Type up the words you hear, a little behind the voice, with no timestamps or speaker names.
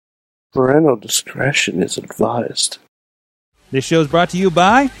Parental discretion is advised. This show is brought to you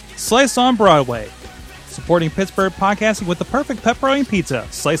by Slice on Broadway, supporting Pittsburgh podcasting with the perfect pepperoni pizza.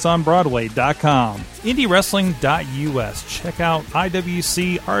 SliceOnBroadway.com, IndieWrestling.us. Check out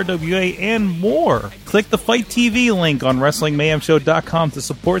IWC, RWA, and more. Click the Fight TV link on WrestlingMayhemShow.com to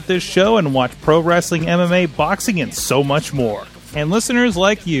support this show and watch pro wrestling, MMA, boxing, and so much more. And listeners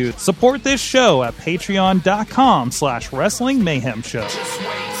like you, support this show at Patreon.com/Wrestling Mayhem Show. Just wait,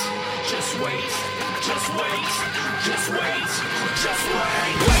 just wait, just wait, just wait, just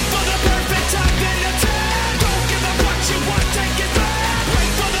wait. Wait for the perfect time, then attack. Don't give up what you want, take it back.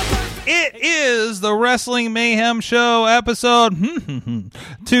 Wait for the perfect. It is the Wrestling Mayhem Show episode.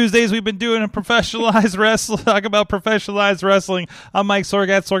 Tuesdays we've been doing a professionalized wrestling, talk about professionalized wrestling. I'm Mike Sorg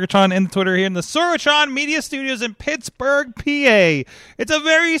at Sorgatron in Twitter here in the Sorgatron Media Studios in Pittsburgh, PA. It's a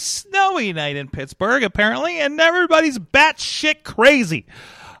very snowy night in Pittsburgh, apparently, and everybody's batshit crazy.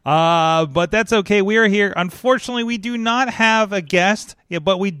 But that's okay. We are here. Unfortunately, we do not have a guest,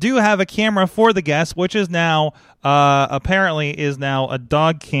 but we do have a camera for the guest, which is now, apparently is now a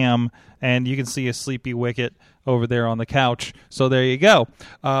dog cam, and you can see a sleepy Wicket over there on the couch. So there you go.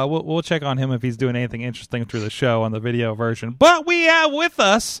 We'll check on him if he's doing anything interesting through the show on the video version. But we have with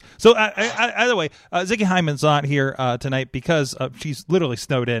us, so either way, Ziggy Hyman's not here tonight because she's literally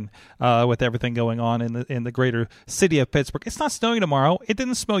snowed in with everything going on in the greater city of Pittsburgh. It's not snowing tomorrow. It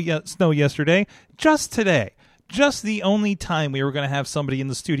didn't snow yesterday. Just today. Just the only time we were going to have somebody in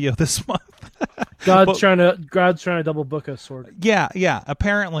the studio this month. God's trying to double book us, Sorg. Yeah.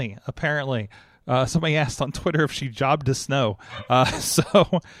 Apparently. Somebody asked on Twitter if she jobbed to snow.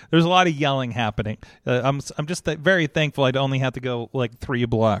 So there's a lot of yelling happening. I'm just very thankful I'd only have to go like 3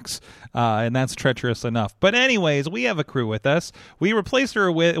 blocks, and that's treacherous enough. But anyways, we have a crew with us. We replaced her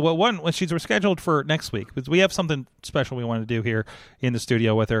with she's rescheduled for next week because we have something special we want to do here in the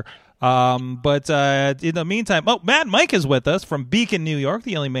studio with her. But in the meantime, Mad Mike is with us from Beacon, New York,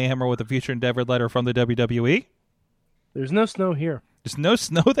 the only Mayhemmer with a future endeavored letter from the WWE. There's no snow here. There's no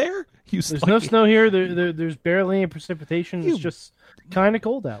snow there? There's no snow here. There's barely any precipitation. It's just kind of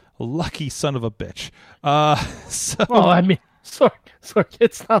cold out. Lucky son of a bitch. Well, I mean, sorry,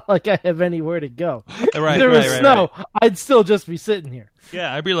 it's not like I have anywhere to go. Right, if there was snow, right. I'd still just be sitting here.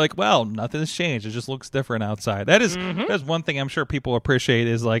 Yeah, I'd be like, well, nothing's changed. It just looks different outside. That's one thing I'm sure people appreciate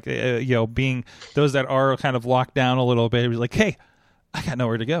is like, being those that are kind of locked down a little bit. It's like, hey, I got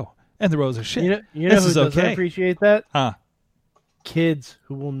nowhere to go. And the roads are shit. You know who doesn't appreciate that? Huh. Kids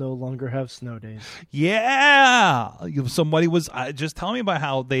who will no longer have snow days. Yeah, somebody was just telling me about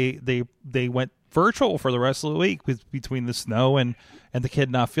how they went virtual for the rest of the week between the snow and the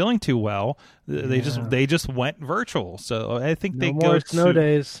kid not feeling too well. They just went virtual. So I think no more snow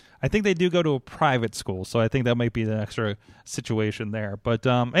days. I think they do go to a private school, so I think that might be the extra situation there. But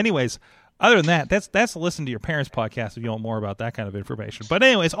anyways. Other than that, that's listen to your parents' podcast if you want more about that kind of information. But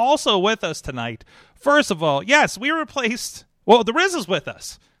anyways, also with us tonight, first of all, yes, we replaced. Well, the Riz is with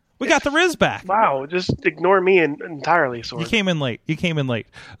us. We got the Riz back. Wow, just ignore me entirely. Sorg. You came in late.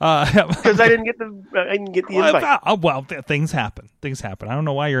 Because I didn't get the invite. Well, things happen. I don't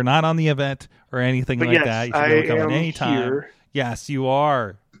know why you're not on the event or anything but like yes, that. You should come in anytime. Here. Yes, you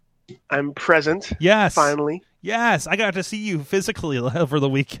are. I'm present. Yes, finally. Yes, I got to see you physically over the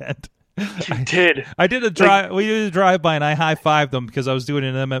weekend. You did. I did a drive. We did a drive-by, and I high-fived them because I was doing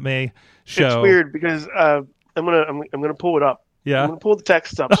an MMA show. It's weird because I'm gonna pull it up. Yeah, I'm gonna pull the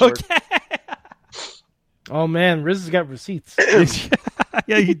text up. Okay. Oh man, Riz has got receipts.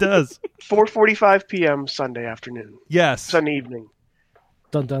 Yeah, he does. 4:45 p.m. Sunday afternoon. Yes, Sunday evening.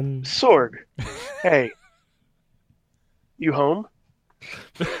 Dun dun. Sorg, hey, you home?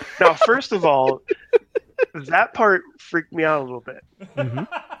 Now, first of all, that part freaked me out a little bit. Mm-hmm.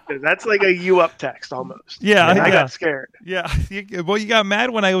 That's like a you up text almost. Yeah, I got scared. Yeah, well, you got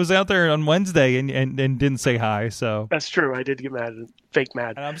mad when I was out there on Wednesday and didn't say hi. So that's true. I did get mad, fake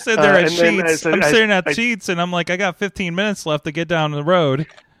mad. And I'm sitting there at Sheets. I'm sitting at Sheets, and I'm like, I got 15 minutes left to get down the road.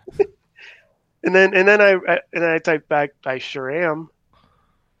 and then I typed back, I sure am.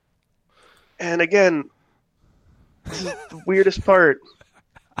 And again, this is the weirdest part.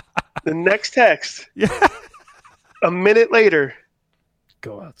 The next text. Yeah. A minute later.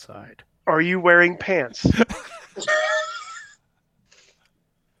 Go outside. Are you wearing pants?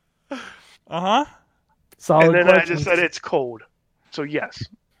 Uh-huh. Solid. And then I just said it's cold. So yes.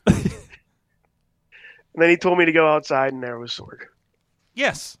 And then he told me to go outside, and there was Sorg.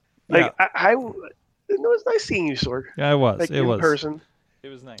 Yes. Like, yeah. It was nice seeing you, Sorg. Yeah, it was. Like, in person. It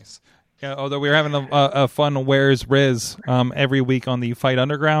was nice. Yeah, although we were having a fun Where's Riz every week on the Fight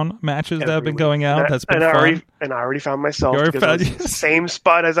Underground matches that have been going out. That's been fun. I already found myself You already because I was found- in the same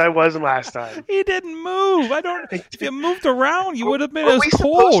spot as I was last time. He didn't move. If you moved around, you would have been Are as we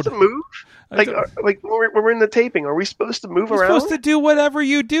cold. supposed to move? Like when we're in the taping, are we supposed to move You're around? supposed to do whatever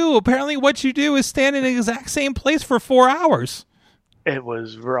you do. Apparently, what you do is stand in the exact same place for 4 hours. It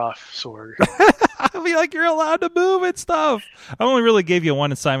was rough, Sorg. I mean, like you're allowed to move and stuff. I only really gave you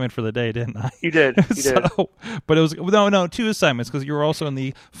one assignment for the day, didn't I? You did. You did. But it was no 2 assignments because you were also in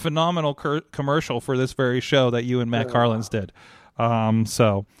the phenomenal commercial for this very show that you and Matt Carlins did.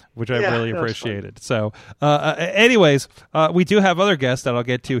 Which I really that was appreciated. So, anyways, we do have other guests that I'll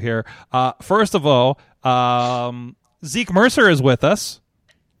get to here. First of all, Zeke Mercer is with us.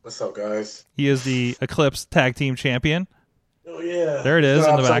 What's up, guys? He is the Eclipse Tag Team Champion. Oh yeah, There it is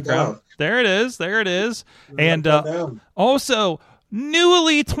in the Upside background. down. There it is. There it is. And Upside down. also,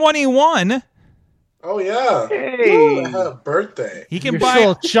 newly 21. Oh yeah, Hey. Ooh, I had a birthday. He can You're buy.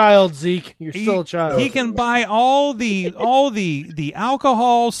 still a child, Zeke. You're still a child. He can buy all the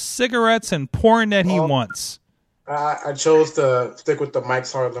alcohol, cigarettes, and porn that he wants. I chose to stick with the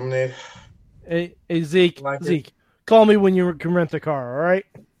Mike's Hard Lemonade. Hey, Zeke. Like it. Zeke, call me when you can rent a car. All right.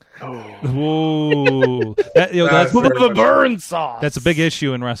 Whoa, that's That's Put very the burn sauce. that's a big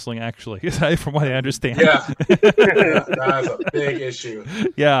issue in wrestling, actually, from what I understand. Yeah, that's a big issue.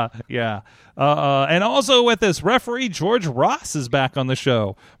 yeah. And also with us, referee George Ross is back on the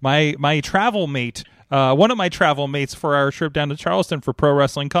show. My travel mate, one of my travel mates for our trip down to Charleston for Pro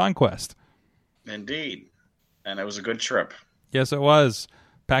Wrestling Conquest. Indeed. And it was a good trip. Yes, it was.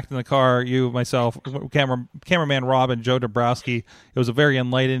 Packed in the car, you, myself, cameraman Rob, and Joe Dabrowski. It was a very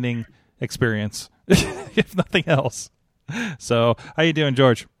enlightening experience, if nothing else. So, how you doing,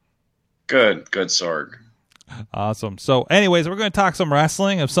 George? Good Sorg. Awesome. So, anyways, we're going to talk some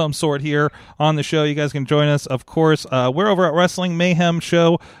wrestling of some sort here on the show. You guys can join us, of course. We're over at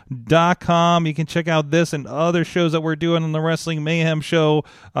WrestlingMayhemShow.com. You can check out this and other shows that we're doing on the Wrestling Mayhem Show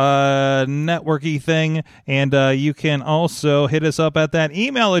networky thing. And you can also hit us up at that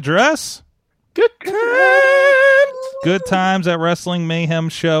email address. Good times. Good times at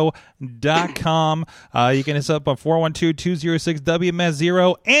WrestlingMayhemShow.com. You can hit us up on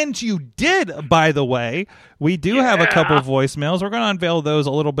 412-206-WMS0. And you did, by the way. We do have a couple of voicemails. We're going to unveil those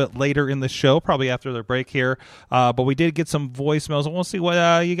a little bit later in the show, probably after the break here. But we did get some voicemails, and we'll see what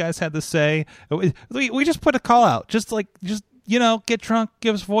you guys had to say. We just put a call out. Just get drunk,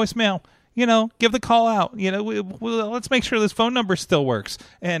 give us a voicemail. Give the call out. Let's make sure this phone number still works.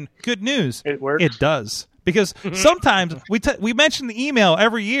 And good news, It works? It does. Because sometimes we mention the email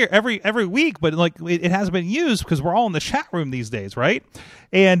every week, but it hasn't been used because we're all in the chat room these days, right?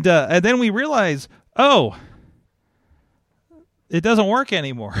 And then we realize, it doesn't work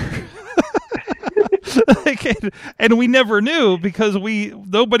anymore. And we never knew because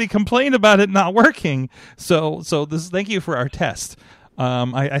nobody complained about it not working. So thank you for our test.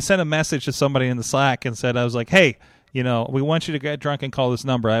 I sent a message to somebody in the Slack and said, I was like, hey, we want you to get drunk and call this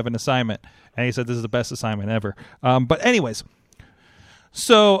number. I have an assignment. And he said, this is the best assignment ever. But anyways,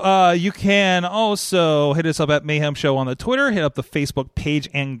 so you can also hit us up at Mayhem Show on the Twitter, hit up the Facebook page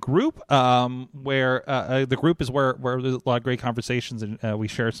and group, where the group is where there's a lot of great conversations, and we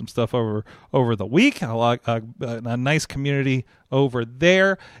share some stuff over the week. A nice community over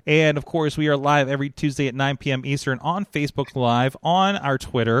there. And of course, we are live every Tuesday at 9 p.m. Eastern on Facebook Live, on our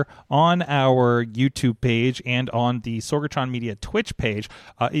Twitter, on our YouTube page, and on the Sorgatron Media Twitch page.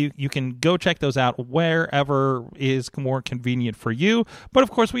 You can go check those out wherever is more convenient for you. But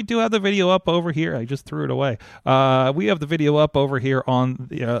of course, we do have the video up over here. I just threw it away. We have the video up over here on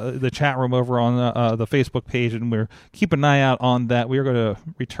the chat room over on the Facebook page, and we're keep an eye out on that. We are going to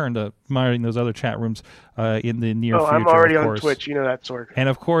return to monitoring those other chat rooms in the near future. I'm already of on course. Twitch. You know that, Sorg. And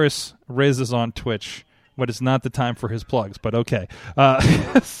of course, Riz is on Twitch, but it's not the time for his plugs. But okay.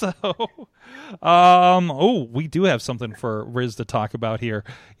 We do have something for Riz to talk about here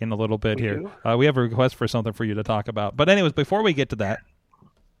in a little bit here. We have a request for something for you to talk about. But anyways, before we get to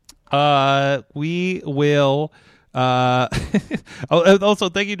that, we will. Also,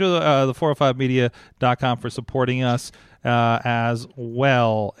 thank you to the 405media.com for supporting us as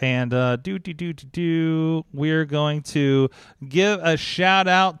well. And we're going to give a shout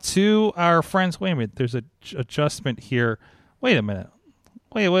out to our friends. Wait a minute, there's a adjustment here. Wait a minute.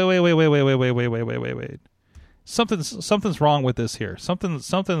 Wait. Something's wrong with this here.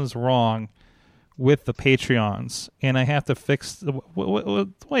 Something's wrong with the Patreons, and I have to fix. Wait a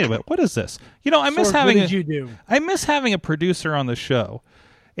minute, what is this? I miss Sorg, having. what did you do? I miss having a producer on the show,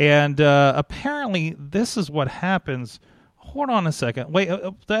 and apparently this is what happens. Hold on a second. Wait,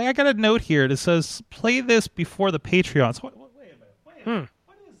 I got a note here that says play this before the Patreons. Wait a minute.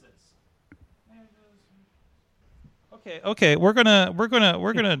 What is this? Okay. We're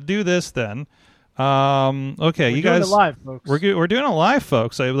gonna do this then. Okay, We're you doing guys. it live, folks. We're doing it live,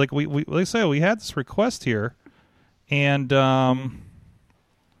 folks. Like I say, we had this request here, and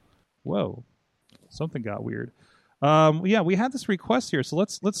whoa, something got weird. Yeah, we had this request here, so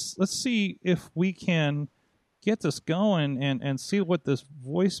let's see if we can get this going and see what this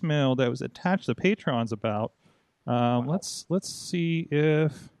voicemail that was attached to Patreon's about. Let's see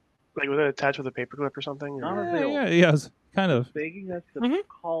if Like, was it attached with a paperclip or something? Not Or... available. yeah, it's kind of. Begging us to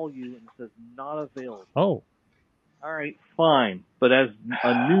call you and it says not available. Oh, All right, fine. But as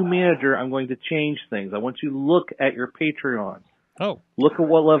a new manager, I'm going to change things. I want you to look at your Patreon. oh, Look at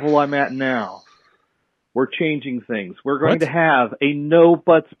what level I'm at now. We're changing things. We're going What? to have a no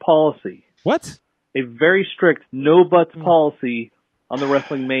buts policy. what? A very strict no buts policy on the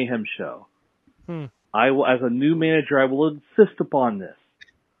Wrestling Mayhem show. I will, as a new manager, I will insist upon this.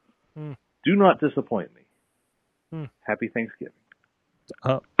 Do not disappoint me. Happy Thanksgiving.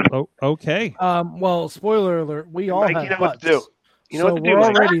 Oh, okay. Well, spoiler alert. We all Mike, have you know what butts. to do. You know So what to do, we're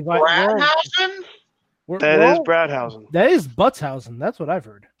Mike. already Bradhausen? That is Bradhausen. That is Butshausen. That's what I've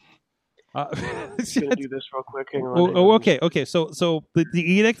heard. I'm gonna do this real quick. Hang on. Okay. So the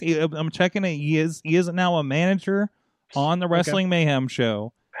edict. I'm checking it. He is now a manager on the Wrestling Mayhem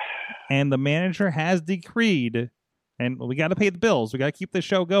show, and the manager has decreed, and we got to pay the bills. We got to keep the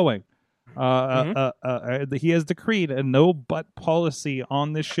show going. He has decreed a no butt policy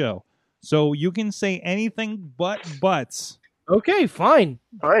on this show, so you can say anything but butts. Okay, fine.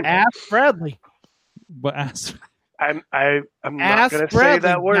 Fine. Ask Bradley. But ask I'm not Ask gonna say Bradley.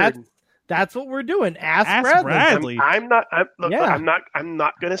 that word. That's what we're doing. Ask Bradley. Bradley. I'm not. Look, Yeah. I'm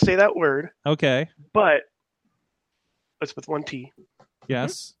not gonna say that word. Okay. But it's with one T.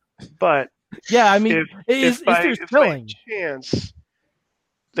 Yes. But Yeah, I mean, is there if by spelling? chance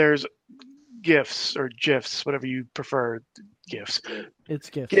there's gifts or gifs, whatever you prefer, gifts, It's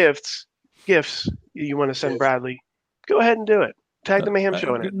gift. gifts you want to send Bradley, go ahead and do it. Tag the Mayhem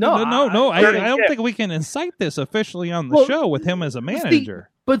Show in it. No. I Dirty don't gift. think we can incite this officially on the Well, show with him as a manager.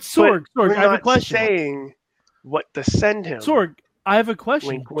 But Sorg, We're I have a not question. saying what to send him. Sorg, I have a question.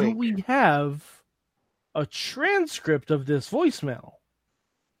 Wink, Do wink. we have a transcript of this voicemail?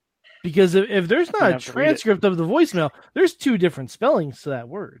 Because if there's not a have to read it. transcript of the voicemail, there's two different spellings to that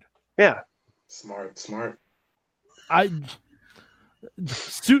word. Yeah. Smart.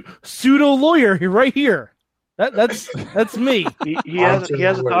 Pseudo lawyer here, right here. That's me. He has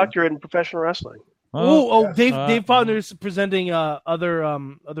a doctorate in professional wrestling. Dave Potter's presenting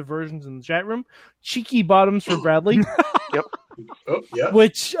other versions in the chat room. Cheeky bottoms for Bradley, Oh, yeah.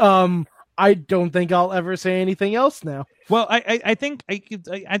 which I don't think I'll ever say anything else now. Well, I think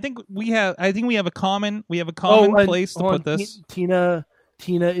we have a common And place to hold put on, this.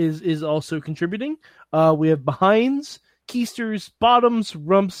 Tina is also contributing. We have behinds, keisters, bottoms,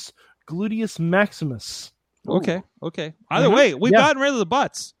 rumps, gluteus maximus. Okay. Either way, we've gotten rid of the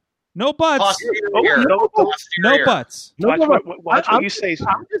butts. No butts. Posterior. no. No butts. No, Watch no, what I'm you say. Sir.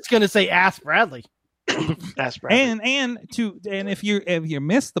 I'm just gonna say ask Bradley. Ask Bradley. And if you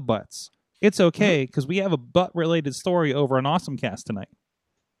miss the butts, it's okay because we have a butt related story over on AwesomeCast tonight.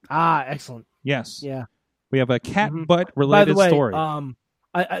 Ah, excellent. Yes. Yeah. We have a cat Mhm. butt By related the way, story.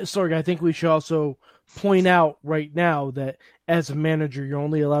 Sorry, I think we should also point out right now that as a manager, you're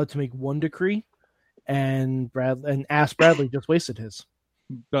only allowed to make one decree, and Ask Bradley just wasted his.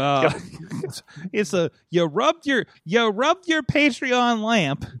 It's you rubbed your Patreon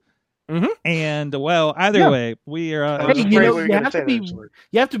lamp, and well, either way, we are. I was Hey, afraid you we know, were you gonna have say to that be next word.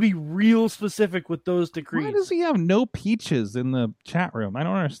 you have to be real specific with those decrees. Why does he have no peaches in the chat room? I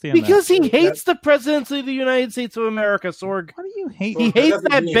don't understand. Because that. he hates the presidency of the United States of America, Sorg. Why do you hate? He hates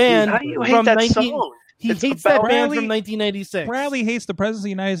that band How do you hate from that 19. song? He It's hates that about band Bradley- from 1996. Bradley hates the presidents of the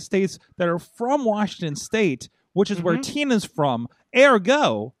United States that are from Washington State, which is where Tina's from.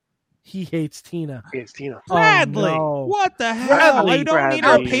 Ergo, He hates Tina. It's Tina. Bradley. no. What the hell? Bradley, I don't need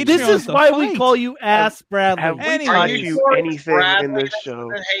our Bradley. Patreons This is to why we fight. call you Ask Bradley. Have we Anyway, taught Are you sure it's anything Brad in this show?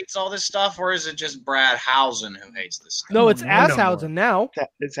 that hates all this stuff, or is it just Brad Hausen who hates this stuff? No, it's no, no Asshausen now.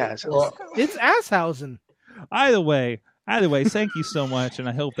 It's ass. Well, It's Asshausen. Either way, thank you so much, and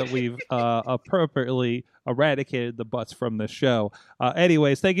I hope that we've appropriately eradicated the butts from this show.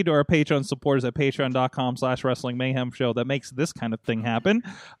 Anyways, thank you to our Patreon supporters at patreon.com/Wrestling Mayhem Show that makes this kind of thing happen.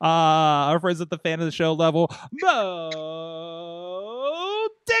 Our friends at the fan of the show level, Mo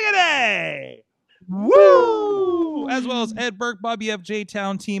Diggity! Woo! As well as Ed Burke, Bobby F.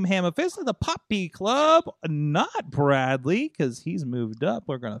 J-Town, Team Hammer Fist of the Poppy Club. Not Bradley, because he's moved up.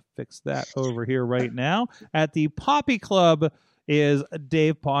 We're going to fix that over here right now. At the Poppy Club is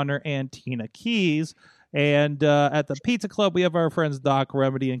Dave Ponder and Tina Keys. And at the Pizza Club, we have our friends Doc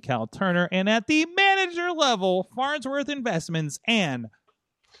Remedy and Cal Turner. And at the manager level, Farnsworth Investments and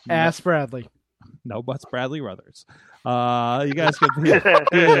Ask Bradley. No Buts Bradley Ruthers. You guys can do this at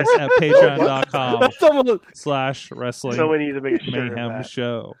patreon.com/wrestling So we need to make a shirt of mayhem that.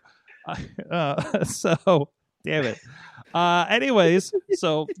 show. So, damn it. Anyways,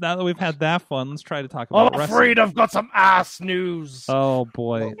 so now that we've had that fun, let's try to talk about I'm wrestling. afraid I've got some ass news. Oh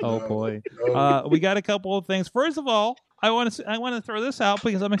boy, we got a couple of things. First of all, I want to throw this out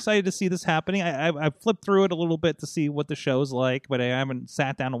because I'm excited to see this happening. I flipped through it a little bit to see what the show's like, but I haven't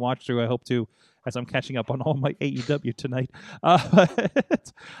sat down and watched through. I hope to, as I'm catching up on all my AEW tonight.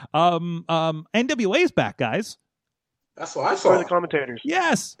 NWA's back, guys. That's what I Who are saw. the commentators?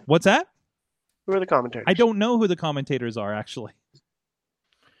 Yes. What's that? Who are the commentators? I don't know who the commentators are actually.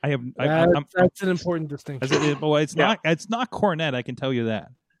 I'm That's an important distinction. well, it's not Cornette. I can tell you that.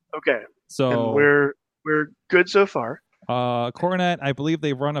 Okay. So And we're good so far. Cornette, I believe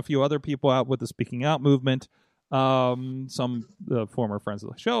they've run a few other people out with the Speaking Out movement. Some former friends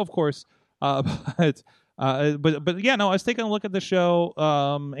of the show, of course. But yeah, no, I was taking a look at the show.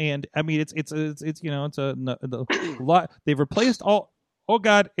 And I mean, it's a lot. They've replaced all. Oh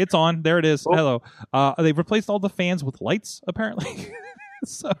God, it's on. There it is. Oh. Hello. They've replaced all the fans with lights, apparently.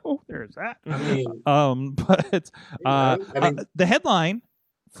 So there's that. I mean, But the headline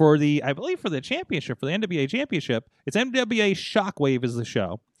for the championship, for the NWA championship, it's NWA Shockwave is the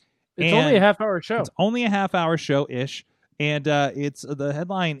show. It's only a half-hour show. It's only a half-hour show-ish, and it's the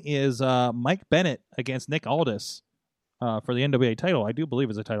headline is Mike Bennett against Nick Aldis for the NWA title. I do believe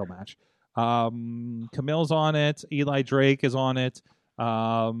it's a title match. Camille's on it. Eli Drake is on it.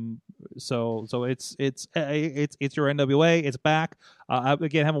 So it's your NWA. It's back.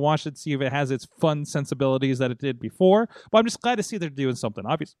 Again, haven't watched it to see if it has its fun sensibilities that it did before. But I'm just glad to see they're doing something.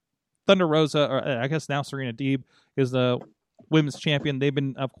 Obviously, Thunder Rosa, or I guess now Serena Deeb, is the women's champion. They've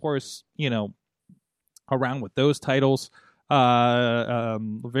been, of course, around with those titles.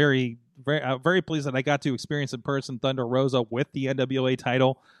 Very pleased that I got to experience in person Thunder Rosa with the NWA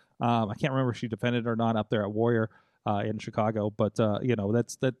title. I can't remember if she defended or not up there at Warrior in Chicago, but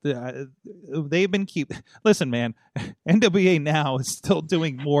they've been listen, man, NWA now is still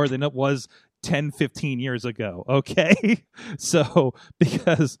doing more than it was 10, 15 years ago. Okay. So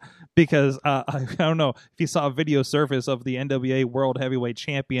because I don't know if you saw a video surface of the NWA World Heavyweight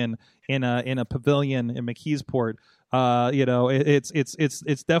Champion in a pavilion in McKeesport.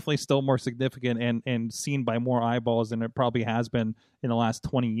 It's definitely still more significant and seen by more eyeballs than it probably has been in the last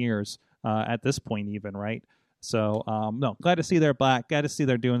 20 years at this point, even, right? So, no, glad to see they're back. Glad to see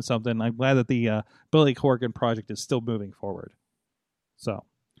they're doing something. I'm glad that the Billy Corgan project is still moving forward. So,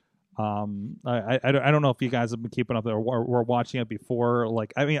 I don't know if you guys have been keeping up there or were watching it before.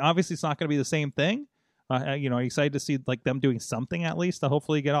 Like, I mean, obviously it's not going to be the same thing. Are you excited to see like them doing something at least to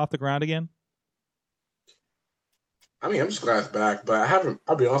hopefully get off the ground again? I mean, I'm just glad it's back, but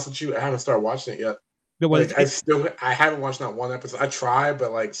I'll be honest with you, I haven't started watching it yet. No, well, I haven't watched not one episode. I tried,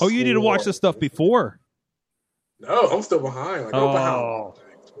 but like. Oh, you need to watch this stuff before. No, I'm still behind. Like, I'm behind.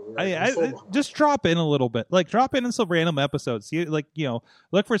 I just drop in a little bit. Like, drop in some random episodes. Look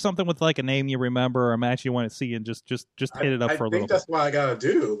for something with like a name you remember or a match you want to see, and just hit it up for a little bit. I think that's what I gotta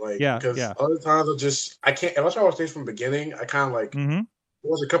do. Like, because other times I can't. If I try to watch things from the beginning, I kind of like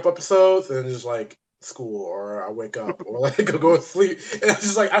watch a couple episodes and just like school, or I wake up, or like go to sleep, and it's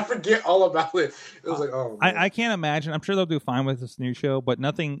just like I forget all about it. It was like, oh, man. I can't imagine. I'm sure they'll do fine with this new show, but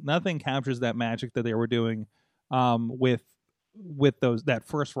nothing captures that magic that they were doing with that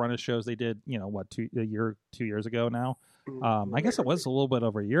first run of shows they did. 2 years ago now. I guess it was a little bit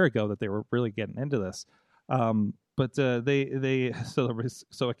over a year ago that they were really getting into this. But it's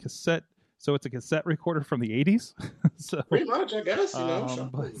a cassette recorder from the 80s. So pretty much, I guess.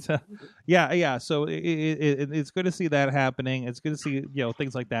 Yeah. So it's good to see that happening. It's good to see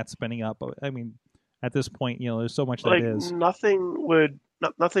things like that spinning up. I mean, at this point, there's so much that is.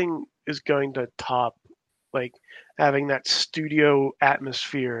 Nothing is going to top like having that studio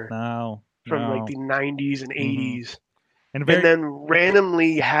atmosphere from like the 90s and 80s, and then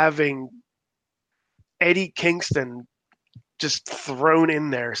randomly having Eddie Kingston just thrown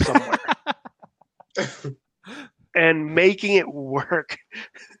in there somewhere and making it work.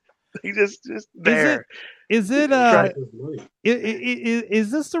 just there. Is this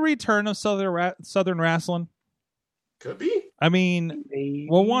the return of Southern wrestling? Could be. I mean, Maybe.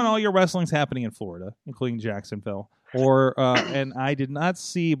 well, one, all your wrestling's happening in Florida, including Jacksonville. Or and I did not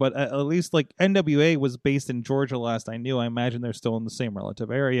see, but at least like NWA was based in Georgia last I knew. I imagine they're still in the same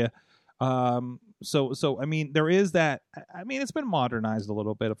relative area. So I mean, there is that. I mean, it's been modernized a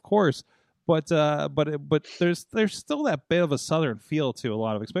little bit, of course, but there's still that bit of a southern feel to a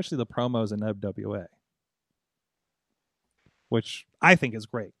lot of, especially the promos in NWA, which I think is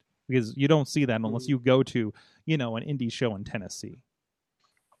great because you don't see that unless you go to, you know, an indie show in Tennessee.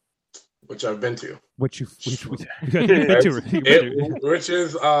 Which I've been to. Which is Tennessee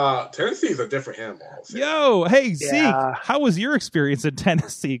is a different animal. Yo, hey Zeke, how was your experience in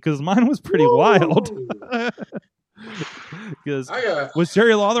Tennessee? Because mine was pretty wild. Because was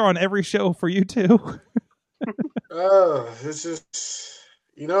Jerry Lawler on every show for you too? It's just,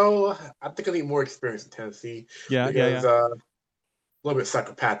 you know, I think I need more experience in Tennessee. Yeah. A little bit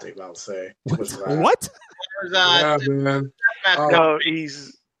psychopathic, I would say. What? Yeah, man. No,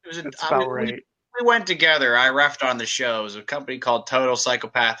 that's about right. We went together. I refed on the show. It was a company called Total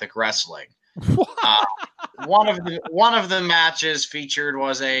Psychopathic Wrestling. One of the matches featured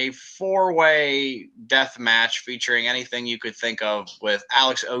was a 4-way death match featuring anything you could think of, with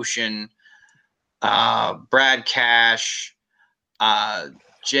Alex Ocean, Brad Cash,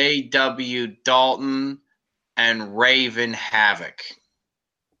 J.W. Dalton, and Raven Havoc.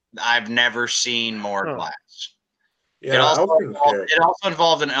 I've never seen more class. Yeah, it also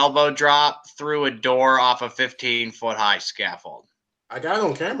involved an elbow drop through a door off a 15-foot high scaffold. I got it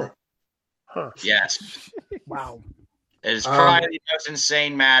on camera. Huh. Yes. Wow. It is probably the most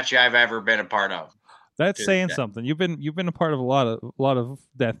insane match I've ever been a part of. That's saying something. You've been a part of a lot of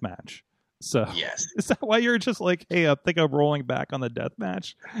death match. So yes. Is that why you're just like, hey, I think I'm rolling back on the death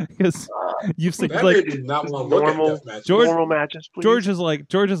match? Because you've seen that like did not want to look normal, at death matches. normal matches. Please. George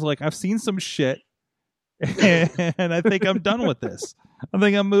is like, I've seen some shit. And I think I'm done with this. I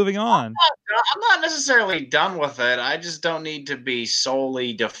think I'm moving on. I'm not necessarily done with it. I just don't need to be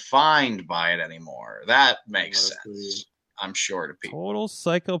solely defined by it anymore. That makes sense. I'm sure to people. Total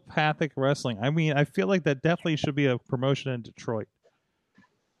Psychopathic Wrestling. I mean, I feel like that definitely should be a promotion in Detroit.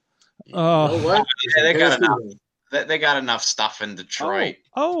 Oh, what? They got enough stuff in Detroit.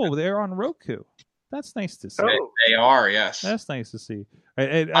 Oh, they're on Roku. That's nice to see. They are, yes. That's nice to see.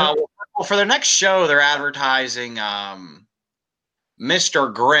 Well, for their next show, they're advertising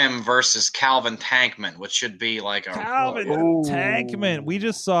Mr. Grimm versus Calvin Tankman, which should be like a Tankman. We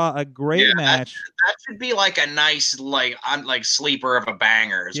just saw a great match. That should be like a nice like sleeper of a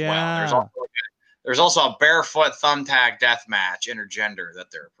banger as well. There's also a barefoot thumbtack death match, intergender, that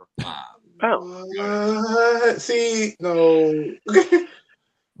they're. See, no.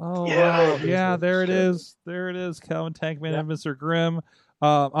 Oh wow. Yeah, there it is. There it is. Calvin Tankman and Mr. Grimm.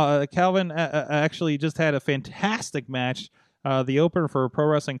 Calvin actually just had a fantastic match. The opener for Pro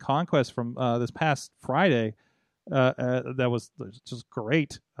Wrestling Conquest from this past Friday. That was just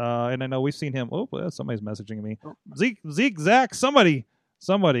great. And I know we've seen him. Oh, somebody's messaging me. Zeke, Zach, somebody.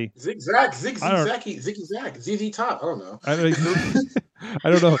 Zig Zag, ZZ Top. I don't know.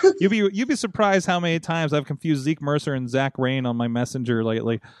 I don't know. You'd be surprised how many times I've confused Zeke Mercer and Zach Rain on my messenger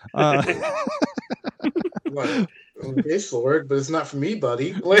lately. Okay, Sorg, but it's not for me,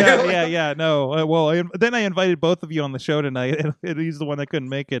 buddy. Yeah. No. Well, then I invited both of you on the show tonight, and he's the one that couldn't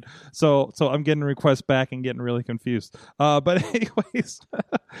make it. So I'm getting requests back and getting really confused. But anyways,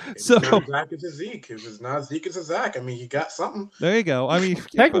 so Zach is a Zeke. If it's not Zeke, it's a Zach. I mean, you got something. There you go. I mean,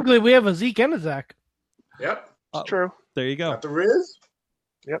 technically, we have a Zeke and a Zach. Yep, it's true. There you go. Got the Riz.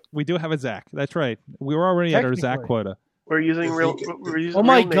 Yep, we do have a Zach. That's right. We were already at our Zach quota. We're using real. Oh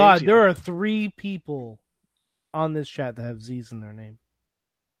my God! There are 3 people on this chat that have Z's in their name.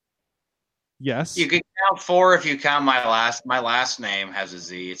 Yes. You can count 4 if you count my last name has a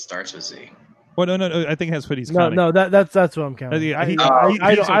Z. It starts with Z. Well, no. I think that's what he's counting. No, that's what I'm counting. I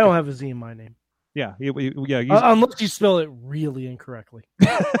don't have a Z in my name. Yeah, unless you spell it really incorrectly.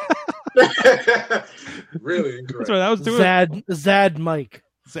 Really incorrect. That's what I was doing. Zad Mike.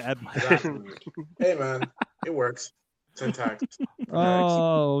 Hey man, it works. Syntax.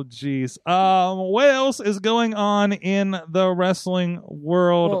 Oh, jeez. What else is going on in the wrestling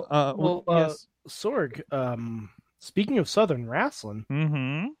world? Yes. Sorg, speaking of Southern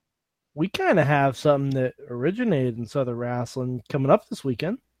wrestling, we kind of have something that originated in Southern wrestling coming up this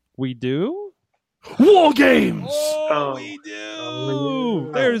weekend. We do? War Games! Oh, we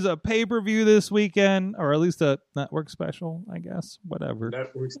do! There's a pay-per-view this weekend, or at least a network special, I guess. Whatever.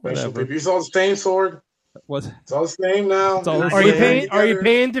 Network special. If you saw the same, Sorg. It's all the same now. Are you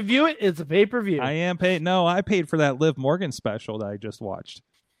paying to view it? It's a pay-per-view. I am paid. No, I paid for that Liv Morgan special that I just watched.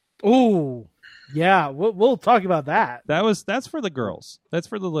 Ooh. Yeah, we'll talk about that. That's for the girls. That's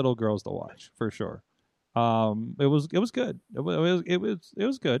for the little girls to watch for sure. It was good. It was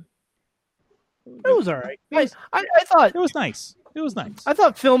good. It was all right. I thought it was nice. It was nice. I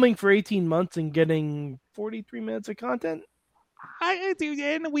thought filming for 18 months and getting 43 minutes of content. I do,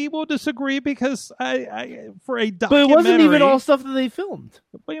 and we will disagree because I for a documentary. But it wasn't even all stuff that they filmed.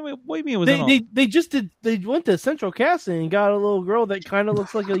 What do you mean? It was they just did. They went to Central Casting and got a little girl that kind of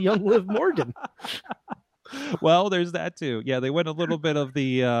looks like a young Liv Morgan. Well, there's that too. Yeah, they went a little bit of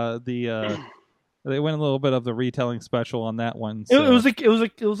the they went a little bit of the retelling special on that one. So.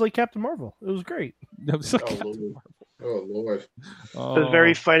 It was like Captain Marvel. It was great. It was like Captain Marvel. Oh Lord! Oh. It was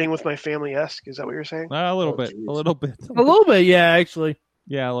very fighting with my family-esque. Is that what you're saying? A little bit. Yeah, actually.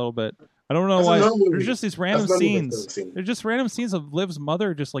 Yeah, a little bit. I don't know why. There's just these random scenes. There's just random scenes of Liv's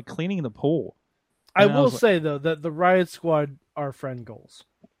mother just like cleaning the pool. I will say though that the Riot Squad are friend goals.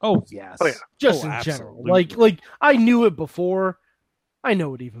 Oh yes. Oh yeah. Just in general. Like I knew it before. I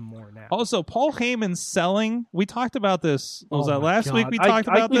know it even more now. Also, Paul Heyman selling. We talked about this. Was that last week? We talked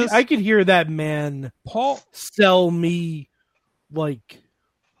about this. I could hear that man. Paul sell me like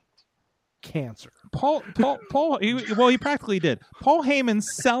cancer. Paul. He practically did. Paul Heyman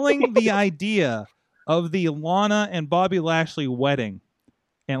selling the idea of the Lana and Bobby Lashley wedding,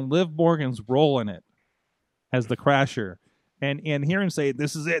 and Liv Morgan's role in it as the Crasher, and hear him say,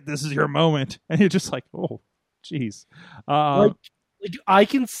 "This is it. This is your moment," and you're just like, "Oh, jeez." Like I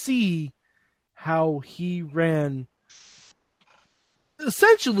can see how he ran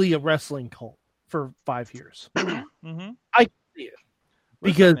essentially a wrestling cult for 5 years. Mm-hmm. I can see it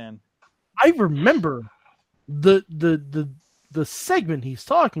because I remember the segment he's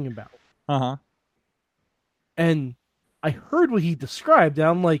talking about. Uh-huh. And I heard what he described, and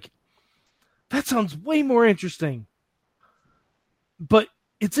I'm like, that sounds way more interesting. But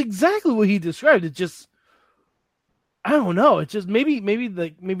it's exactly what he described. It just I don't know. It's just maybe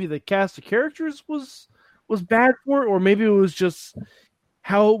the cast of characters was bad for it, or maybe it was just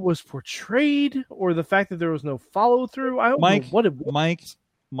how it was portrayed, or the fact that there was no follow through. I don't know what it was.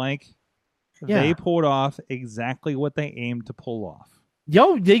 Mike, yeah. They pulled off exactly what they aimed to pull off.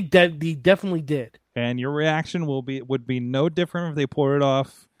 Yo, they definitely did. And your reaction would be no different if they pulled it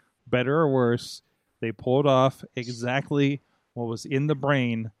off better or worse. They pulled off exactly what was in the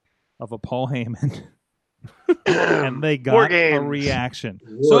brain of a Paul Heyman. And they got a reaction.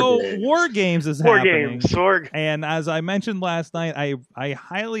 War Games is happening. And as I mentioned last night, I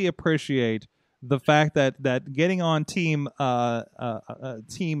highly appreciate the fact that getting on team Shotzi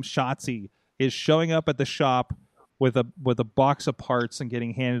is showing up at the shop with a box of parts and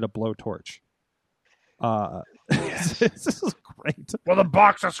getting handed a blowtorch. This is great. With a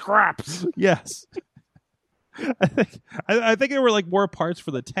box of scraps. Yes. I think there were like more parts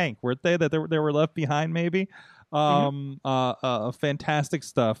for the tank, weren't they? That they were left behind, maybe. Fantastic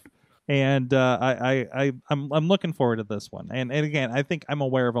stuff, and I'm looking forward to this one. And again, I think I'm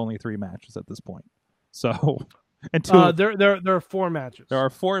aware of only 3 matches at this point. So, and there are 4 matches. There are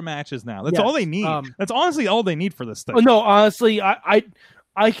 4 matches now. That's all they need. That's honestly all they need for this thing. No, honestly,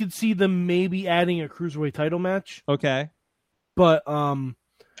 I could see them maybe adding a cruiserweight title match. Okay, but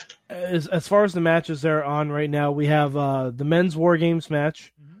as far as the matches they're on right now, we have the men's War Games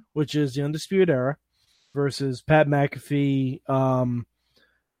match, which is the Undisputed Era versus Pat McAfee, Oney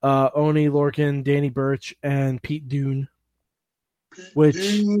Lorcan, Danny Burch, and Pete Dunne. Which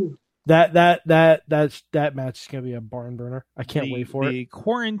that match is gonna be a barn burner. I can't wait for it. The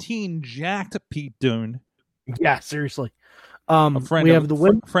quarantine jacked Pete Dunne. Yeah, seriously. A friend we of, have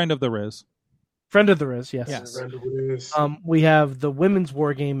the friend of the Riz. Friend of the Riz, yes. We have the women's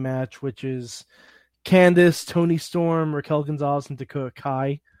War Game match, which is Candice, Toni Storm, Raquel Gonzalez, and Dakota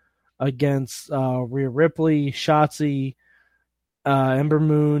Kai against Rhea Ripley, Shotzi, Ember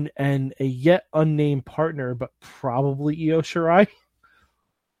Moon, and a yet unnamed partner, but probably Io Shirai.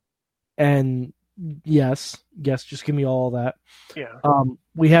 And yes, just give me all of that. Yeah.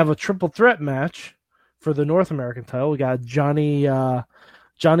 We have a triple threat match for the North American title. We got Johnny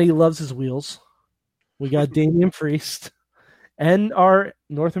Loves His Wheels. We got Damian Priest and our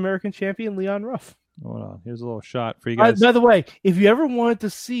North American champion, Leon Ruff. Hold on. Here's a little shot for you guys. By the way, if you ever wanted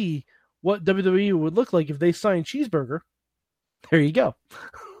to see what WWE would look like if they signed Cheeseburger, there you go.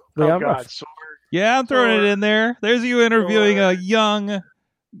 Leon Ruff. Yeah, I'm throwing it in there. There's you interviewing a young,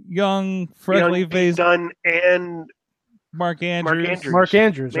 freshly faced Dunn and Mark Andrews. Mark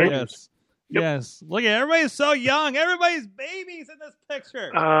Andrews, right? Yes. Yep. Yes. Look at everybody's so young. Everybody's babies in this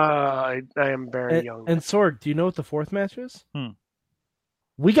picture. I am very young. And Sorg, do you know what the 4th match is?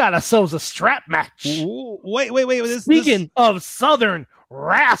 We got ourselves a strap match. Ooh, wait. Speaking of Southern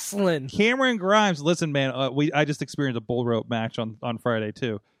wrestling. Cameron Grimes, listen, man, I just experienced a bull rope match on Friday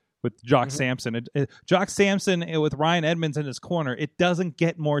too with Jock Sampson. Jock Sampson with Ryan Edmonds in his corner. It doesn't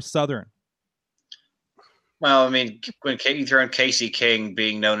get more Southern. Well, I mean, when you throw in Casey King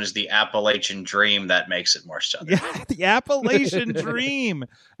being known as the Appalachian Dream, that makes it more Southern. Yeah, the Appalachian Dream.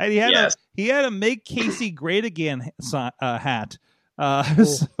 And he had a Make Casey Great Again hat.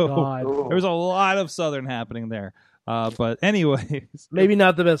 So there was a lot of Southern happening there. But anyways, maybe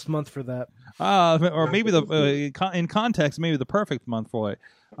not the best month for that. Or maybe in context, maybe the perfect month for it.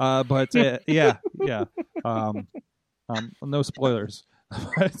 But yeah. No spoilers.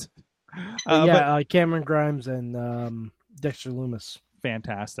 Cameron Grimes and Dexter Lumis.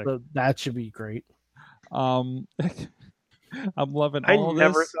 Fantastic. So that should be great. I'm loving all this. I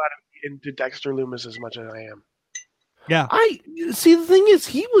never thought into Dexter Lumis as much as I am. Yeah. I see. The thing is,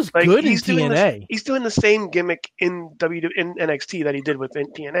 he was good in TNA. He's doing the same gimmick in NXT that he did with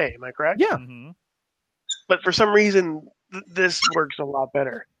TNA. Am I correct? Yeah. Mm-hmm. But for some reason, this works a lot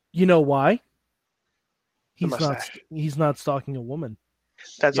better. You know why? He's not stalking a woman.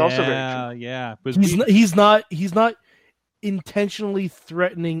 That's also very true. Yeah. He's not intentionally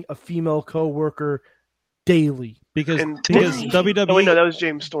threatening a female coworker daily because WWE. Oh, wait, no, that was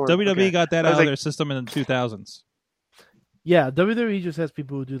James Storm. WWE got that out of their system in the 2000s. Yeah, WWE just has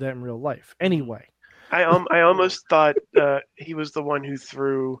people who do that in real life. Anyway, I almost thought he was the one who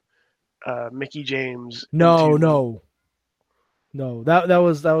threw Mickie James. No. That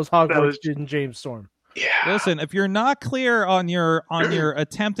was Hogwarts and James Storm. Yeah. Listen, if you're not clear on your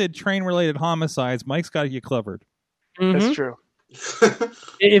attempted train-related homicides, Mike's got you covered. Mm-hmm. That's true.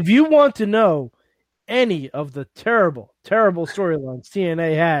 If you want to know any of the terrible, terrible storylines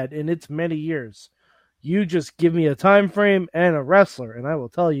TNA had in its many years, you just give me a time frame and a wrestler, and I will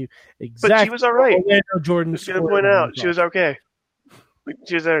tell you exactly. But she was all right. Jordan. Just gonna point out, she was okay.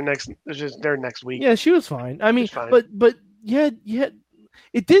 She was there next week. Yeah, she was fine. I mean, but yeah.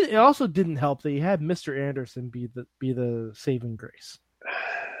 It also didn't help that you had Mr. Anderson be the saving grace.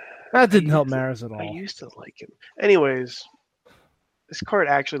 That didn't help Maris at all. I used to like him. Anyways, this card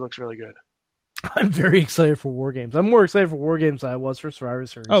actually looks really good. I'm very excited for War Games. I'm more excited for War Games than I was for Survivor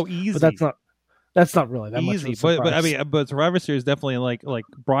Series. Oh, easy. But that's not really that easy. Much of a surprise. But Survivor Series definitely like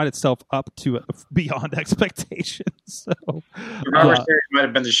brought itself up to beyond expectations. So Survivor Series might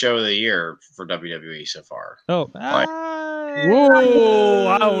have been the show of the year for WWE so far. Oh, whoa!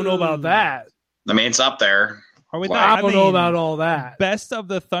 I don't know about that. I mean, it's up there. I don't know about all that. Best of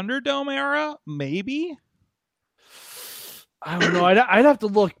the Thunderdome era, maybe. I don't know. I'd have to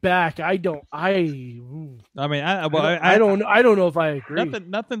look back. I don't know if I agree.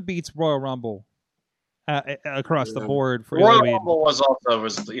 Nothing beats Royal Rumble across the board for Royal Rumble I'd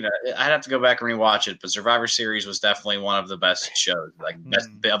have to go back and rewatch it, but Survivor Series was definitely one of the best shows,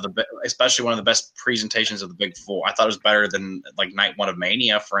 especially one of the best presentations of the Big Four. I thought it was better than like night one of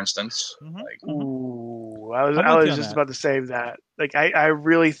Mania, for instance. Mm-hmm. Ooh, I was just about to say that. Like I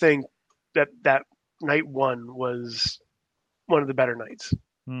really think that night one was one of the better nights.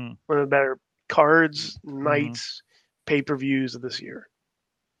 One of the better cards, nights, pay-per-views of this year.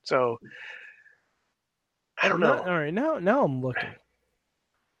 So I don't know. All right, now I'm looking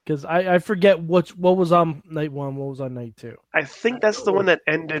because I forget what was on night one, what was on night two. I think that's the one that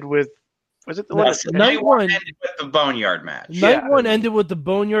ended with. Was it the one? Night one ended with the Boneyard match. Night one ended with the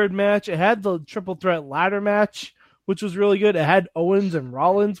Boneyard match. It had the triple threat ladder match, which was really good. It had Owens and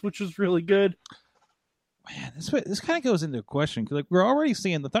Rollins, which was really good. Man, this kind of goes into a question because we're already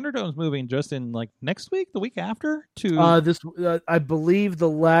seeing the Thunderdome's moving just in next week, the week after. I believe the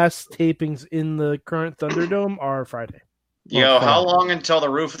last tapings in the current Thunderdome are Friday. How long until the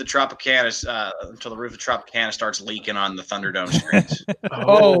roof of the Tropicana starts leaking on the Thunderdome screens?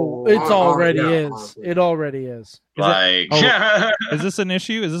 It already is. It already is. Is this an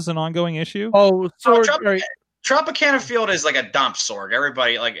issue? Is this an ongoing issue? Tropicana Field is like a dump, Sorg.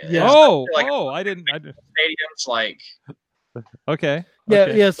 Everybody I didn't. Stadiums like. Okay.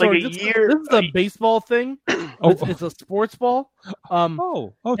 Yeah. So like this is a baseball thing. It's a sports ball.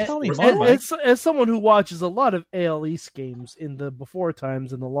 Tell me more. As someone who watches a lot of AL East games in the before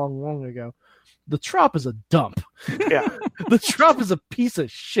times in the long ago, the Trop is a dump. Yeah. The Trop is a piece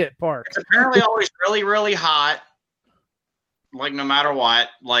of shit park. It's apparently always really, really hot. Like no matter what,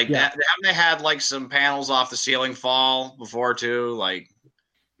 haven't they had some panels off the ceiling fall before too?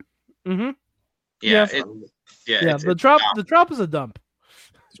 The Trop is a dump.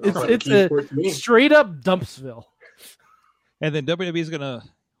 It's a straight up dumpsville. And then WWE is gonna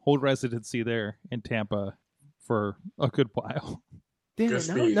hold residency there in Tampa for a good while. Damn it,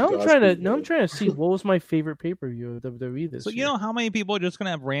 now I'm trying to see what was my favorite pay-per-view of WWE this year. So you know how many people are just going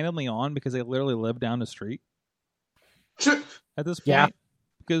to have randomly on because they literally live down the street at this point? Yeah.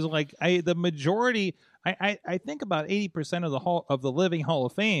 Because like the majority, I think about 80% of the living Hall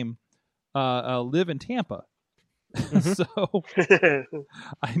of Fame live in Tampa. So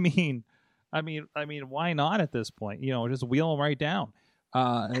I mean, why not at this point? You know, just wheel them right down.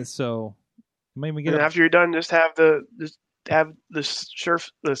 And so maybe we get. And after you're done, just have the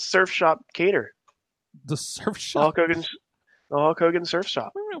surf shop cater. The surf shop. The Hulk Hogan surf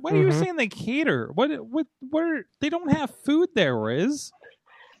shop. Why are you saying they cater? What are they don't have food there, Riz?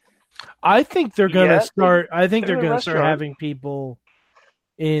 I think they're gonna start. I think they're gonna start having people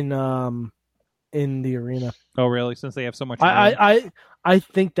in the arena. Oh, really? Since they have so much. I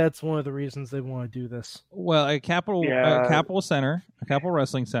think that's one of the reasons they want to do this. Well, a Capital Center, a Capital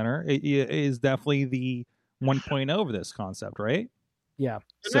Wrestling Center, is definitely the 1.0 of this concept, right? Yeah.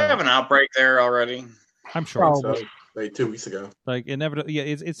 Did they have an outbreak there already? I'm sure. So, like 2 weeks ago. Like inevitable. Yeah,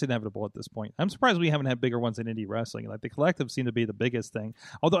 it's inevitable at this point. I'm surprised we haven't had bigger ones in indie wrestling. Like the Collective seemed to be the biggest thing.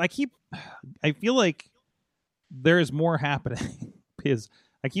 Although I feel like there is more happening because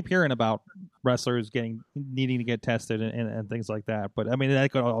I keep hearing about wrestlers needing to get tested and things like that. But I mean,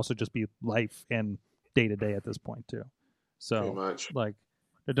 that could also just be life and day to day at this point too. So pretty much. Like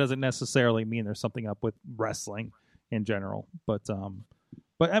it doesn't necessarily mean there's something up with wrestling in general. But I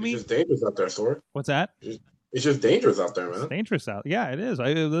mean, it's just dangerous out there, Sorg. What's that? It's just dangerous out there, man. It's dangerous out. Yeah, it is.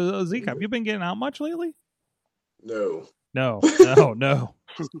 Zeke, have you been getting out much lately? No.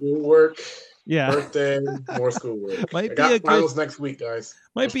 Schoolwork. Yeah. Birthday, more schoolwork. Might I be got finals next week, guys.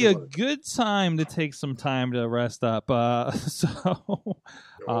 Might be a good time to take some time to rest up. I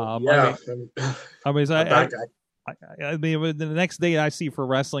mean, the next day I see for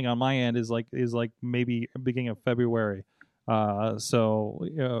wrestling on my end is like maybe beginning of February. So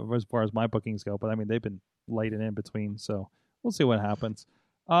as far as my bookings go, but I mean they've been late and in between, so we'll see what happens.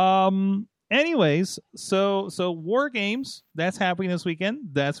 Anyways, so War Games, that's happening this weekend.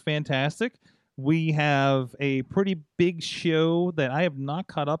 That's fantastic. We have a pretty big show that I have not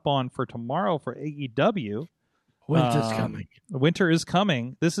caught up on for tomorrow for AEW. Winter's coming. Winter is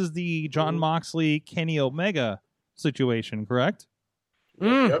coming. This is the Jon Moxley, Kenny Omega situation, correct?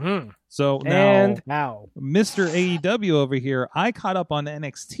 Mm-hmm. So now, and how? Mr. AEW over here, I caught up on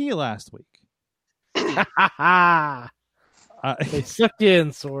NXT last week. They sucked you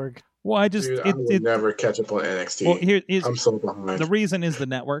in, Sorg. Well, I would never catch up on NXT. Well, I'm so behind. The reason is the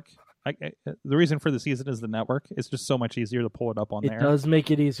network. The reason for the season is the network. It's just so much easier to pull it up on there. It does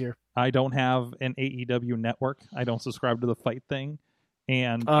make it easier. I don't have an AEW network. I don't subscribe to the Fight thing,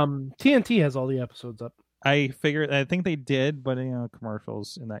 and TNT has all the episodes up. I think they did, but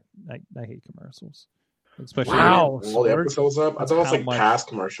commercials and that I hate commercials. Especially all the episodes up. I thought it was like past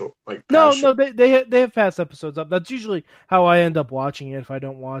commercial. No, they have past episodes up. That's usually how I end up watching it if I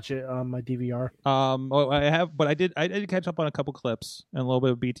don't watch it on my DVR. I did catch up on a couple clips and a little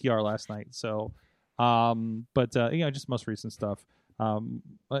bit of BTR last night. So, just most recent stuff.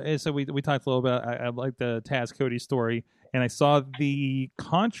 So we talked a little bit. I like the Taz Cody story, and I saw the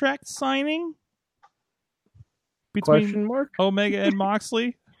contract signing between Omega and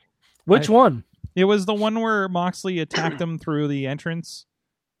Moxley. Which one? It was the one where Moxley attacked him through the entrance.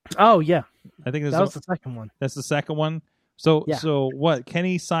 Oh yeah, I think that was the second one. That's the second one. So what?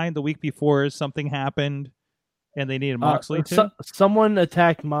 Kenny signed the week before. Something happened, and they needed Moxley too. Someone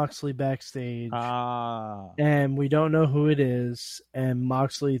attacked Moxley backstage, and we don't know who it is. And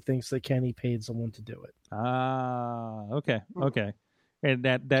Moxley thinks that Kenny paid someone to do it. Okay, and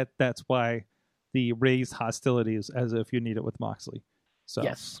that's why the raised hostilities, as if you need it with Moxley. So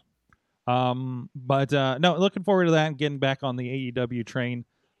yes. No, looking forward to that and getting back on the AEW train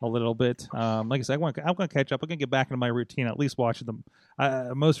a little bit. Like I said, I'm going to catch up. I'm going to get back into my routine, at least watching the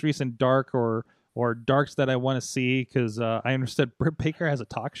most recent Dark or Darks that I want to see, because I understood Britt Baker has a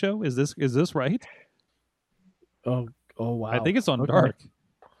talk show. Is this right? Oh wow! I think it's on Dark.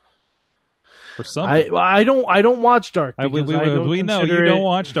 Or something. I don't watch Dark. We know you don't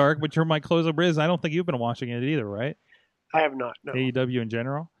watch Dark, but you're my close-up Riz. I don't think you've been watching it either, right? I have not. No. AEW in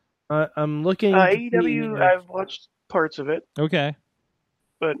general. I'm looking. AEW, I've watched parts of it. Okay.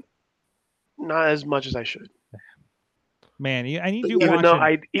 But not as much as I should. Man, I need you even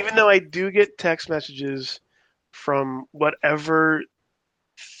though I do get text messages from whatever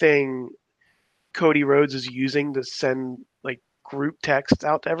thing Cody Rhodes is using to send like group text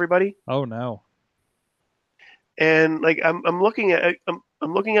out to everybody. Oh no. And like I'm looking at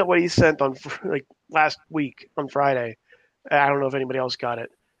what he sent on like last week on Friday. I don't know if anybody else got it.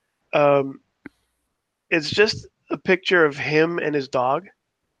 It's just a picture of him and his dog,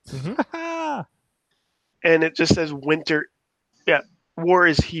 Mm-hmm. and it just says "Winter." Yeah, war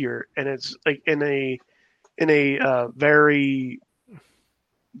is here, and it's like in a very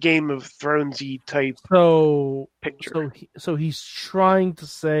Game of Thronesy type picture. So he's trying to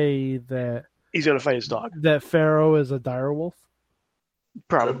say that he's going to fight his dog. That Pharaoh is a direwolf.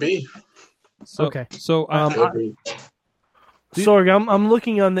 Probably. Okay. So Sorg, I'm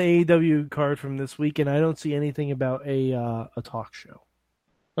looking on the AEW card from this week, and I don't see anything about a talk show.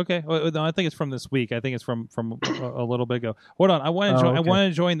 Okay, well, no, I think it's from this week. I think it's from a little bit ago. Hold on, I want to join. okay. I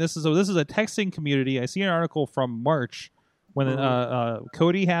want to join. This is a texting community. I see an article from March when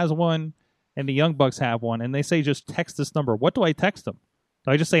Cody has one and the Young Bucks have one, and they say just text this number. What do I text them?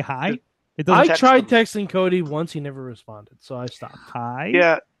 Do I just say hi? It doesn't. I tried texting Cody once; he never responded, so I stopped.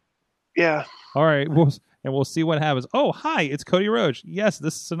 Hi. Yeah. All right, we'll see what happens. Oh, hi, it's Cody Roach. Yes,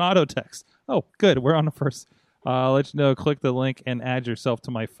 this is an auto text. Oh, good. We're on the first. I'll let you know. Click the link and add yourself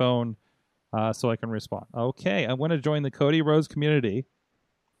to my phone so I can respond. Okay, I want to join the Cody Rose community,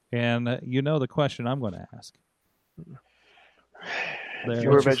 and you know the question I'm going to ask. What's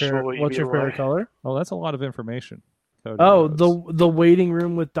your favorite color? Oh, that's a lot of information. Cody Rose. Rose. the waiting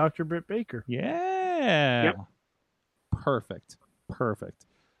room with Dr. Britt Baker. Yeah. Yep. Perfect.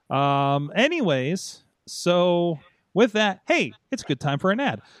 Anyways, so with that, hey, it's a good time for an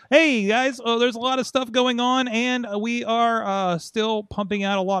ad. Hey, guys, there's a lot of stuff going on, and we are still pumping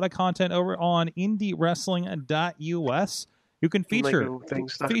out a lot of content over on indiewrestling.us. You can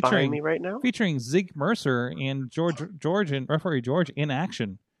featuring me right now, featuring Zeke Mercer and George and referee George in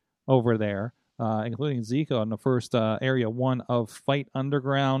action over there, including Zeke on the first Area 1 of Fight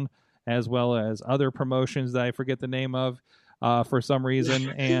Underground, as well as other promotions that I forget the name of. For some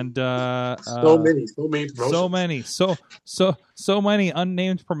reason, and so many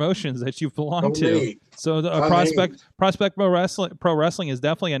unnamed promotions that you've belonged to. Many. So the Prospect Pro Wrestling is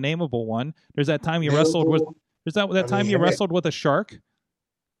definitely a nameable one. There's that time you wrestled with. There's that time you wrestled with a shark.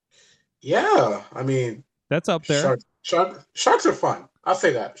 Yeah, I mean that's up there. Sharks are fun. I'll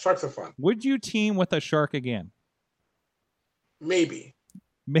say that sharks are fun. Would you team with a shark again? Maybe.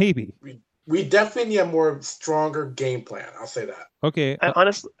 We definitely need a more stronger game plan. I'll say that. Okay. I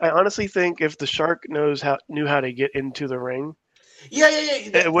honestly think if the Shark knew how to get into the ring,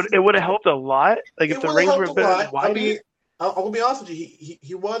 it would have helped a lot. Like if the rings were a bit wider. I mean, I'll be honest with you.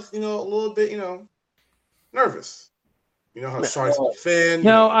 He was a little bit nervous. You know how Sharks defend.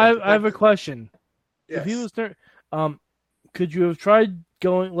 Now I have a question. Yes. If he was there, could you have tried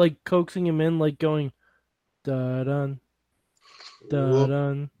going coaxing him in, going da dun.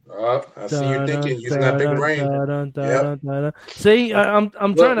 Da-dun. I see you thinking using that big brain. See, I'm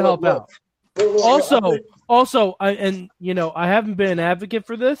trying to help out. Also, I haven't been an advocate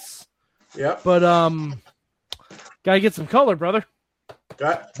for this. Yeah. But gotta get some color, brother.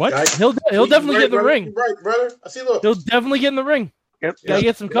 What? He'll definitely get in the ring. Right, brother. I see. Look, he'll definitely get in the ring. Yep. Gotta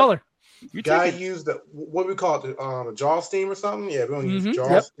get some color. Guy used what we call it, the Jaws theme or something. Yeah, we're gonna use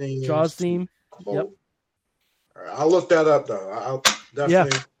Jaws theme. Jaws theme. Yep. All right, I'll look that up though. I'll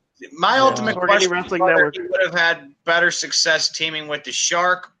definitely. Yeah. My ultimate question: Wrestling Network would have had better success teaming with the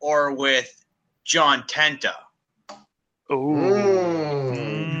Shark or with John Tenta.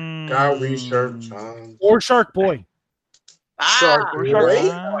 Gotta research or Shark Boy. Shark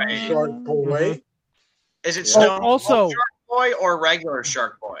Boy. Is it Stone also Shark Boy or regular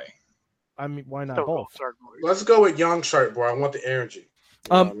Shark Boy? I mean, why not both? Let's go with young Shark Boy. I want the energy.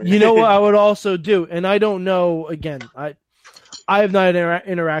 You know what I would also do, and I don't know. Again, I have not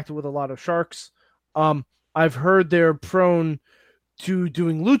interacted with a lot of sharks. I've heard they're prone to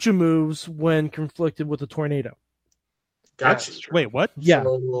doing lucha moves when conflicted with a tornado. Gotcha. Wait, what? Yeah.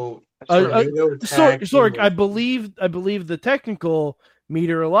 Sorry, I believe the technical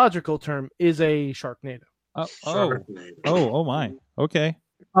meteorological term is a sharknado. Oh my. Okay.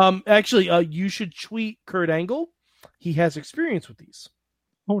 Actually, you should tweet Kurt Angle. He has experience with these.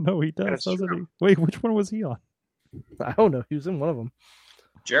 Oh no, he does, doesn't he? Wait, which one was he on? I don't know. He was in one of them.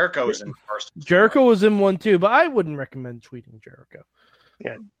 Jericho was in the first. Jericho was in one too, but I wouldn't recommend tweeting Jericho.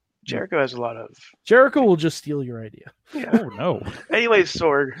 Yeah, Jericho has a lot of. Jericho will just steal your idea. Yeah. Oh no. Anyways,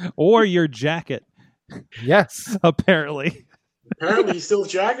 Sorg. Or your jacket. Yes. Apparently he steals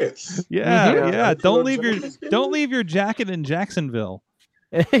jackets. Yeah. Don't leave your jacket in Jacksonville.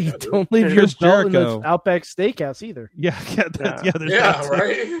 Hey, don't leave your belt in the Outback Steakhouse either. Yeah,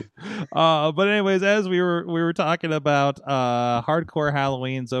 right. But anyways, as we were talking about Hardcore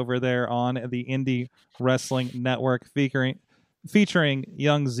Halloweens over there on the Indie Wrestling Network, featuring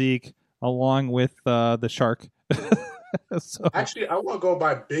young Zeke along with the Shark. So, actually, I want to go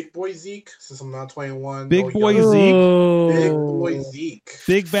by Big Boy Zeke since I'm not 21. Big Boy Zeke. Big Boy Zeke.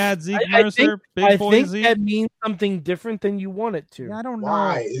 Big Bad Zeke Mercer. I Big Boy think Zeke. that means something different than you want it to. Yeah, I don't know.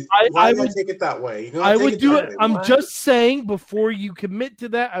 Why? I Why do I would take it that way? You know, I would do it. way. I'm Why? just saying, before you commit to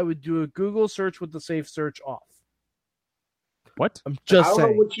that, I would do a Google search with the safe search off. What? I'm I just don't know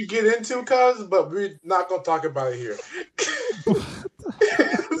saying. what you get into, cuz, but we're not going to talk about it here.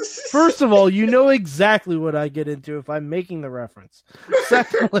 First of all, you know exactly what I get into if I'm making the reference.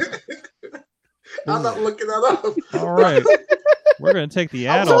 Secondly, I'm not looking that up. All right. We're going to take the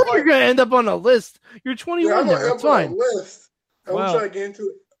ad I off. thought you're going to end up on a list. You're 21 Yeah, now. It's fine. List. I'm Well, trying to get into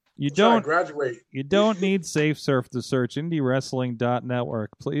it. You I'm trying don't to graduate. You don't need SafeSurf to search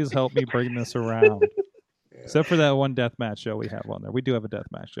IndieWrestling.network. Please help me bring this around. Except for that one deathmatch show we have on there. We do have a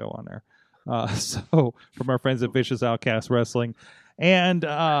deathmatch show on there. So from our friends at Vicious Outcast Wrestling. And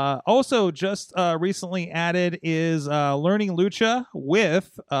also just recently added is Learning Lucha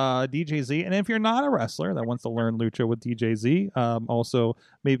with DJZ. And if you're not a wrestler that wants to learn Lucha with DJZ, also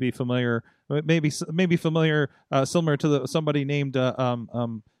maybe familiar similar to somebody named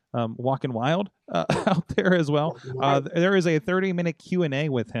Walking Wild out there as well. There is a 30-minute Q&A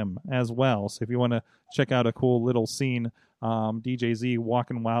with him as well. So if you want to check out a cool little scene, DJZ,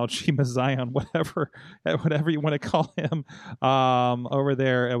 Walking Wild, Shima Zion, whatever you want to call him, over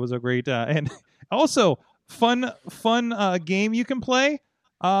there. It was a great and also fun game you can play.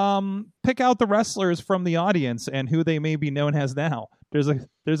 Pick out the wrestlers from the audience and who they may be known as now. There's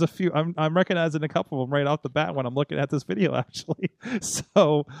a few. I'm recognizing a couple of them right off the bat when I'm looking at this video, actually.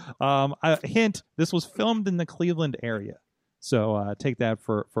 So, a hint: this was filmed in the Cleveland area. So take that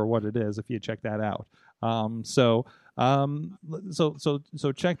for what it is if you check that out. So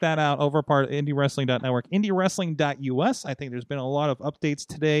check that out over part of IndieWrestling.network, IndieWrestling.us. I think there's been a lot of updates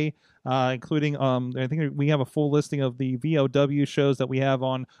today, including I think we have a full listing of the VOW shows that we have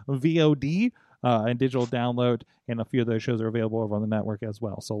on VOD. And digital download, and a few of those shows are available over on the network as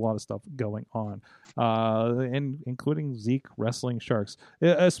well. So a lot of stuff going on, and including Zeke wrestling sharks.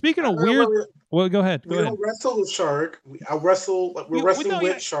 Speaking of weird, well, go ahead. We don't wrestle with shark. We're wrestling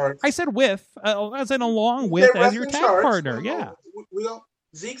with sharks. I said with, as in along with, as your tag partner. No, yeah, we don't.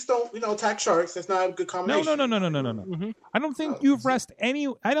 Zeke's don't attack sharks. That's not a good combination. No. Mm-hmm. I don't think you've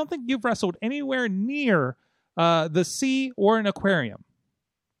wrestled anywhere near the sea or an aquarium.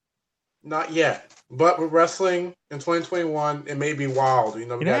 Not yet, but we're wrestling in 2021. It may be wild, It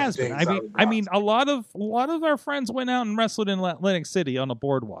has been. I mean, a lot of our friends went out and wrestled in Atlantic City on a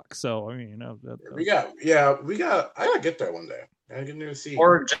boardwalk. So I mean, we got. I gotta get there one day. I gotta get near the sea,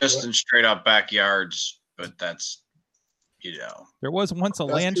 or just in straight up backyards. But that's, there was once a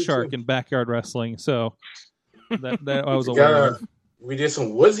land shark in backyard wrestling, so that I was aware of. We did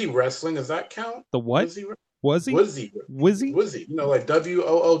some woodsy wrestling. Does that count? The what? Woodsy? Woodsy. Like WOODSY.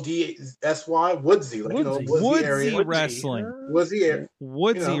 Woodsy. Like, Woodsy area. wrestling. Woodsy area.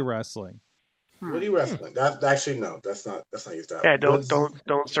 Woodsy wrestling. Woody wrestling. That's actually no. That's not used that. Yeah, don't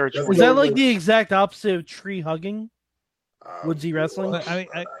search. Is that like the exact opposite of tree hugging? Woodsy wrestling. I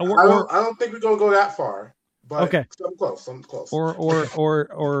don't think we're gonna go that far. But okay, something close.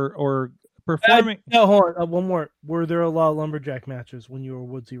 Or performing. No, hold on. One more. Were there a lot of lumberjack matches when you were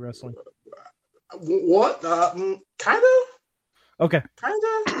woodsy wrestling? What? Kind of. Okay. Kind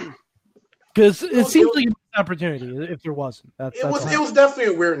of. Because it seems like an opportunity. If there wasn't, it was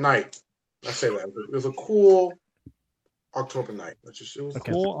definitely a weird night. I say that it was a cool October night. It was a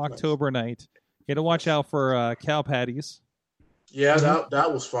cool October night. You had to watch out for cow patties. Yeah,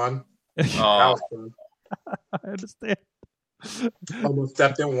 that was fun. That was fun. I understand. Almost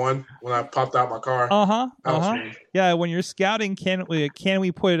stepped in one when I popped out my car. Yeah, when you're scouting, can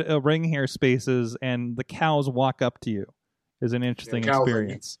we put ring hair spaces and the cows walk up to you? Is an interesting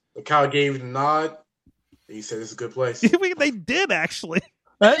experience. The cow gave the nod. And he said, "This is a good place." They did actually.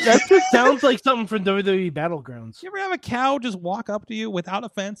 That just sounds like something from WWE Battlegrounds. You ever have a cow just walk up to you without a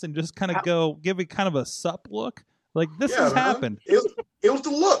fence and just kind of give it kind of a sup look? Like this has happened. It was the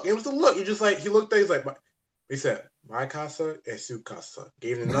look. It was the look. You just like he looked there. He's like, he said, "My casa es su casa."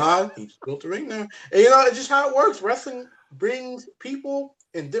 Gave him a nod. He built the ring there. And it's just how it works. Wrestling brings people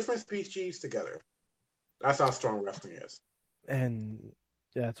in different species together. That's how strong wrestling is. And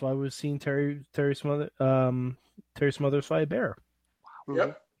that's why we've seen Terry Smothers fight a bear. Wow.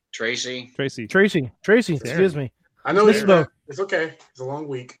 Yep. Tracy. Excuse me. I know it's okay. It's a long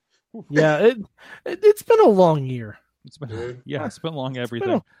week. Yeah, it's been a long year. It's been long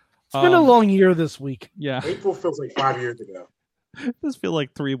everything. It's been a long year this week. Yeah. April feels like 5 years ago. This feels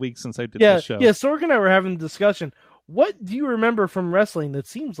like 3 weeks since I did this show. Yeah, Sorg and I were having a discussion. What do you remember from wrestling that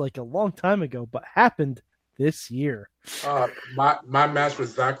seems like a long time ago, but happened this year. My match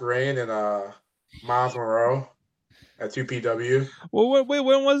was Zach Ryan and Miles Monroe at 2PW. Well, wait,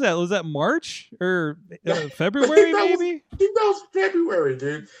 when was that? Was that March or February? Maybe I think that was February,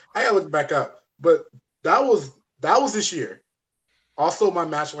 dude. I gotta look back up, but that was this year. Also, my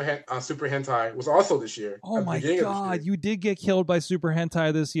match on Super Hentai was also this year. Oh my god, you did get killed by Super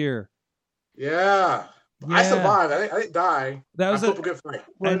Hentai this year. Yeah. I survived. I didn't die. That was a good fight.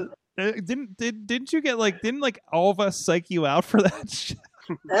 Didn't you get didn't all of us psych you out for that shit?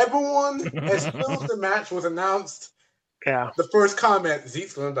 Everyone, as soon as the match was announced, the first comment,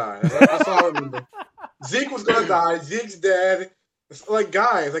 Zeke's gonna die. That's all I remember. Zeke was gonna die. Zeke's dead. It's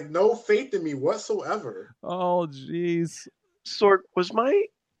guys, no faith in me whatsoever. Oh jeez. Sorg, was my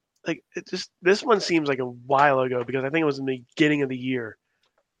this one seems like a while ago because I think it was in the beginning of the year.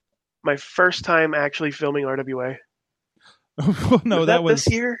 My first time actually filming RWA. No, that was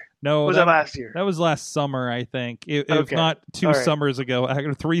this year. No, was that last year? That was last summer, I think. If not 2 summers ago,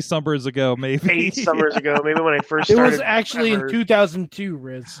 3 summers ago, maybe 8 summers ago, maybe when I first started. It was actually in 2002,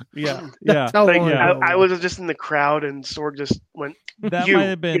 Riz. Yeah. I was just in the crowd, and Sorg just went. That might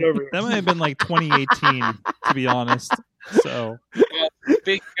have been 2018, to be honest. So,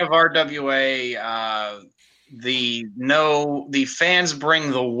 speaking of RWA, the fans bring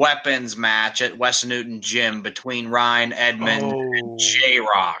the weapons match at West Newton Gym between Ryan Edmond and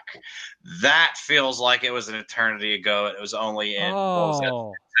J-Rock. That feels like it was an eternity ago. It was only in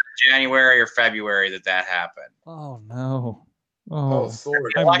January or February that happened. Oh no!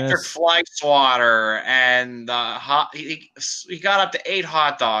 Sorry. Electric Fly Swatter and he got up to 8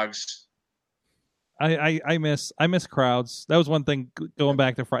 hot dogs. I miss crowds. That was one thing going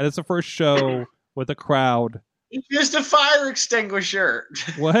back to Friday. That's the first show with a crowd. He used a fire extinguisher.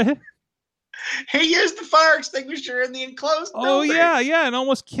 What? He used the fire extinguisher in the enclosed building. Yeah, and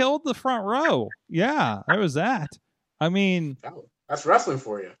almost killed the front row. Yeah, there was that. I mean, that's wrestling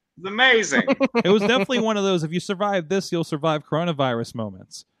for you. It's amazing. It was definitely one of those, if you survive this, you'll survive coronavirus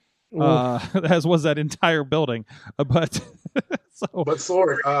moments. As was that entire building. But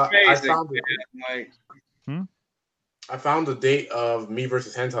Sorg, I found the date of Me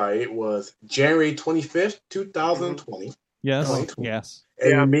versus Hentai. It was January 25th, 2020. Yes. Yes.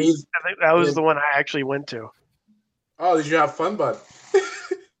 And I think that was the one I actually went to. Oh, did you have fun, bud?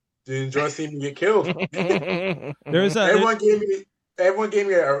 Did you enjoy seeing me get killed? Everyone gave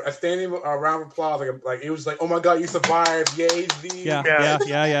me a standing round of applause. Like it was like, oh my god, you survived! Yay, Z!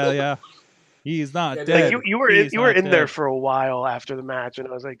 Yeah. He's not dead. You were in there for a while after the match, and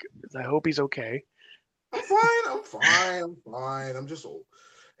I was like, I hope he's okay. I'm fine. I'm just old.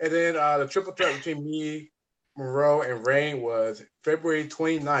 And then the triple threat between me, Monroe, and Rain was February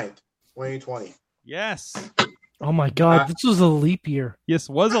 29th, 2020. Yes. Oh my god, this was a leap year. Yes,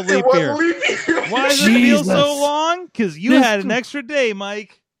 was a leap year. Why does it feel so long? Because you had an extra day,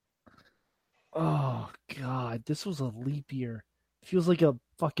 Mike. Oh god, this was a leap year. It feels like a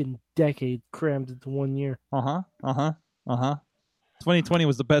fucking decade crammed into 1 year. 2020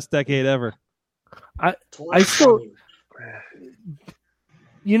 was the best decade ever. I still,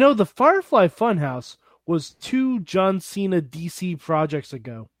 the Firefly Funhouse was 2 John Cena DC projects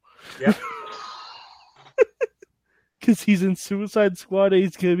ago. Yeah. Because he's in Suicide Squad and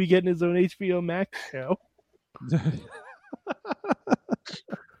he's going to be getting his own HBO Max show.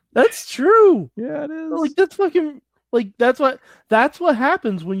 That's true. Yeah, it is. That's fucking... that's what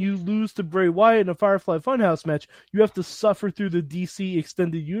happens when you lose to Bray Wyatt in a Firefly Funhouse match. You have to suffer through the DC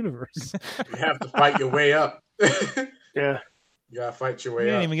extended universe. You have to fight your way up. Yeah. You gotta fight your way up.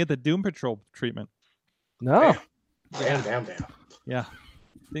 You didn't even get the Doom Patrol treatment. No. Damn. Yeah.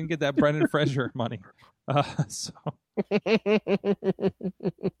 Didn't get that Brendan Fraser money. So.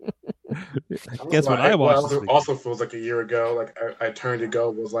 Guess what I watched. Also feels like a year ago. Like I turned to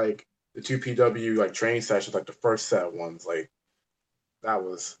go was like the 2PW training sessions, the first set ones.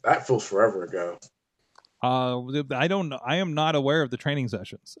 That feels forever ago. I don't know. I am not aware of the training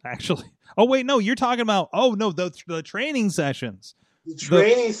sessions, actually. Oh wait, no, you're talking about. Oh no, the training sessions. The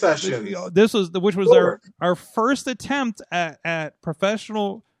training sessions. This was which was our first attempt at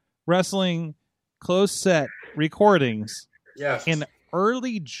professional wrestling closed set recordings. Yes. In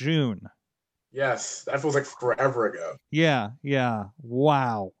early June. Yes, that feels like forever ago. Yeah.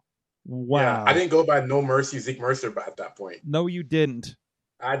 Wow. Yeah, I didn't go by No Mercy Zeke Mercer at that point. No, you didn't.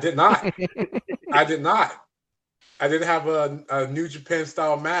 I did not. I didn't have a New Japan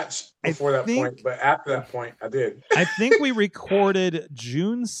style match before that point, but after that point, I did. I think we recorded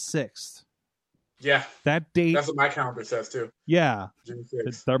June 6th. Yeah. That date. That's what my calendar says too. Yeah. June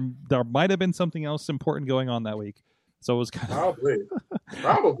 6th. There might have been something else important going on that week. So it was kind of... Probably.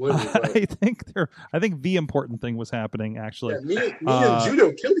 Probably. But... I think the important thing was happening actually. Yeah, me and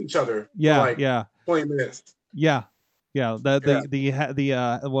Judo killed each other. Yeah, for 20 minutes. Yeah.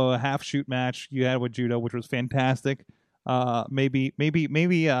 The half shoot match you had with Judo, which was fantastic. Maybe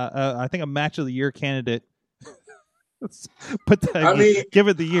I think a match of the year candidate. Give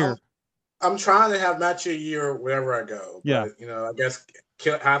it the year. I'm trying to have match of the year wherever I go. But, I guess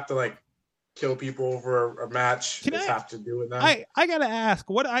have to kill people over a match. Have to do it now. I gotta ask.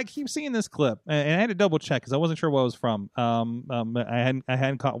 What I keep seeing this clip, and I had to double check because I wasn't sure what it was from. I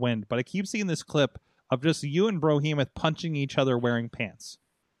hadn't caught wind, but I keep seeing this clip of just you and Brohemoth punching each other wearing pants.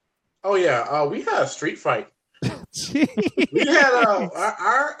 Oh yeah, we had a street fight. We had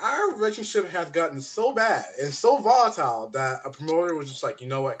our relationship had gotten so bad and so volatile that a promoter was just like, you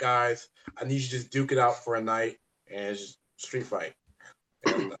know what, guys, I need you to just duke it out for a night and just street fight.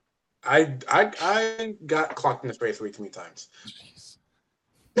 And I got clocked in the face way too many times.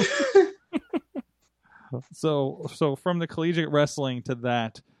 So from the collegiate wrestling to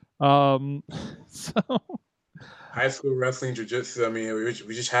that, high school wrestling, jiu-jitsu. I mean, we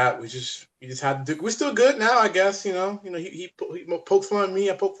just had to do. We're still good now, I guess. He pokes fun at me.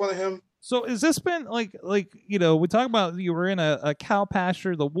 I poke fun at him. So has this been like we talk about you were in a cow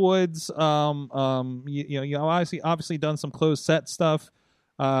pasture, the woods. You obviously done some closed set stuff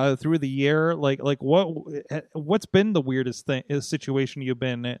through the year. What's been the weirdest situation you've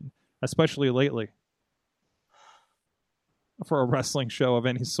been in, especially lately, for a wrestling show of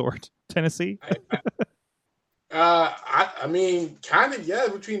any sort? Tennessee. I mean, kind of, yeah,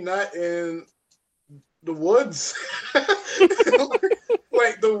 between that and the woods.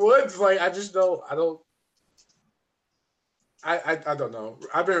 The woods, I just don't. I don't know.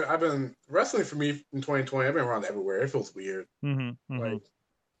 I've been wrestling for me in 2020. I've been around everywhere. It feels weird. And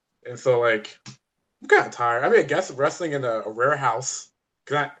so I'm kind of tired. I mean, I guess wrestling in a warehouse.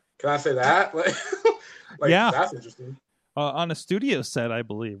 Can I say that? Yeah, that's interesting. On a studio set, I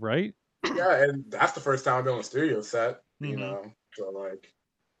believe, right? Yeah, and that's the first time I've been on a studio set. So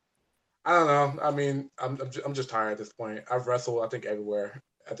I don't know. I mean, I'm just tired at this point. I've wrestled, I think, everywhere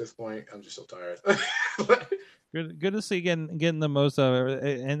at this point. I'm just so tired. Good to see getting the most of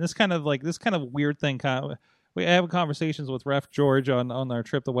it. And this kind of weird thing. We have conversations with Ref George on our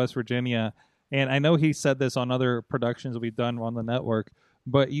trip to West Virginia, and I know he said this on other productions we've done on the network.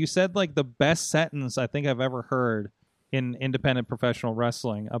 But you said the best sentence I think I've ever heard in independent professional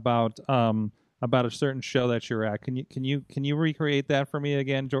wrestling about a certain show that you're at. Can you recreate that for me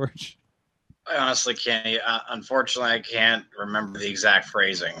again, George? I honestly can't. Unfortunately, I can't remember the exact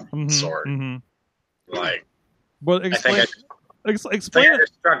phrasing. Well, explain. I just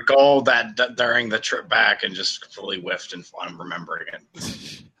struck gold that during the trip back and just completely whiffed and I'm remembering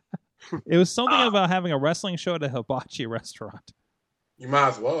it. It was something about having a wrestling show at a hibachi restaurant. You might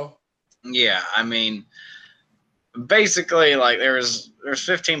as well. Yeah, I mean, basically, there's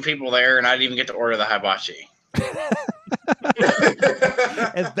 15 people there, and I didn't even get to order the hibachi.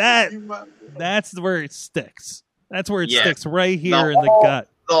 And that's where it sticks. That's where it sticks right here in the gut.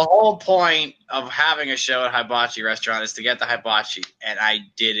 The whole point of having a show at hibachi restaurant is to get the hibachi, and I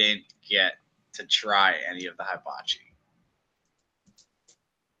didn't get to try any of the hibachi.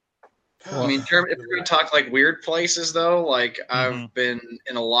 I mean, if we're going to talk weird places, though, I've been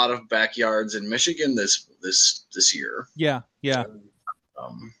in a lot of backyards in Michigan this year. Yeah.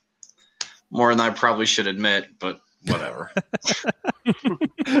 More than I probably should admit, but whatever.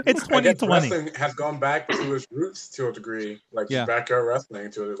 It's 2020. Wrestling has gone back to its roots to a degree, backyard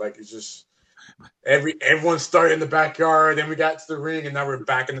wrestling to it. It's just everyone started in the backyard, then we got to the ring, and now we're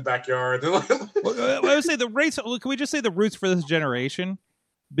back in the backyard. I would say the race. Can we just say the roots for this generation?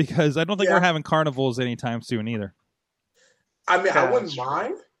 Because I don't think we're having carnivals anytime soon either. I mean, I wouldn't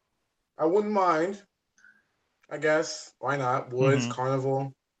mind. I guess why not? Woods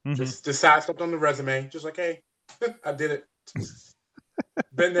carnival. Just decide something on the resume. Just hey, I did it.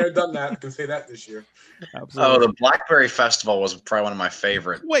 Been there, done that. I can say that this year. Absolutely. Oh, the Blackberry Festival was probably one of my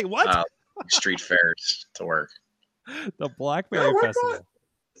favorite. Wait, what? Street fairs to work. The Blackberry Festival.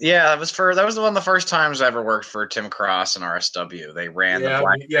 Yeah, that was one of the first times I ever worked for Tim Cross and RSW. They ran the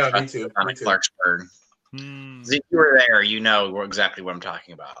Blackberry Festival down in Clarksburg. Zeke, you were there. You know exactly what I'm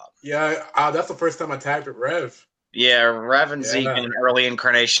talking about. Yeah, that's the first time I tagged with Rev. Yeah, Rev and Zeke, in an early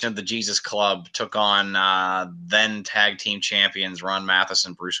incarnation of the Jesus Club, took on then tag team champions Ron Mathis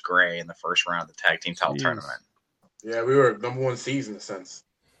and Bruce Gray in the first round of the tag team title tournament. Yeah, we were number one seeds in a sense.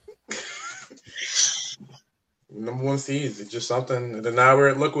 Number one seeds, it's just something. And then now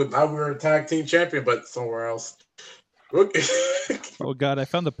we're a tag team champion, but somewhere else. Oh God, I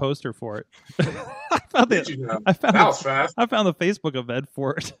found the poster for it. I found the Facebook event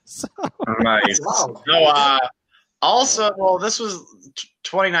for it. So. Nice. Wow. No, also, well, this was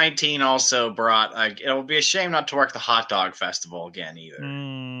 2019. Also brought. It'll be a shame not to work the hot dog festival again either.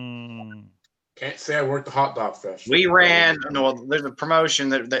 Can't say I worked the hot dog festival. We ran. No, there's a promotion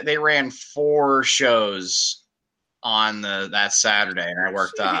that they ran 4 shows on that Saturday, and I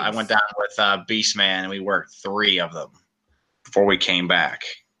worked. I went down with Beastman, and we worked 3 of them before we came back.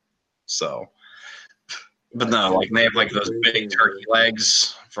 So, but no, like they have like those big turkey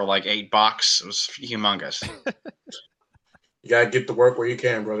legs for like $8. It was humongous. You gotta get to work where you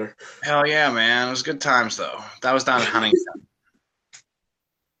can, brother. Hell yeah, man! It was good times though. That was down in Huntington.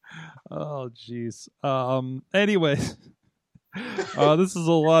 Oh, jeez. Anyways, this is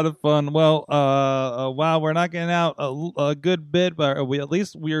a lot of fun. Well, wow, we're not getting out a good bit, but at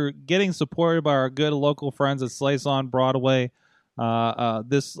least we're getting supported by our good local friends at Slice on Broadway.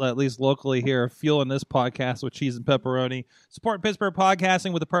 This, at least locally here, fueling this podcast with cheese and pepperoni. Support Pittsburgh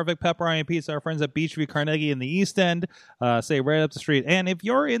podcasting with the perfect pepperoni pizza. Our friends at Beachview Carnegie in the East End, say right up the street. And if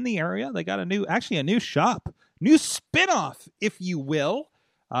you're in the area, they got a new shop, new spinoff, if you will.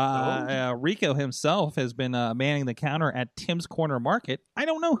 Rico himself has been manning the counter at Tim's Corner Market. I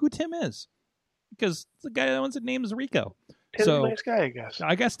don't know who Tim is because the guy that owns it name is Rico. Tim's a nice guy, I guess.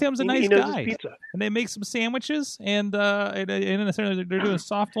 I guess Tim's a nice guy. And they make some sandwiches, and they're doing a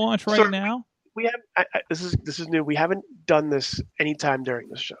soft launch now. We have this is new. We haven't done this anytime during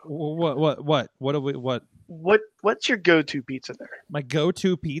this show. What's your go-to pizza there? My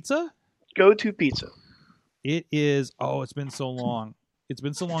go-to pizza? Go-to pizza. It is. Oh, it's been so long. It's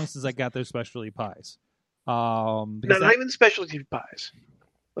been so long since I got their specialty pies. Not even specialty pies.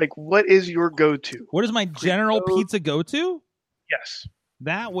 Like, what is your go-to? What is my general pizza go-to? Yes.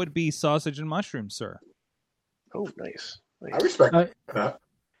 That would be sausage and mushrooms, sir. Oh, nice. I respect that.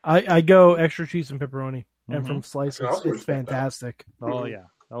 I go extra cheese and pepperoni. And from Slice, it's fantastic. Oh, yeah.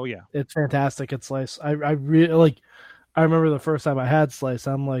 Oh, yeah. It's fantastic at Slice. I really, like, I remember the first time I had Slice,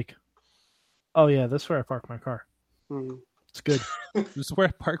 I'm like, oh, yeah, this is where I park my car. Mm-hmm. It's good. This is where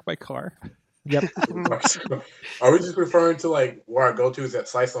I park my car. Yep. Are we just referring to like where our go-to is at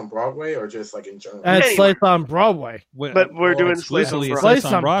Slice on Broadway, or just like in general? At Slice on Broadway, but we're doing Slice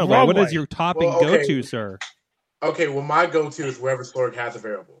on Broadway. What is your topping go-to, sir? Okay, well, my go-to is wherever Slurg has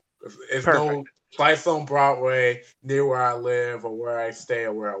available. If no Slice on Broadway near where I live or where I stay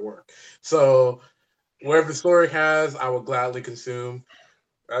or where I work, so wherever Slurg has, I will gladly consume.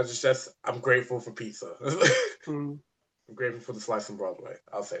 I'm grateful for pizza. I'm grateful for the Slice on Broadway.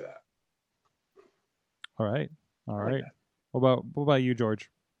 I'll say that. All right. What about you,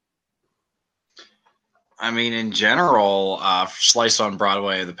 George? I mean, in general, Slice on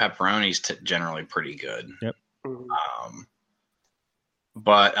Broadway, the pepperoni's generally pretty good. Yep.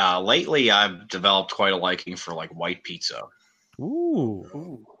 But lately, I've developed quite a liking for like white pizza.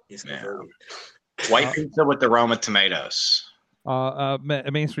 Ooh. Yeah. White pizza with the Roma tomatoes.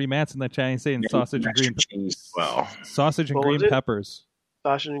 Main Street Matt's in the chat saying sausage and green cheese. Well, sausage and green peppers.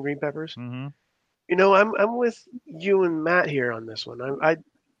 Sausage and green peppers. Mm-hmm. You know, I'm with you and Matt here on this one.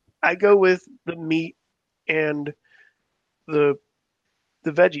 I go with the meat and the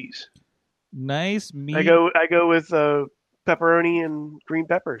veggies. Nice meat. I go with pepperoni and green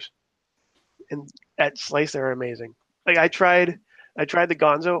peppers. And at Slice, they're amazing. Like I tried the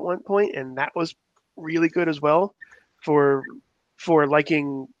Gonzo at one point, and that was really good as well. For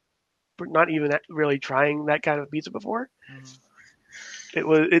liking, for not even really trying that kind of pizza before.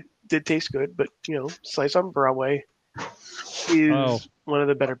 It did taste good, but you know, Slice on Broadway is one of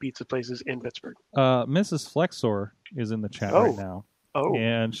the better pizza places in Pittsburgh. Mrs. Flexor is in the chat right now. Oh,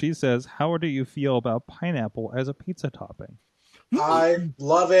 and she says, "How do you feel about pineapple as a pizza topping?" I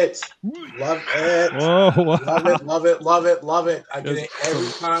love it. Love it. Whoa, wow. Love it. Love it. Love it. Love it. I get it every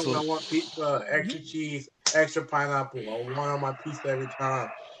time when I want pizza. Extra cheese, extra pineapple. I want on my pizza every time.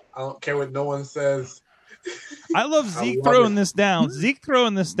 I don't care what no one says. I love Zeke throwing this down. Zeke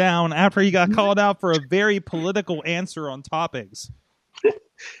throwing this down after he got called out for a very political answer on topics.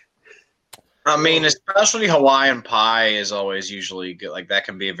 I mean, especially Hawaiian pie is always usually good. Like that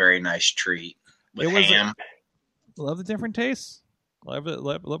can be a very nice treat with ham. Love the different tastes.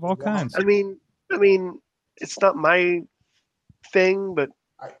 Love all kinds. I mean, it's not my thing, but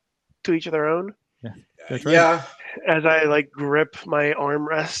to each of their own. Yeah, that's right. Yeah. As I like grip my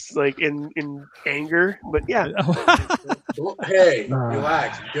armrest like in anger, but yeah. Hey,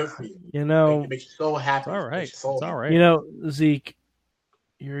 relax. Good for you. You know, it makes you so happy. It's all right. It's all right. You know, Zeke,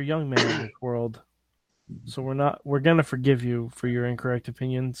 you're a young man in this world, so we're gonna forgive you for your incorrect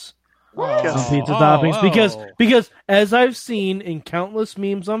opinions. on pizza toppings because as I've seen in countless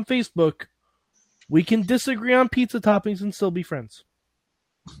memes on Facebook, we can disagree on pizza toppings and still be friends.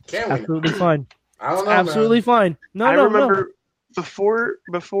 Can we? Absolutely fine. I don't know. Absolutely fine. I remember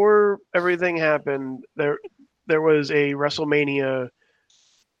before everything happened, there was a WrestleMania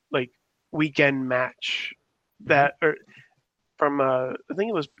weekend match from I think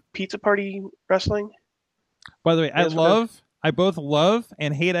it was Pizza Party Wrestling. By the way, I both love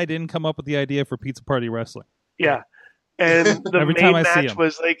and hate I didn't come up with the idea for Pizza Party Wrestling. Yeah. And the main match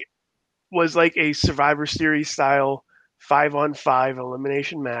was like a Survivor Series style 5-on-5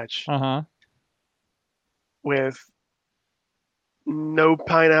 elimination match. With no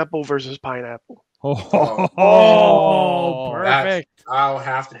pineapple versus pineapple. Oh, perfect. I'll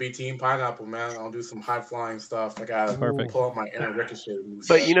have to be Team Pineapple, man. I'll do some high flying stuff. I gotta pull up my inner Ricochet.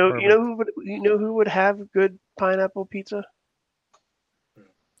 But you know who would have good pineapple pizza?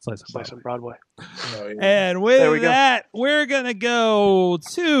 Slice on Broadway. And with that, we're going to go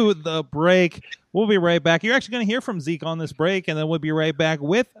to the break. We'll be right back. You're actually going to hear from Zeke on this break, and then we'll be right back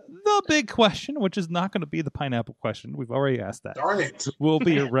with the big question, which is not going to be the pineapple question. We've already asked that. Darn it. We'll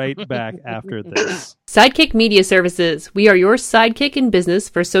be right back after this. Sidekick Media Services. We are your sidekick in business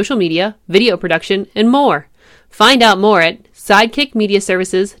for social media, video production, and more. Find out more at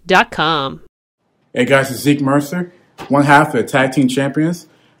sidekickmediaservices.com. Hey guys, it's Zeke Mercer, one half of the Tag Team Champions.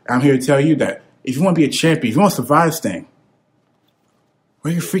 I'm here to tell you that if you want to be a champion, if you want to survive this thing,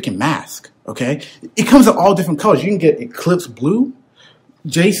 wear your freaking mask, okay? It comes in all different colors. You can get Eclipse Blue,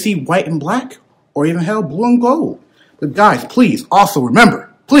 JC White and Black, or even hell, Blue and Gold. But guys, please, also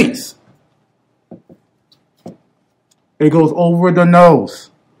remember, please, it goes over the nose.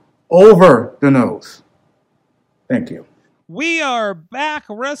 Over the nose. Thank you. We are back,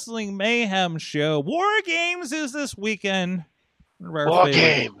 Wrestling Mayhem Show. War Games is this weekend. War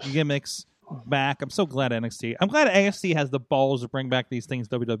Games. Gimmicks back. I'm so glad NXT. I'm glad NXT has the balls to bring back these things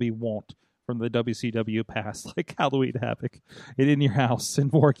WWE won't from the WCW past, like Halloween Havoc, it in your house,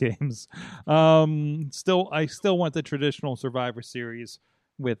 and War Games. I still want the traditional Survivor Series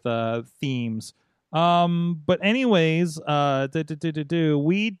with themes. But anyways,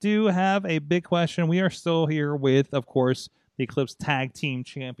 we do have a big question. We are still here with, of course, the Eclipse Tag Team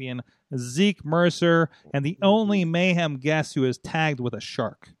Champion Zeke Mercer, and the only Mayhem guest who is tagged with a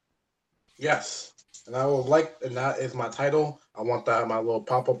shark. Yes, and that is my title. I want that my little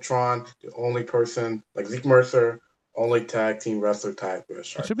pop-up Tron, the only person like Zeke Mercer, only tag team wrestler tagged with a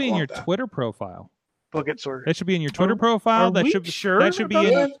shark. It should be in your Twitter profile. Book it, Sorg. That should be in your Twitter profile. That should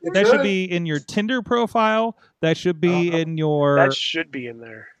be in your Tinder profile. That should be in your. That should be in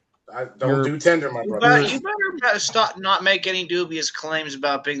there. I don't do Tinder, my brother. You better stop, not make any dubious claims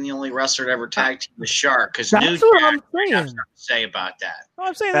about being the only wrestler to ever tag team the Shark, because that's what I'm saying. Has something to say about that. No,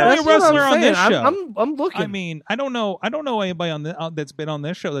 I'm saying the only wrestler on this show. I'm looking. I mean, I don't know anybody on that's been on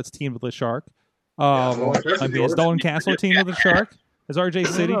this show that's teamed with a shark. Is Dolan Castle teamed with a shark? Has RJ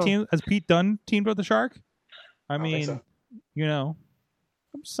City teamed? Has Pete Dunne teamed with a shark? I mean, I'm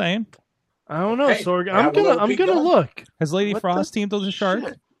saying. I don't know, Sorg. I'm gonna look. Has Lady Frost teamed with a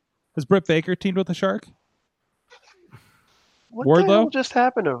shark? Has Britt Baker teamed with a shark? What Wardlow? the hell just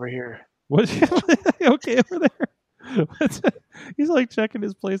happened over here? What? Okay over there? He's like checking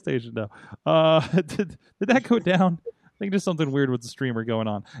his PlayStation now. Did that go down? I think there's something weird with the streamer going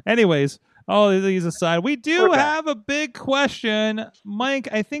on. Anyways, all these aside, we do have a big question. Mike,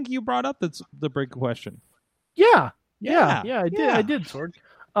 I think you brought up the big question. Yeah, I did, Sorg.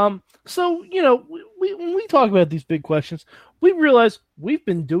 So, when we talk about these big questions, we realize we've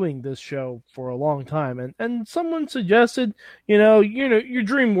been doing this show for a long time, and someone suggested, your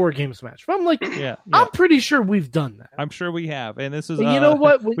dream War Games match. But I'm like, I'm pretty sure we've done that. I'm sure we have, and this is, you know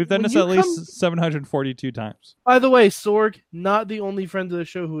what? We've done this at least 742 times. By the way, Sorg, not the only friend of the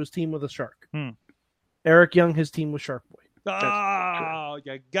show who is teamed with a shark. Eric Young, his team with Shark Boy. Oh,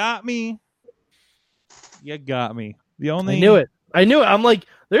 you got me. You got me. I knew it. I'm like,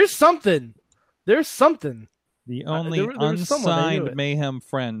 there's something. The only unsigned Mayhem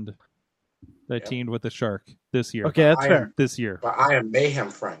friend that teamed with the Shark this year. Okay, that's fair. This year. But I am Mayhem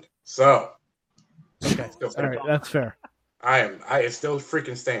friend. So. Okay. All right, that's fair. It still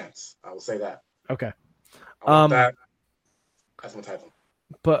freaking stands. I will say that. Okay. That's my title.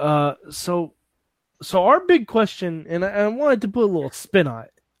 But, so our big question, and I wanted to put a little spin on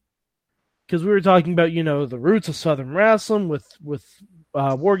it, because we were talking about, the roots of Southern wrestling with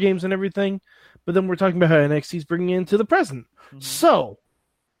War Games and everything, but then we're talking about how NXT is bringing it into the present. Mm-hmm. So,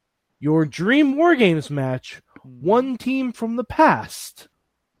 your dream War Games match, one team from the past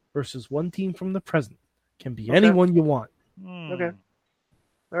versus one team from the present, can be anyone you want. Okay.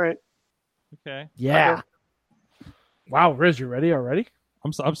 All right. Okay. Yeah. Wow, Riz, you ready already?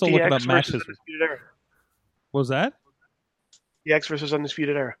 I'm still looking up matches. Undisputed Era. What was that? DX versus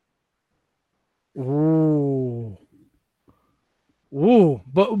Undisputed Era. Ooh.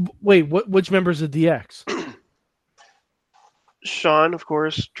 But wait, which members of DX? Shawn, of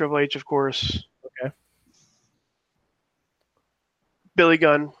course. Triple H, of course. Okay. Billy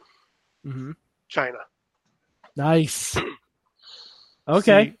Gunn. Mm-hmm. China. Nice.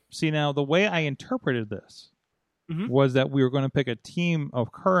 Okay. See now, the way I interpreted this Mhm. was that we were going to pick a team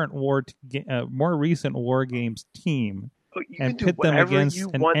of current more recent War Games team and pit them against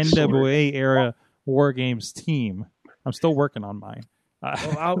an NWA era War Games team. I'm still working on mine.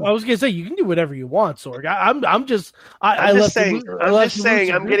 Well, I was gonna say you can do whatever you want, Sorg. I'm just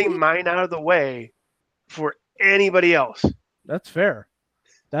saying I'm getting mine out of the way for anybody else. That's fair.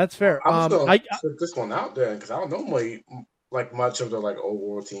 That's fair. I'm still put this one out there because I don't know much of the old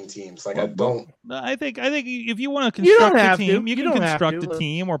world teams. I don't. I think if you want to construct a team, you can construct a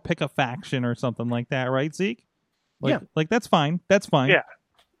team or pick a faction or something like that, right, Zeke? That's fine. That's fine. Yeah.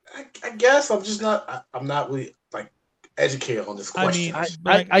 I guess I'm just not. I'm not really educated on this question.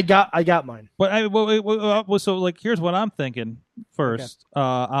 I got mine. But so here's what I'm thinking first.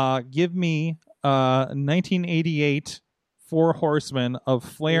 Okay. Give me 1988 Four Horsemen of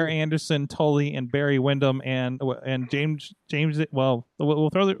Flair, Anderson, Tully, and Barry Windham, and James. Well, we'll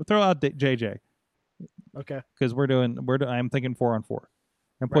throw out JJ. Okay. Because I'm thinking 4-on-4,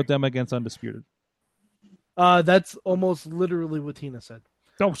 and put them against Undisputed. That's almost literally what Tina said.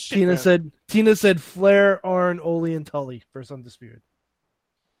 Oh shit! Tina said Flair, Arn, Ole, and Tully versus Undisputed.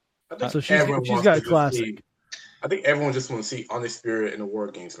 So she's got a classic. I think everyone just wants to see Undisputed in the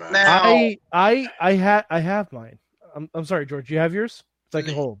War Games match. I have mine. I'm sorry, George. You have yours? So I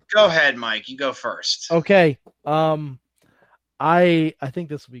can hold. Go ahead, Mike. You go first. Okay. I think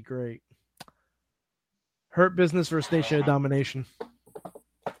this will be great. Hurt Business versus Nation of Domination.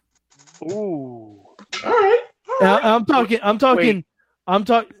 Ooh. All right. I'm talking Farouk. I'm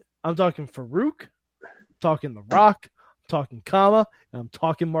talking The Rock. I'm talking Kama. And I'm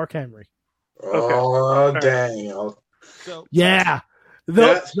talking Mark Henry. Oh, dang. So, yeah.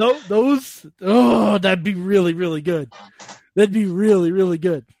 Those that'd be really, really good. That'd be really, really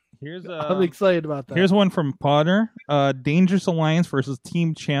good. I'm excited about that. Here's one from Potter. Dangerous Alliance versus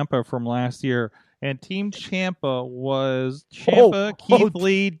Team Ciampa from last year. And Team Ciampa was Ciampa, Keith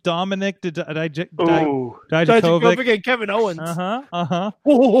Lee, Dominic Dijakovic, and Kevin Owens.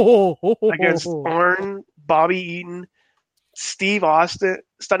 Against Arn, Bobby Eaton, Steve Austin,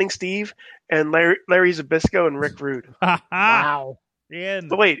 Stunning Steve, and Larry Zbyszko and Rick Rude. Wow.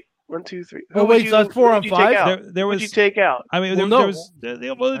 But wait, 1, 2, 3. Oh wait, so that's 4 on 5. There was. What'd you take out? I mean, let's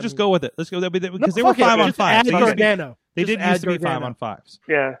just go with it. Let's go because they were 5 on 5. Add Gargano. They did used to be 5 on 5s.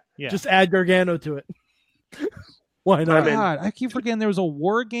 Yeah. Just add Gargano to it. Why not? God, I keep forgetting there was a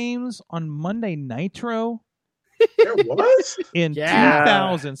War Games on Monday Nitro. There was? In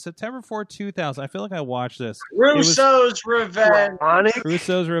 2000, September 4, 2000. I feel like I watched this. Russo's Revenge.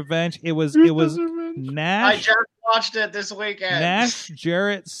 Russo's Revenge. It was Nash. I just watched it this weekend. Nash,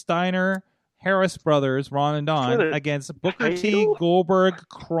 Jarrett, Steiner, Harris Brothers, Ron and Don against Booker T, Goldberg,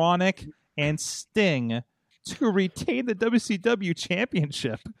 Chronic, and Sting to retain the WCW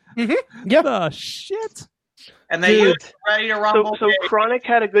championship. Mm-hmm. Yeah. The shit. And they used Ready to Rumble. So Chronic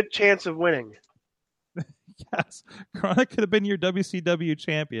had a good chance of winning. Yes. Chronic could have been your WCW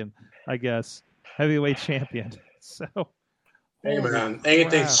champion, I guess. Heavyweight champion. So. Hey, man.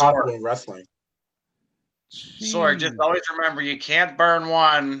 Anything's possible in wrestling. Sorry, just always remember you can't burn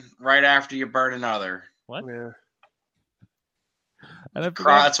one right after you burn another. What? Yeah.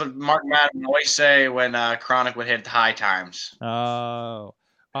 That's what Mark Madden always say when Chronic would hit high times. Oh.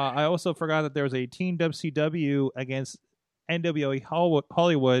 I also forgot that there was a Team WCW against NWO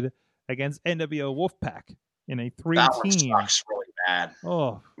Hollywood against NWO Wolfpack in a 3-team. That one sucks really bad.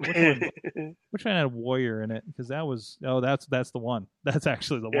 Oh, which one had Warrior in it? Because that was that's the one. That's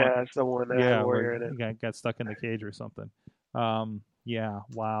actually the one. Yeah, that's the one that had Warrior in it. Got stuck in the cage or something. Yeah.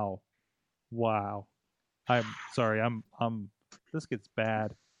 Wow. I'm sorry. I'm. This gets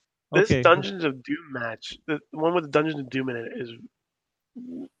bad. This Dungeons of Doom match, the one with the Dungeons of Doom in it,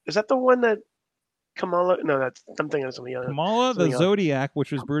 is that the one that Kamala? No, that's I'm thinking of something else. Kamala, the Zodiac,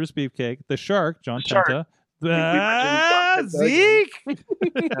 which was Brutus Beefcake, the Shark, John Tenta, Zeke,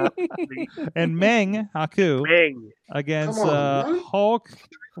 and Meng Haku against Hulk,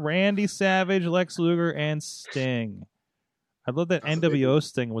 Randy Savage, Lex Luger, and Sting. I love that NWO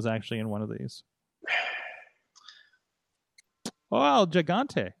Sting was actually in one of these. Oh,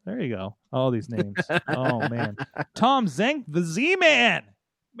 Gigante. There you go. All these names. Oh, man. Tom Zenk, the Z-Man.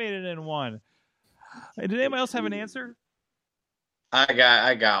 Made it in one. Did anybody else have an answer?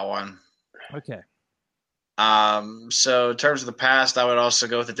 I got one. Okay. So in terms of the past, I would also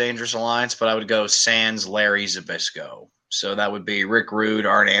go with the Dangerous Alliance, but I would go Sans, Larry, Zbyszko. So that would be Rick Rude,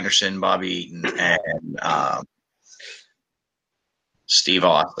 Arn Anderson, Bobby Eaton, and Steve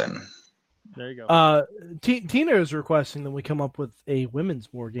Austin. There you go. Tina is requesting that we come up with a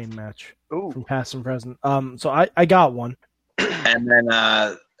women's war game match from past and present. So I got one. And then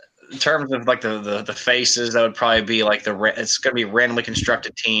in terms of like the faces, that would probably be like it's going to be a randomly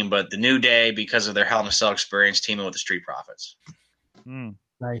constructed team, but the New Day, because of their Hell in a Cell experience, teaming with the Street Profits.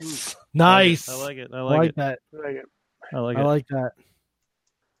 Nice. Nice. I like it. I like that. I like that.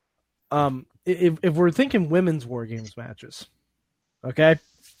 If we're thinking women's war games matches, okay,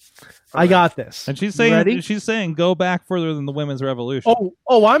 I got this. And she's saying go back further than the women's revolution.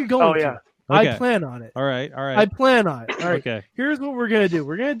 Oh, I'm going to. Okay. I plan on it. All right. I plan on it. All right. Okay. Here's what we're gonna do.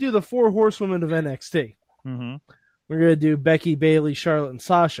 We're gonna do the 4 horsewomen of NXT. Mm-hmm. We're gonna do Becky, Bayley, Charlotte, and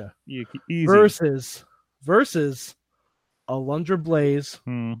Sasha easy. versus Alundra Blaze,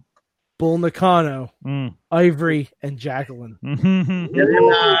 Bull Nakano, Ivory, and Jacqueline.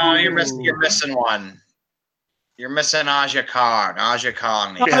 No, you're missing one. You're missing Aja Kong.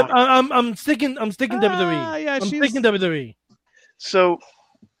 I'm sticking WWE. Yeah, I'm sticking WWE. So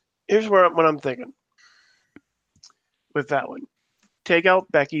here's what I'm thinking with that one. Take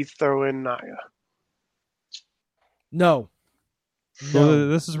out Becky, throw in Nia. No. Well,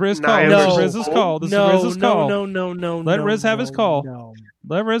 this is Riz call. This is Riz's call. No. Let Riz have his call. No.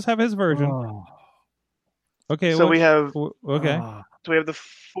 Let Riz have his version. Oh. Okay. So we have So we have the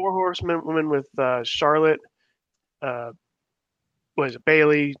 4 horsemen women with Charlotte,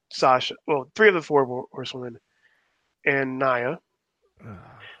 Bayley, Sasha. Well, 3 of the 4 horsewomen, and Nia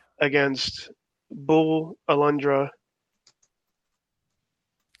against Bull, Alundra,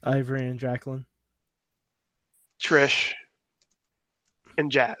 Ivory, and Jacqueline, Trish,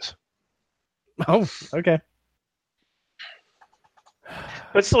 and Jazz. Oh, okay.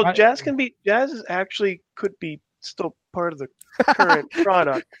 But still, Jazz could be still part of the current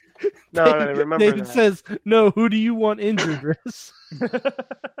product. No, I remember David that. says, no, who do you want injured, Riz?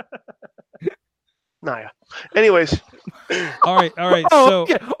 Nia. Anyways. All right.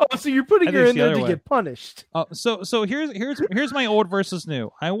 Okay. So you're putting her in there to get punished. So here's my old versus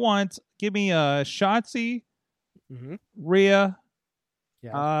new. Give me Shotzi, Rhea,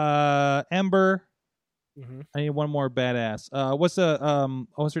 Ember. I need one more badass. What's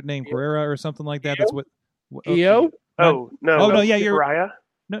her name? Guerrera or something like that. That's what. Io? No. Yeah, you're Raya.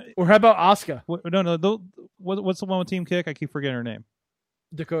 No, or how about Asuka? No. What's the one with Team Kick? I keep forgetting her name.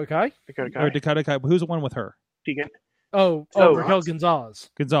 Dakota Kai. Or Dakota Kai. But who's the one with her? Tegan. Raquel Gonzalez.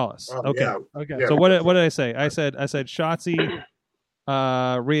 Okay. Yeah. Okay. So what did I say? I said Shotzi,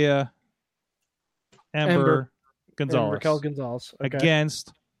 Rhea, Ember, Gonzalez. And Raquel Gonzalez. Okay.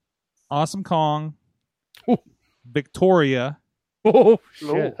 Against Awesome Kong, Victoria. Oh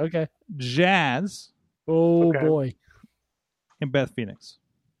shit. Okay. Jazz. Oh boy. And Beth Phoenix.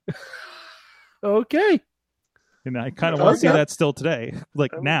 Okay. And I kind of want to see that still today.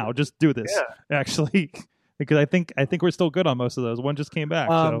 Now, just do this. Yeah. Actually, because I think we're still good on most of those. One just came back.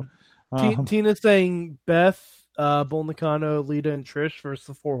 Tina's saying Beth, Bull Nakano, Lita, and Trish versus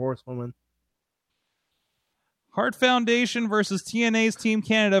the 4 horsewomen. Heart Foundation versus TNA's Team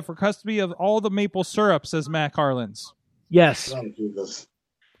Canada for custody of all the maple syrup, says Matt Carlins. Yes.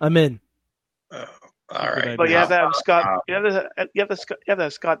 I'm in. All right. But you have to have Scott. You have to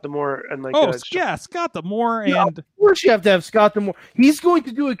have Scott D'Amore and Scott D'Amore, and of course you have to have Scott D'Amore. He's going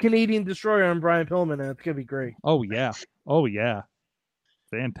to do a Canadian Destroyer on Brian Pillman, and it's gonna be great. Oh yeah,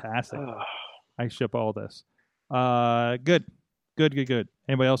 fantastic. I ship all this. Good.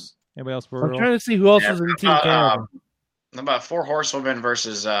 Anybody else? I'm trying to see who else is in Team Canada. About 4 horsewomen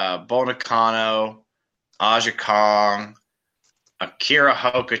versus Bull Nakano, Aja Kong, Akira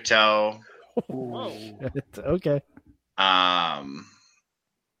Hokuto. Okay. And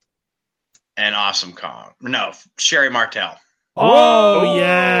Awesome Kong. No, Sherry Martel. Oh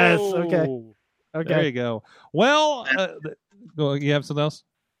yes. Okay. There you go. Well, you have something else?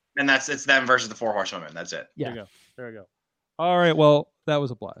 And it's them versus the 4 horsewomen. That's it. Yeah. There you go. All right. Well, that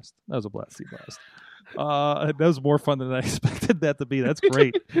was a blast. That was more fun than I expected that to be. That's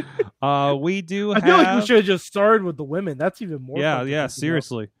great. We do. I feel like we should have just started with the women. That's even more. Yeah. Yeah.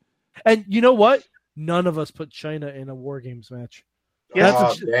 Seriously. And you know what? None of us put China in a War Games match.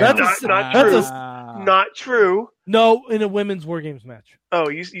 Yeah, that's not true. No, in a women's War Games match. Oh,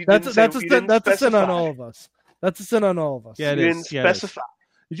 you that's a sin on all of us. That's a sin on all of us. Yeah, you didn't specify.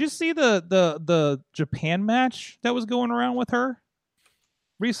 Did you see the Japan match that was going around with her?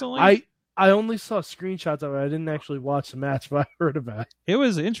 recently? I only saw screenshots of it. I didn't actually watch the match, but I heard about it. It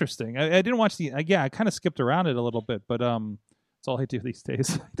was interesting. I didn't watch the. I kind of skipped around it a little bit, but it's all I do these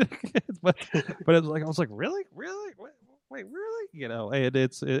days. but it was like I was like, really, wait, really? You know,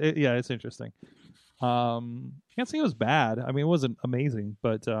 it's interesting. Can't say it was bad. I mean, it wasn't amazing,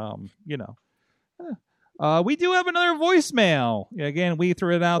 but you know. We do have another voicemail. Again, we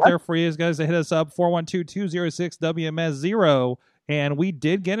threw it out there for you guys to hit us up, 412-206-WMS0, and we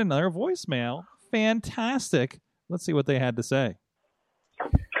did get another voicemail. Fantastic. Let's see what they had to say.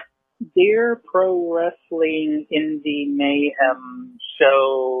 Dear Pro Wrestling Indie Mayhem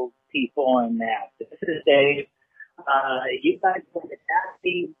Show people and that, this is Dave. You guys are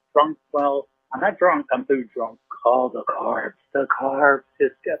happy, drunk, well, I'm not drunk, I'm too drunk. Call the carbs. The carbs is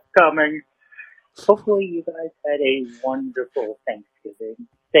just coming. Hopefully you guys had a wonderful Thanksgiving.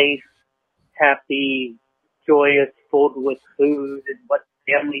 Safe, happy, joyous, filled with food and what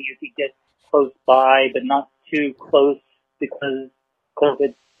family you could get close by, but not too close because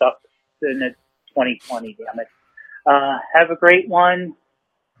COVID sucks and it's 2020, damn it. Have a great one.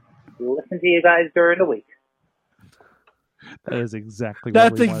 Listen to you guys during the week. That is exactly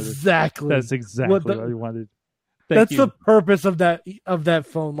what we wanted. That's exactly what we wanted. That's the purpose of that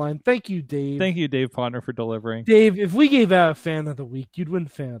phone line. Thank you, Dave. Thank you, Dave Ponder, for delivering. Dave, if we gave out a fan of the week, you'd win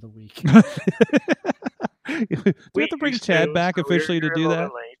fan of the week. Do we have to bring Chad back officially to do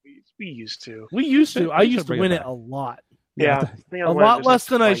that? We used to. I used to win it a lot. Yeah. A lot less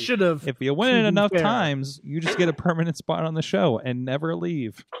than I should have. If you win it enough times, you just get a permanent spot on the show and never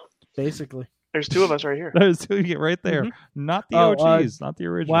leave. Basically. There's two of us right here. There's two you get right there. Mm-hmm. Not the OGs, not the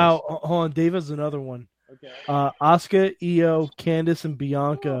originals. Wow. Hold on. Dave has another one. Okay. Asuka, Io, Candice, and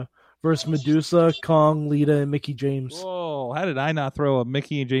Bianca versus Medusa, Kong, Lita, and Mickie James. Whoa, how did I not throw a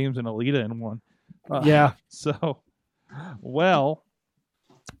Mickie James and a Lita in one? Yeah. So, well,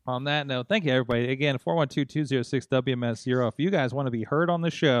 on that note, thank you, everybody. Again, 412-206-WMS0. If you guys want to be heard on the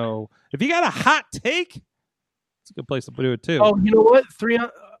show, if you got a hot take, it's a good place to do it, too. Oh, you know what?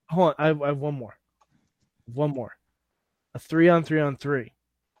 Hold on. I have one more. A 3-on-3-on-3.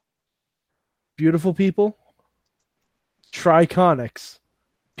 Beautiful people, Triconics,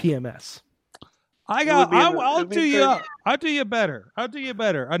 PMS. I'll do you better.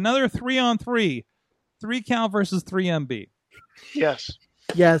 Another 3-on-3, 3 count versus 3MB. Yes.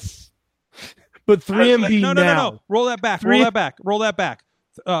 But 3MB no. Roll that back.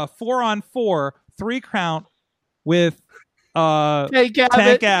 4-on-4, 3 count with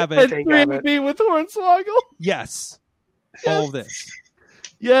Tank Abbott. And 3MB with Hornswoggle. Yes. All of this.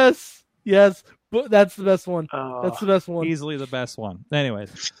 Yes, but that's the best one. That's the best one. Easily the best one.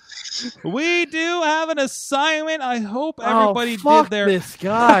 Anyways, we do have an assignment. I hope everybody did their. This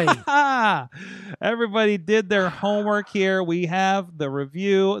guy. Everybody did their homework here. We have the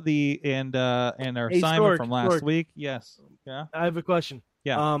review, and our assignment from last week. Yes. Yeah. I have a question.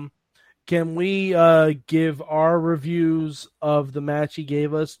 Yeah. Can we give our reviews of the match he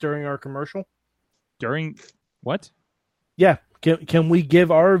gave us during our commercial? During what? Yeah. Can we give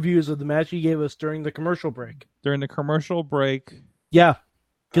our reviews of the match he gave us during the commercial break? During the commercial break? Yeah,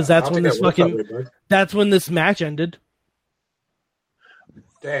 because that's when that's when this match ended.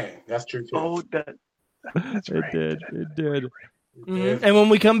 Dang, that's true too. Oh, that's right. It did. Mm-hmm. And when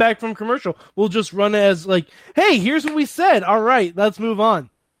we come back from commercial, we'll just run it as like, "Hey, here's what we said. All right, let's move on."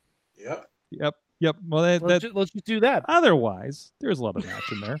 Yep. Well, let's just do that. Otherwise, there's a lot of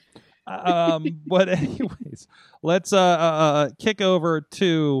match in there. But anyways, let's kick over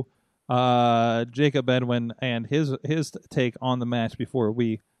to Jacob Edwin and his take on the match before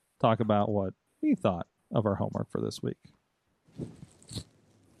we talk about what we thought of our homework for this week.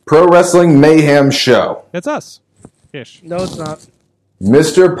 Pro Wrestling Mayhem Show. It's us. Ish. No, it's not.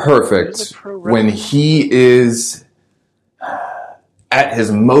 Mr. Perfect, when he is at his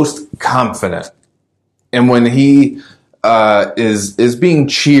most confident and when he is being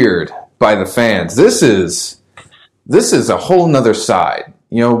cheered by the fans. This is a whole nother side.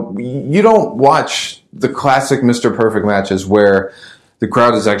 You know, you don't watch the classic Mr. Perfect matches where the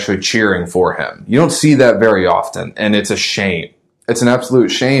crowd is actually cheering for him. You don't see that very often, and it's a shame. It's an absolute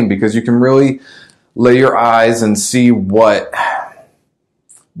shame because you can really lay your eyes and see what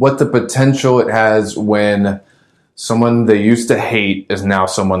the potential it has when someone they used to hate is now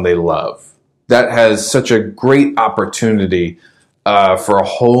someone they love. That has such a great opportunity for a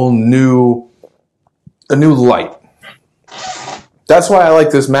whole new light. That's why I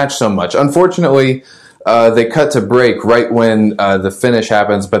like this match so much. Unfortunately, they cut to break right when the finish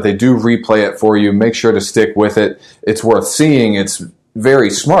happens, but they do replay it for you. Make sure to stick with it. It's worth seeing. It's very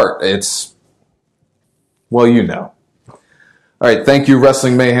smart. It's, well, you know. All right, thank you,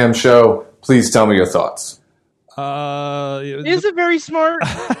 Wrestling Mayhem Show. Please tell me your thoughts. Is it very smart?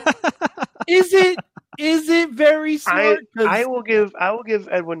 Is it very smart? I will give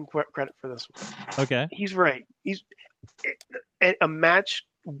Edwin credit for this one. Okay, he's right. A match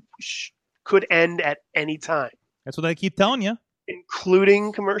could end at any time. That's what I keep telling you,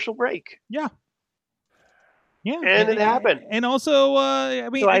 including commercial break. Yeah, and it happened. And also, I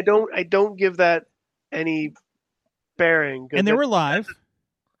mean, so I don't give that any bearing. And they were live.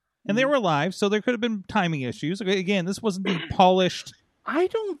 And they were live, so there could have been timing issues. Again, this wasn't the polished. I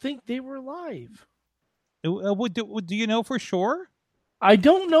don't think they were live. Do you know for sure? I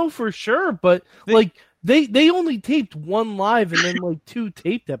don't know for sure, but they only taped one live and then like 2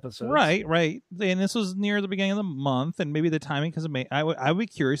 taped episodes. Right. And this was near the beginning of the month, and maybe the timing because I would be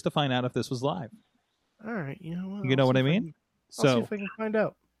curious to find out if this was live. All right, you know what I mean. I'll see if I can find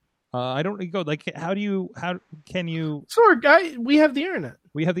out. I don't go like how can you? Sorry, guy, we have the internet.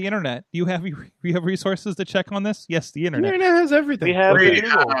 We have the internet. Do you have resources to check on this? Yes, the internet. The internet has everything. We have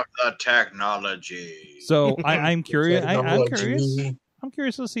the technology. So I'm curious. I'm curious. I'm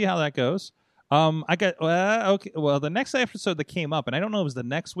curious to see how that goes. I got okay. Well, the next episode that came up, and I don't know if it was the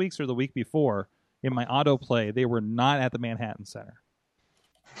next week's or the week before. In my autoplay, they were not at the Manhattan Center.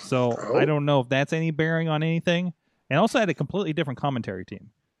 So I don't know if that's any bearing on anything. And also had a completely different commentary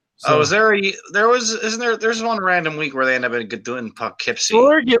team. So, there's one random week where they end up doing Poughkeepsie.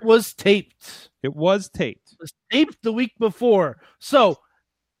 Sorg, it was taped. It was taped. It was taped the week before. So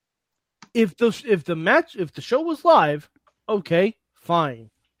if the show was live, okay, fine.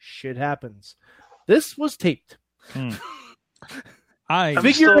 Shit happens. This was taped. I'm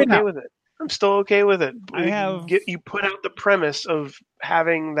still okay with it. I'm still okay with it. You put out the premise of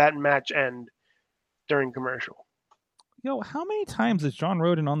having that match end during commercial. Yo, how many times is John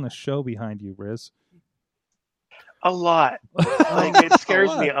Roden on the show behind you, Riz? A lot. It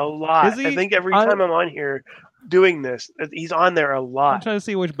scares me a lot. I think every time I'm on here doing this, he's on there a lot. I'm trying to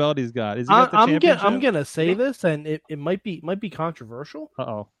see which belt he's got. Is he got the championship? I'm gonna say this, and it might be controversial.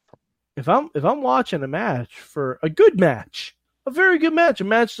 Uh-oh. If I'm watching a match for a good match, a very good match, a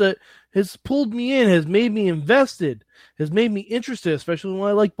match that has pulled me in, has made me invested, has made me interested, especially when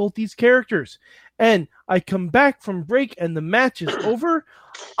I like both these characters, and I come back from break and the match is over,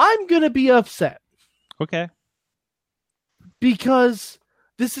 I'm going to be upset. Okay. Because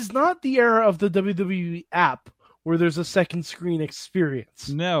this is not the era of the WWE app where there's a second screen experience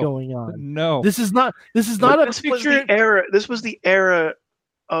going on. No. This is not a picture. This was the era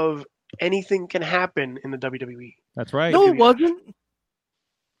of anything can happen in the WWE. That's right. No, it wasn't.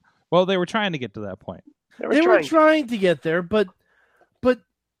 Well, they were trying to get to that point. They were trying to get there, but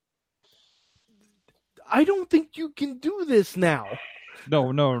I don't think you can do this now.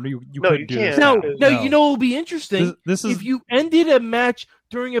 No, you couldn't do this. No, you know what will be interesting? This is if you ended a match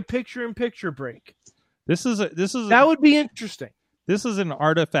during a picture-in-picture break. That would be interesting. This is an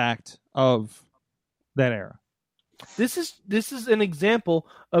artifact of that era. This is an example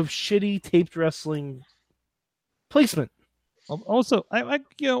of shitty taped wrestling placement. Also,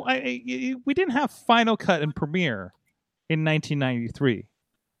 we didn't have Final Cut and Premiere in 1993.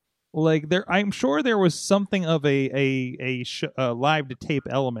 I'm sure there was something of a live to tape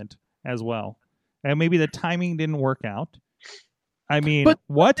element as well, and maybe the timing didn't work out. I mean, but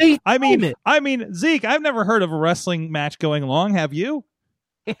what? I mean, Zeke, I've never heard of a wrestling match going long. Have you?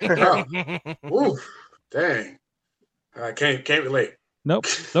 Ooh, dang. I can't relate. Nope.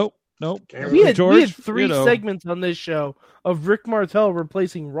 We had 3 segments on this show of Rick Martel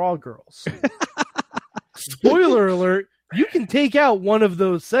replacing Raw girls. Spoiler alert, you can take out one of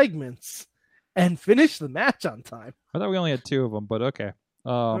those segments and finish the match on time. I thought we only had 2 of them, but okay.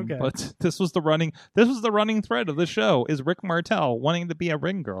 But this was the running thread of the show is Rick Martel wanting to be a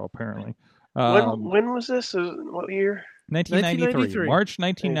ring girl, apparently. When was this? What year? 1993. March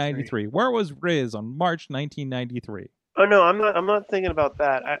 1993. Where was Riz on March 1993? Oh no, I'm not thinking about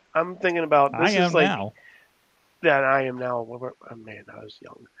that. I'm thinking about this. I am now. Yeah, I am now. Oh, man, I was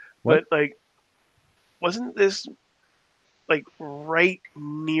young. What? But wasn't this right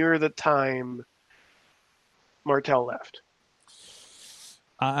near the time Martel left?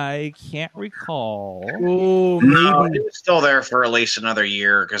 I can't recall. Oh, maybe he was still there for at least another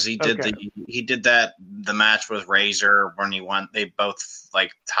year because he did the match with Razor when he won. They both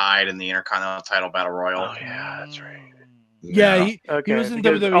tied in the Intercontinental Title Battle Royal. Oh yeah, that's right. Yeah, he was in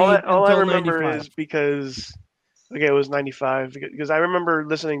WWE. All I remember 95. is because it was 95 because I remember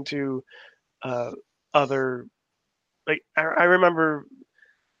listening to other I remember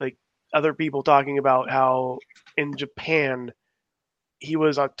other people talking about how in Japan he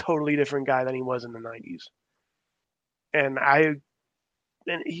was a totally different guy than he was in the 90s. and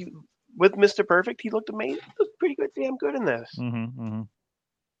he with Mr. Perfect, he looked amazing. He looked pretty good, damn good in this.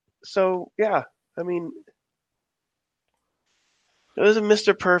 So yeah, I mean, it was a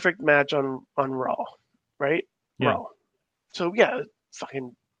Mr. Perfect match on Raw, right? Yeah. Raw. So yeah,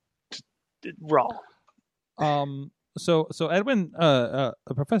 fucking Raw. So Edwin,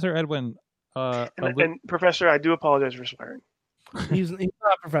 Professor Edwin, and Professor, I do apologize for swearing. He's not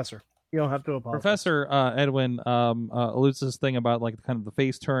a professor. You don't have to apologize. Professor Edwin alludes to this thing about like kind of the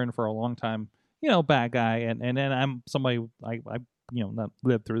face turn for a long time, bad guy, and then I'm somebody I not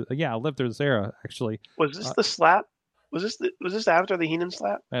lived through. I lived through this era actually. Was this the slap? Was this after the Heenan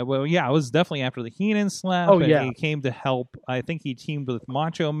slap? Well, yeah, it was definitely after the Heenan slap. Oh, yeah. He came to help. I think he teamed with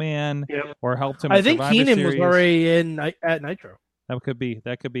Macho Man or helped him. I think Survivor Heenan Series. was already at Nitro. That could be at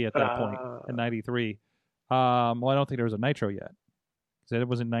that point in '93. Well, I don't think there was a Nitro yet. It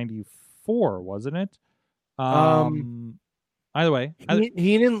was in '94, wasn't it? Either way,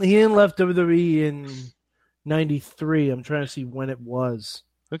 Heenan left WWE in '93. I'm trying to see when it was.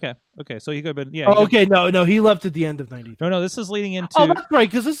 Okay. So he could have been. Okay. No. He left at the end of '93. No. This is leading into. Oh, that's right,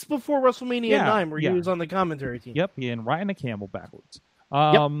 because this is before WrestleMania 9, where he yeah. was on the commentary team. Yep. And riding a camel backwards.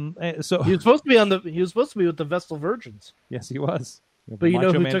 So he was supposed to be He was supposed to be with the Vestal Virgins. Yes, he was. But you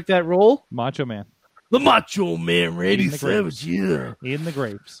know who took that role? Macho Man. The Macho Man, Randy Savage. Yeah. In the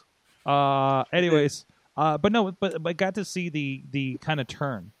grapes. Anyways, but got to see the kind of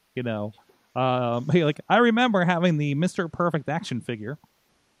turn. Like I remember having the Mr. Perfect action figure.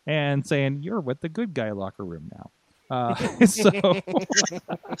 And saying, you're with the good guy locker room now.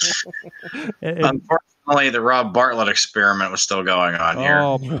 Unfortunately, the Rob Bartlett experiment was still going on here.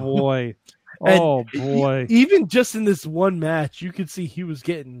 Oh, boy. Even just in this one match, you could see he was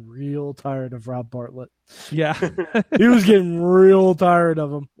getting real tired of Rob Bartlett. Yeah. He was getting real tired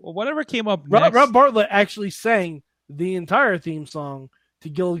of him. Well, whatever came up next... Rob Bartlett actually sang the entire theme song to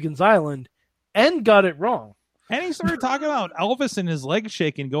Gilligan's Island and got it wrong. And he started talking about Elvis and his leg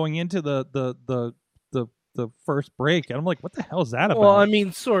shaking going into the first break. And I'm like, what the hell is that about? Well, I mean,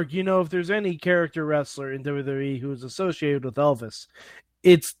 Sorg, if there's any character wrestler in WWE who is associated with Elvis,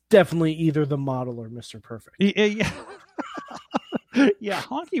 it's definitely either the model or Mr. Perfect. Yeah. Yeah,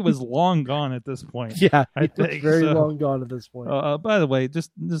 Honky was long gone at this point. Yeah, he was very long gone at this point. By the way,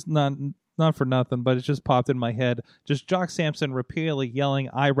 just not for nothing, but it just popped in my head. Just Jock Sampson repeatedly yelling,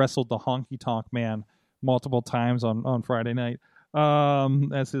 "I wrestled the Honky Tonk Man" multiple times on Friday night.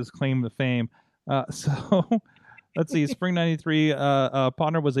 That's his claim to fame. So let's see. Spring '93.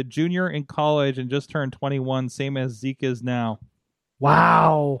 Potter was a junior in college and just turned 21, same as Zeke is now.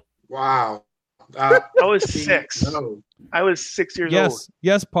 Wow. I was 6. No. I was 6 years old.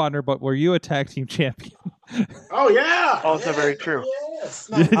 Yes, Potter. But were you a tag team champion? Oh yeah. Also very true. Yes.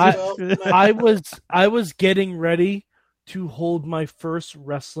 I was getting ready to hold my first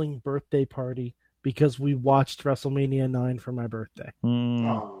wrestling birthday party because we watched WrestleMania 9 for my birthday.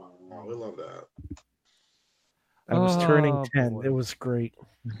 Oh, we love that. I was turning 10. Boy. It was great.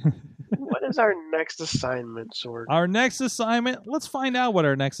 What is our next assignment, Sword? Our next assignment? Let's find out what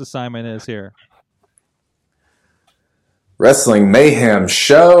our next assignment is here. Wrestling Mayhem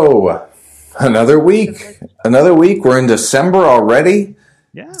Show. Another week. We're in December already.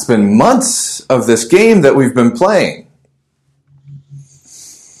 Yeah. It's been months of this game that we've been playing.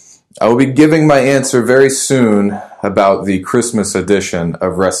 I will be giving my answer very soon about the Christmas edition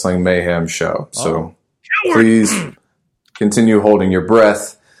of Wrestling Mayhem Show. So please continue holding your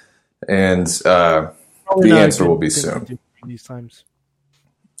breath, and the answer will be soon. These times.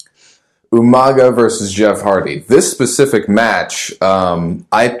 Umaga versus Jeff Hardy. This specific match,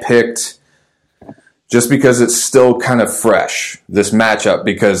 I picked just because it's still kind of fresh, this matchup,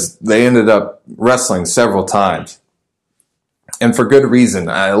 because they ended up wrestling several times. And for good reason.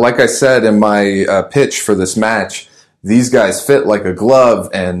 Like I said in my pitch for this match, these guys fit like a glove,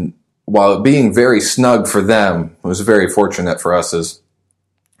 and while it being very snug for them, it was very fortunate for us as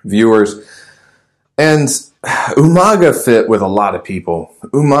viewers. And Umaga fit with a lot of people.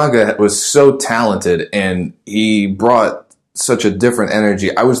 Umaga was so talented, and he brought such a different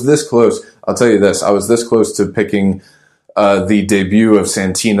energy. I was this close. I'll tell you this. I was this close to picking the debut of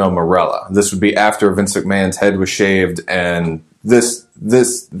Santino Marella. This would be after Vince McMahon's head was shaved, and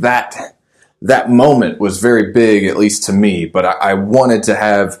that moment was very big, at least to me. But I wanted to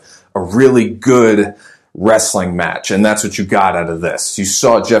have a really good wrestling match, and that's what you got out of this. You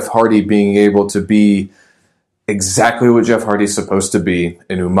saw Jeff Hardy being able to be exactly what Jeff Hardy's supposed to be,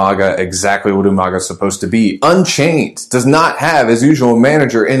 and Umaga exactly what Umaga's supposed to be. Unchained does not have his usual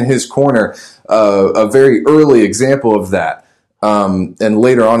manager in his corner. A very early example of that. And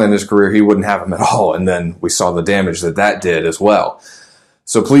later on in his career, he wouldn't have him at all. And then we saw the damage that did as well.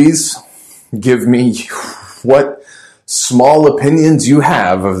 So please give me what small opinions you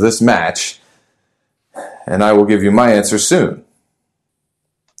have of this match, and I will give you my answer soon.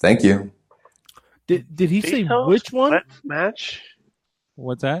 Thank you. Did he say which one? What match?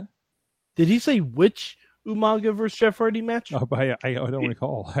 What's that? Did he say which Umaga versus Jeff Hardy match? Oh, I don't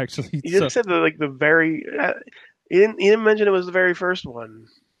recall, actually. He just said the very... He didn't mention it was the very first one.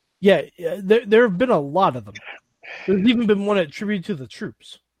 Yeah, there have been a lot of them. There's even been one at Tribute to the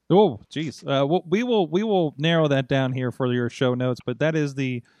Troops. Oh, geez. We will narrow that down here for your show notes, but that is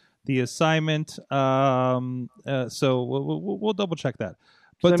the assignment. So we'll double check that.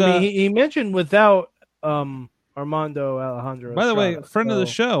 But I mean, he mentioned without Armando Alejandro. By the way, Estrada, friend of the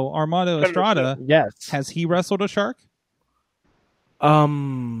show, Armando Estrada. Yes. Has he wrestled a shark? I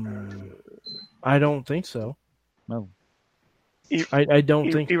don't think so. No. I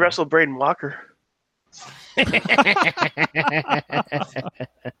don't think he wrestled Braden Walker.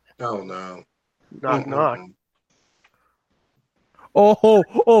 Oh no! Knock knock.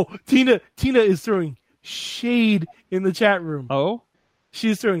 Oh! Tina is throwing shade in the chat room. Oh,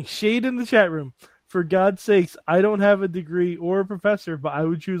 she's throwing shade in the chat room. For God's sakes, I don't have a degree or a professor, but I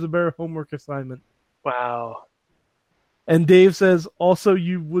would choose a better homework assignment. Wow. And Dave says, also,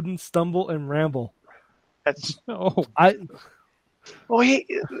 you wouldn't stumble and ramble. That's Well, any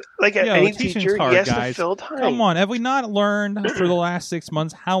teacher, hard, he has guys. to fill time. Come on, have we not learned for the last 6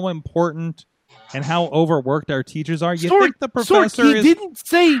 months how important and how overworked our teachers are? You think the professor he didn't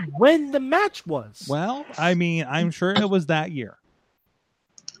say when the match was. Well, I mean, I'm sure it was that year.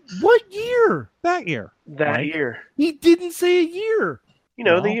 What year? That year. That year. He didn't say a year.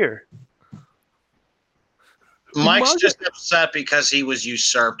 The year. Mike's just upset because he was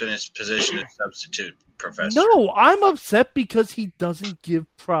usurped in his position as substitute professor. No, I'm upset because he doesn't give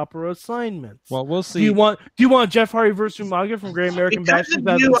proper assignments. Well, we'll see. Do you want Jeff Hardy versus Umaga from Great American Bash You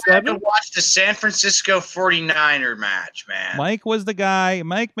had to 2007? watch the San Francisco 49er match, man. Mike was the guy.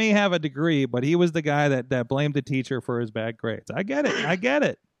 Mike may have a degree, but he was the guy that blamed the teacher for his bad grades. I get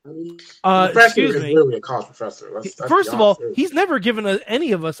it. Excuse me. Really a college professor. Let's First be of all, honest. he's never given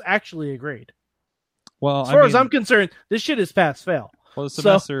any of us actually a grade. Well, as far as I'm concerned, this shit is pass fail. Well, the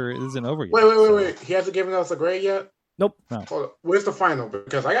semester isn't over yet. Wait. He hasn't given us a grade yet? Nope. No. Hold on. Where's the final?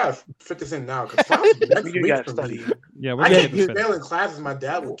 Because I gotta fit this in now. Because next You week gotta for study. me. Yeah, I can't be failing classes. My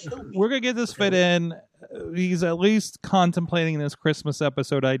dad will kill me. We're gonna get this fit in. He's at least contemplating this Christmas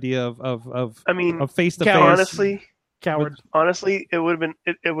episode idea of face to face. Honestly, coward. Honestly, it would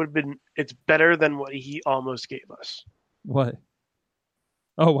have been. It's better than what he almost gave us. What?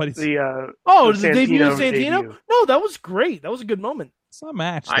 Oh, what is the debut of Santino? Debut. No, that was great. That was a good moment. It's not a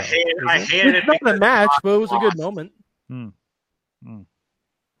match. I hated it. It's not a match, but it was a good moment. I It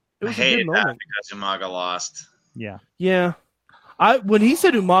was a hated good that moment. because Umaga lost. Yeah. When he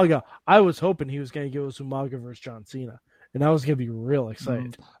said Umaga, I was hoping he was going to give us Umaga versus John Cena, and I was going to be real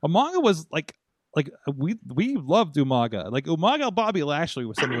excited. Umaga was like we loved Umaga. Like Umaga, Bobby Lashley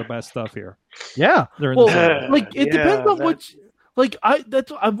was some of the best stuff here. Yeah. Well, it depends on which. Like I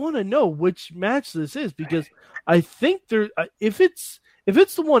want to know which match this is because I think if it's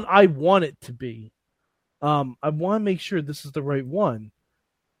the one I want it to be, I want to make sure this is the right one.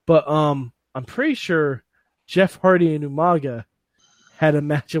 But I'm pretty sure Jeff Hardy and Umaga had a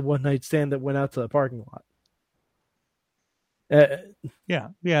match at One Night Stand that went out to the parking lot. Yeah,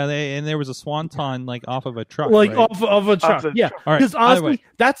 and there was a swanton like off of a truck, like right? off of a truck. Yeah, All right. because honestly,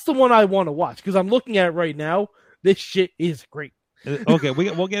 that's the one I want to watch because I'm looking at it right now. This shit is great. Okay,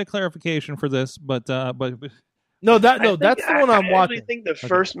 we'll get a clarification for this, but that's the one I'm watching. I think the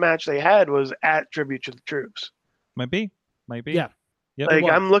first match they had was at Tribute to the Troops. Might be. Yeah. Yep. Like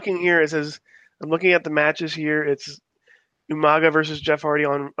I'm looking here, it says I'm looking at the matches here. It's Umaga versus Jeff Hardy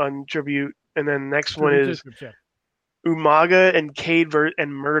on Tribute, and then next one is Umaga and Cade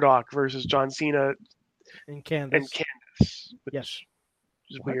and Murdoch versus John Cena and Candice. Which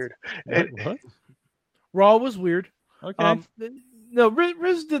is weird. What? Raw was weird. Okay. No,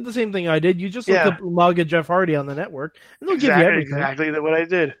 Riz did the same thing I did. You just look up Umaga Jeff Hardy on the network, and they'll give you everything. Exactly what I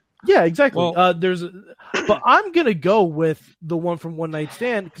did. Yeah, exactly. Well, but I'm gonna go with the one from One Night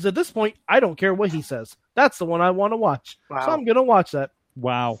Stand because at this point, I don't care what he says. That's the one I want to watch. Wow. So I'm gonna watch that.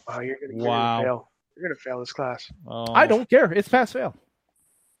 Wow. You're gonna fail. You're gonna fail this class. Oh. I don't care. It's pass fail.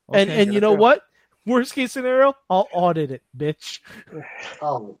 Okay. And you know what? Worst case scenario, I'll audit it, bitch.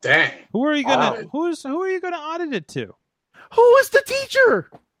 Oh dang! Who are you gonna who are you gonna audit it to? Who is the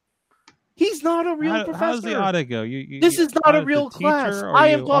teacher? He's not a real professor. How does the audit go? This is not a real class. I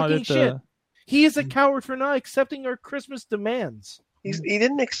am talking shit. He is a coward for not accepting our Christmas demands. He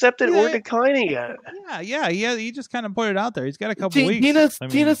didn't accept it or decline it yet. Yeah. He just kind of put it out there. He's got a couple weeks.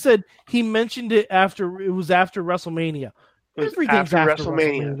 Tina said he mentioned it after. It was after WrestleMania. Everything's after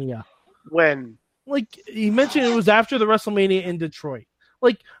WrestleMania. When? Like he mentioned, it was after the WrestleMania in Detroit.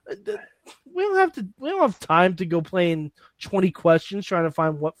 Like we don't have time to go playing 20 questions trying to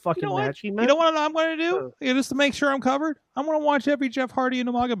find what fucking match he meant. You know what I'm going to do? Just to make sure I'm covered, I'm going to watch every Jeff Hardy and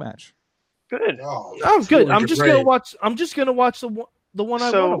Umaga match. Good. Oh, good. I'm just gonna watch the one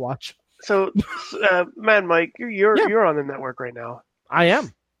I want to watch. So, Mad Mike, you're on the network right now. I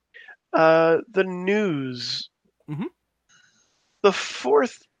am. The news. Mm-hmm. The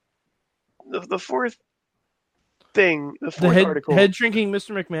fourth thing. The fourth article. Head shrinking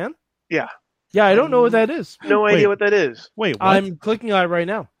Mr. McMahon. Yeah. Yeah, I don't know what that is. No idea what that is. Wait, what? I'm clicking on it right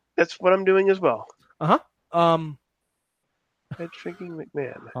now. That's what I'm doing as well. Head shrinking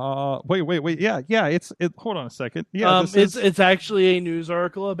McMahon. Wait. Yeah. It's hold on a second. Yeah, it's actually a news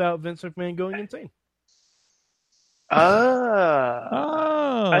article about Vince McMahon going insane. I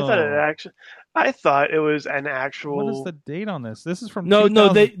thought it was an actual. What is the date on this? This is from No.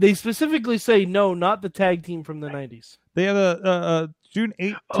 They specifically say no, not the tag team from the 90s. They have a June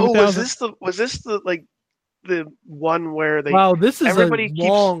 8th. Oh, was this the one where they? Wow, this is everybody a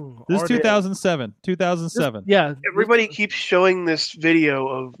long. This is 2007. 2007. Yeah, everybody keeps showing this video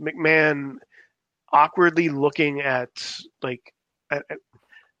of McMahon awkwardly looking at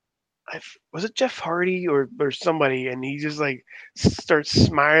was it Jeff Hardy or somebody, and he just like starts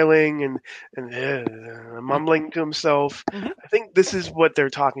smiling and mumbling to himself. Mm-hmm. I think this is what they're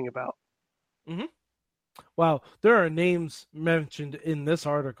talking about. Mm-hmm. Wow, there are names mentioned in this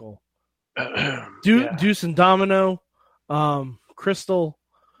article. Deuce and Domino, Crystal.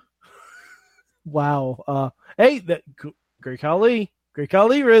 Wow. Hey, Great Khali,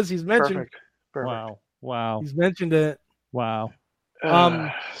 Riz. He's mentioned. Perfect. Wow. He's mentioned it. Wow.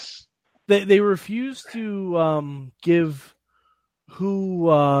 They refuse to give who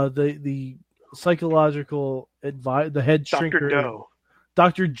the psychological advice, the head shrinker, Dr. Doe.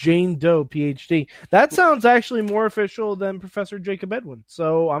 Dr. Jane Doe, PhD. That sounds actually more official than Professor Jacob Edwin.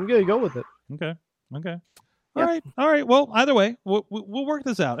 So I'm going to go with it. Okay. All right. Well, either way, we'll work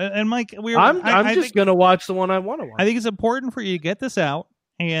this out. And Mike, I'm just going to watch the one I want to watch. I think it's important for you to get this out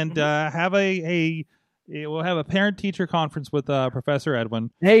and have we'll have a parent-teacher conference with Professor Edwin.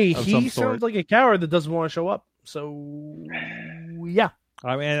 Hey, he sounds like a coward that doesn't want to show up. So, yeah.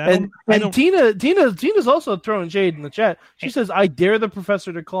 I mean, Tina's also throwing shade in the chat. She says, "I dare the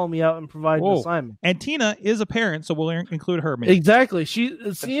professor to call me out and provide an assignment." And Tina is a parent, so we'll include her. Maybe. Exactly.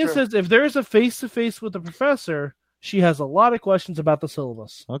 Tina says if there is a face-to-face with the professor, she has a lot of questions about the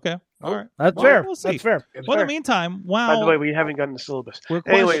syllabus. Okay, all right, that's fair. We'll see. That's fair. Well, in the meantime, by the way, we haven't gotten the syllabus. We're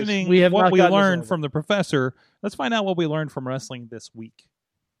questioning what we learned from the professor. Let's find out what we learned from wrestling this week.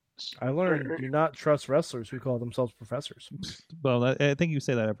 I learned do not trust wrestlers who call themselves professors. Well, I think you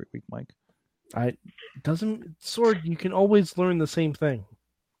say that every week, Mike. Sword, you can always learn the same thing.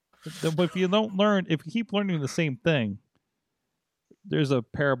 But if you keep learning the same thing, there's a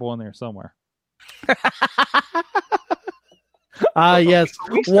parable in there somewhere. Yes.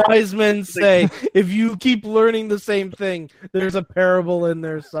 Wise men say, if you keep learning the same thing, there's a parable in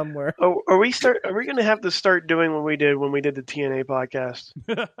there somewhere. Are we going to have to start doing what we did when we did the TNA podcast,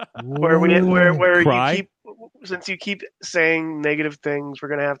 where since you keep saying negative things, we're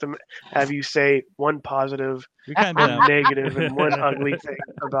going to have you say one positive, one negative, and one ugly thing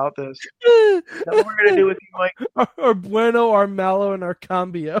about this. That's what we're going to do with you, Mike. Our bueno, our malo, and our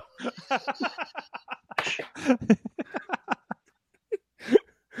cambio.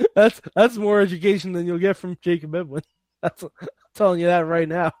 That's more education than you'll get from Jacob Edwin. I'm telling you that right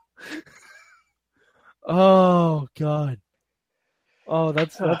now. Oh God. Oh,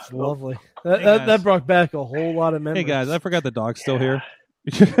 that's lovely. That brought back a whole lot of memories. Hey guys, I forgot the dog's still here.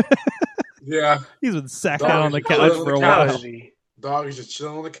 Yeah, he's been sacked out on the couch for a while. Dog is just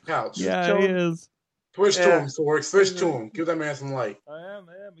chilling on the couch. Yeah, he is. Switch to him, Sorg. Switch to him. Give that man some light. I am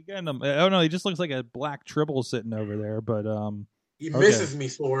getting him. Oh no, he just looks like a black tribble sitting over there. But he misses me,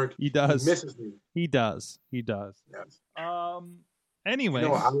 Sorg. He does. He misses me. He does. Yes. Anyway,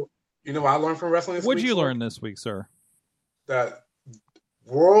 you know what I learned from wrestling this week? What'd you learn this week, sir? That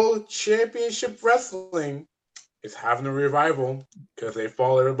World Championship Wrestling is having a revival because they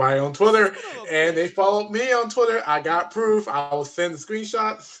follow everybody on Twitter and they followed me on Twitter. I got proof. I will send the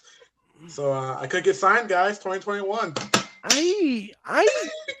screenshots. So I could get signed, guys. 2021.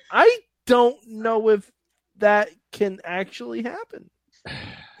 I don't know if that can actually happen.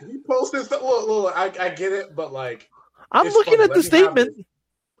 You posted stuff. Look, I get it, but like I'm looking at the statement.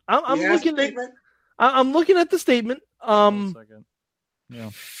 I'm looking at. I'm looking at the statement. Yeah.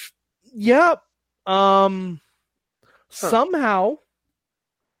 Yeah. Somehow,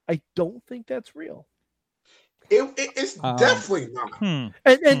 I don't think that's real. It's definitely not.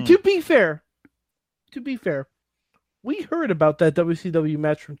 And to be fair, we heard about that WCW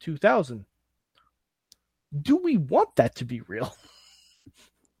match from 2000. Do we want that to be real?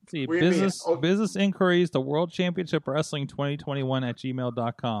 See, business inquiries to World Championship Wrestling 2021 at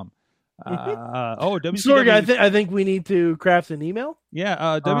gmail.com. WCW. Sorry, I think we need to craft an email.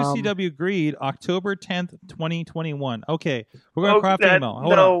 Yeah, WCW agreed October 10th, 2021. Okay, we're gonna craft an email.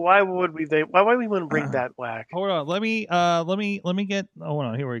 Hold on. Why would we? Why would we want to bring that whack? Hold on. Let me get. Hold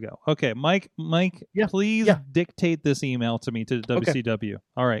on. Here we go. Okay, Mike. Please dictate this email to me to WCW. Okay.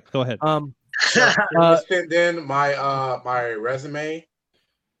 All right, go ahead. Send in my resume.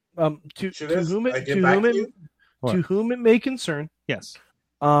 To whom it may concern. Yes.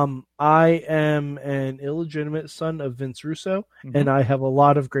 I am an illegitimate son of Vince Russo, and I have a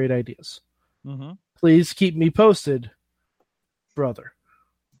lot of great ideas. Please keep me posted, brother.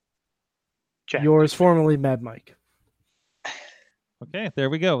 Jack. Yours formerly, Mad Mike. Okay, there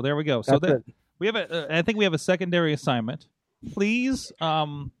we go. So we have I think we have a secondary assignment. Please,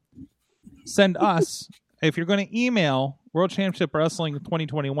 send us, if you're going to email World Championship Wrestling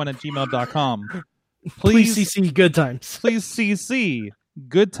 2021 at gmail.com. Please CC Good Times. Please CC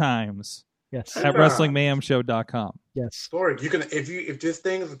Good Times. Yes. At WrestlingMayhemShow.com. Yes. Sorg, you can if this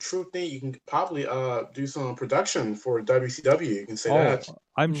thing is a true thing, you can probably do some production for WCW. You can say that.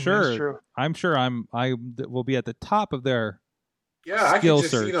 I'm sure. I'm sure I will be at the top of their skill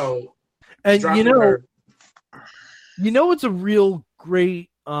search. And it's a real great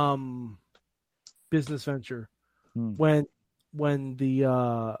business venture when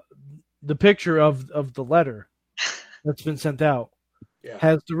the picture of the letter that's been sent out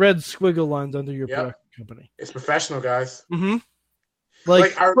has the red squiggle lines under your production company. It's professional, guys.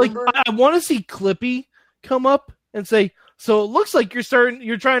 Like I want to see Clippy come up and say, "So it looks like you're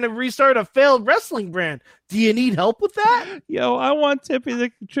trying to restart a failed wrestling brand. Do you need help with that?" Yo, I want I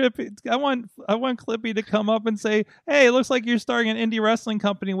want Clippy to come up and say, "Hey, it looks like you're starting an indie wrestling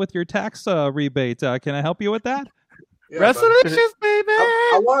company with your tax rebate. Can I help you with that?" Resolutions, baby.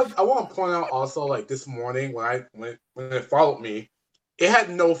 I want to point out also, like this morning when it followed me, it had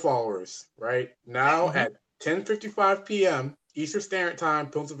no followers. Right now at 10:55 p.m. Eastern Standard Time,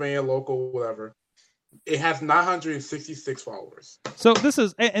 Pennsylvania local, whatever. It has 966 followers. So this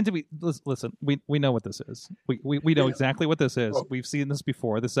is, and to be listen, we know what this is. We know exactly what this is. We've seen this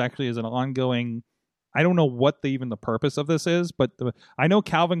before. This actually is an ongoing. I don't know what the purpose of this is, but I know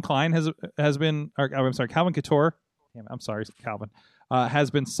Calvin Klein has been. Or, I'm sorry, Calvin Couture. I'm sorry, Calvin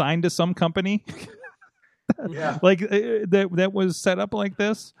has been signed to some company. Like that was set up like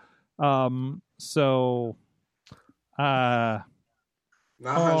this.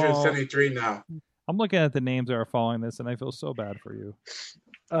 973 now. I'm looking at the names that are following this, and I feel so bad for you.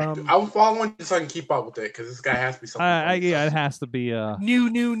 I'm following just so I can keep up with it because this guy has to be something. It has to be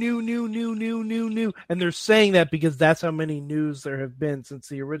new, and they're saying that because that's how many news there have been since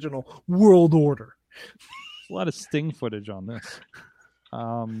the original World Order. A lot of Sting footage on this.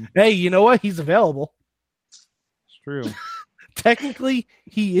 Hey, you know what? He's available. It's true. Technically,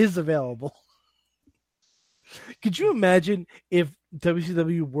 he is available. Could you imagine if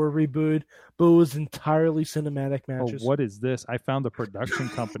WCW were rebooted, but it was entirely cinematic matches? Oh, what is this? I found the production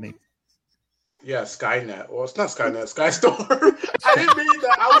company. Yeah, Skynet. Well, it's not Skynet. Skystorm. I didn't mean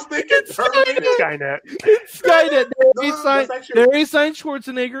that. I was thinking Skynet. It's Skynet. They signed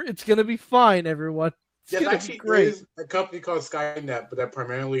Schwarzenegger. It's going to be fine, everyone. Yes, actually, there is a company called Skynet, but that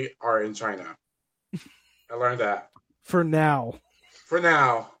primarily are in China. I learned that. For now.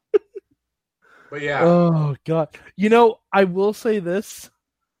 But yeah. Oh, God. I will say this.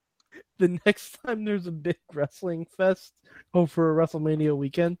 The next time there's a big wrestling fest for a WrestleMania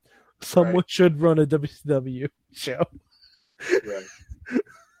weekend, someone should run a WCW show. Right.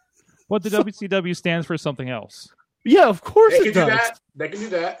 What the WCW stands for something else. Yeah, of course it does. They can do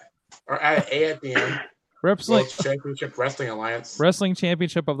that. Or add an A at the end. Wrestling Championship Wrestling Alliance. Wrestling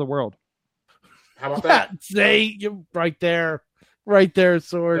Championship of the World. How about that? You're right there. Right there,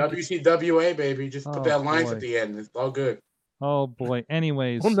 Sword. WCWA, baby. Just put that alliance at the end. It's all good. Oh boy.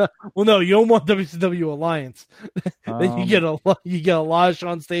 Anyways. Well, no, you don't want WCW Alliance. Then you get a lot of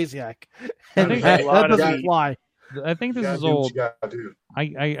Sean Stasiak. And that doesn't fly. I think this is old. I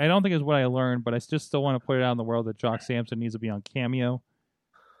don't think it's what I learned, but I just still want to put it out in the world that Jock Sampson needs to be on Cameo.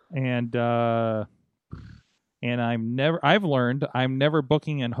 And I've learned I'm never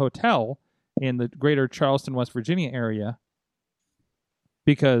booking a hotel in the greater Charleston, West Virginia area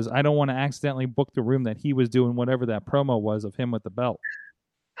because I don't want to accidentally book the room that he was doing whatever that promo was of him with the belt.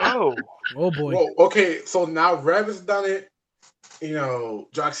 Oh boy. Well, okay, so now Rev has done it. You know,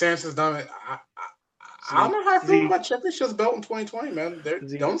 Jock Sampson's done it. I don't know how I feel about Championship's belt in 2020, man.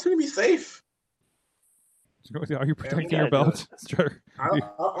 They don't seem to be safe. Are you protecting your belt? Sure.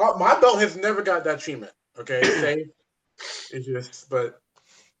 My belt has never got that treatment. Okay, it's safe. It's just, but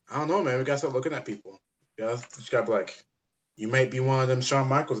I don't know, man. We got to start looking at people. You just got to be like, you might be one of them Shawn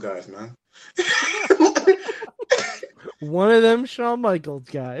Michaels guys, man. One of them Shawn Michaels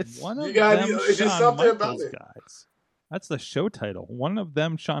guys. One of it's just something about it. Guys. That's the show title. One of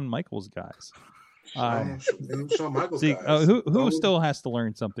them Shawn Michaels guys. Shawn Michaels guys. Who still has to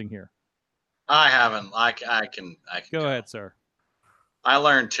learn something here? I haven't. I can go ahead, sir. I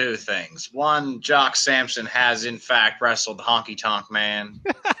learned two things. One, Jock Sampson has in fact wrestled Honky Tonk Man.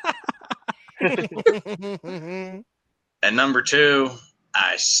 And number two,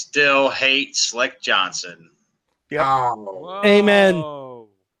 I still hate Slick Johnson. Yep. Oh. Amen.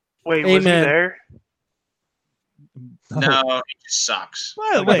 Wait, was he there? No, he just sucks.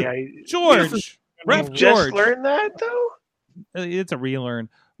 By the way, George. Ref you George. just learned that, though? It's a relearn.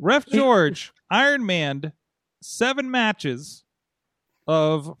 Ref George, Iron Man, 7 matches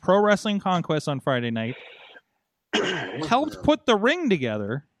of Pro Wrestling Conquest on Friday night. Helped put the ring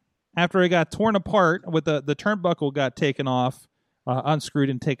together after it got torn apart with the turnbuckle got taken off, unscrewed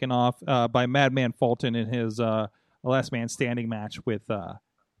and taken off by Madman Fulton in his Last Man Standing match with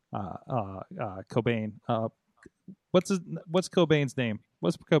Cobain. What's Cobain's name?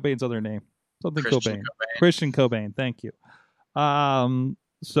 What's Cobain's other name? Something Cobain. Christian Cobain. Thank you.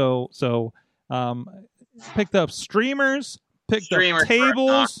 So picked up streamers, picked up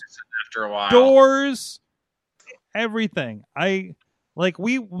tables, after a while. doors, everything. The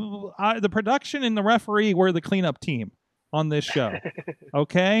production and the referee were the cleanup team on this show.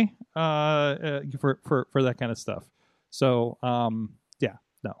 Okay, for that kind of stuff. So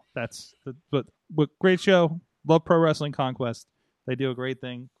but great show. Love Pro Wrestling Conquest. They do a great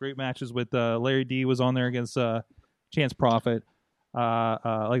thing. Great matches with Larry D was on there against Chance Prophet. Like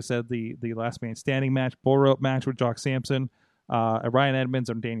I said, the Last Man Standing match, bull rope match with Jock Sampson, Ryan Edmonds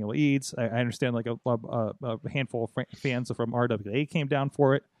and Daniel Eads. I understand like a handful of fans from RWA came down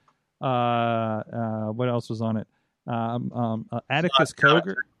for it. What else was on it? Atticus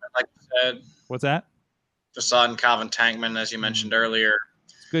Coger. Like you said. What's that? Facade and Calvin Tankman, as you mentioned earlier.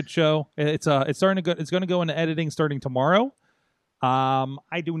 Good show. It's starting to go. It's going to go into editing starting tomorrow.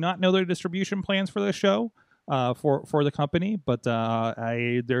 I do not know their distribution plans for this show for the company, but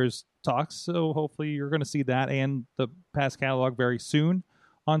there's talks, so hopefully you're going to see that and the past catalog very soon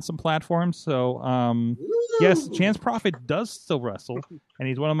on some platforms. So yes, Chance Prophet does still wrestle, and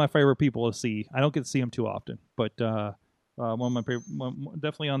he's one of my favorite people to see. I don't get to see him too often, but one of my favorite,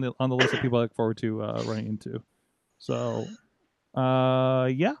 definitely on the list of people I look forward to running into. So.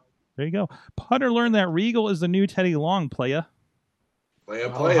 Yeah, there you go. Putter learned that Regal is the new Teddy Long, playa.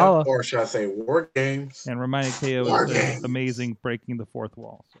 Playa, or should I say War Games? And reminding KO is amazing, breaking the fourth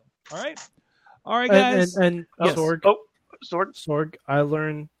wall. So, all right, guys. And yes. Sorg. I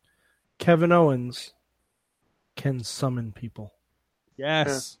learned Kevin Owens can summon people.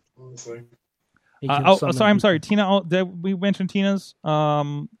 Yes. I'm sorry, Tina. We mentioned Tina's.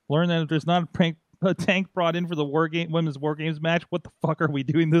 Learned that there's not a tank brought in for the women's War Games match. What the fuck are we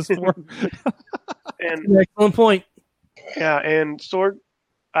doing this for? And excellent point. Yeah, and Sorg,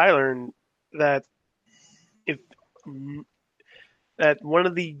 I learned that that one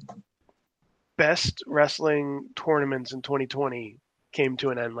of the best wrestling tournaments in 2020 came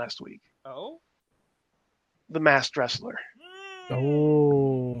to an end last week. Oh, The Masked Wrestler.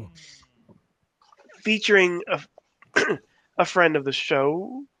 Oh, featuring a friend of the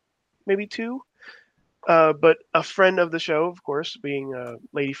show, maybe two. But a friend of the show, of course, being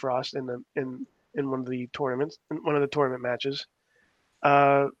Lady Frost in one of the tournaments, in one of the tournament matches.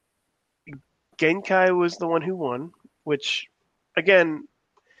 Genkai was the one who won, which, again,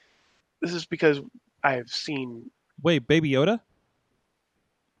 this is because I have seen. Wait, Baby Yoda?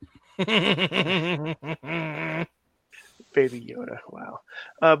 Baby Yoda, wow.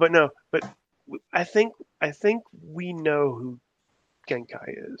 But I think we know who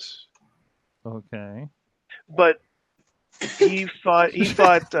Genkai is. Okay. But he fought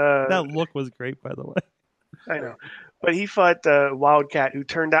that look was great, by the way. I know. But he fought Wildcat, who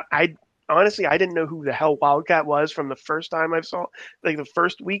turned out I didn't know who the hell Wildcat was from the first time I saw, like the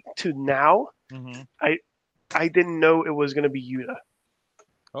first week to now. Mm-hmm. I didn't know it was going to be Yuta.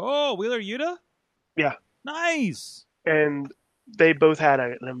 Oh, Wheeler Yuta? Yeah. Nice. And they both had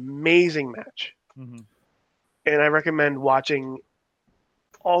an amazing match. Mm-hmm. And I recommend watching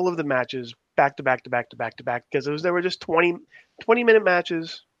all of the matches back to back to back to back to back because there were just 20-minute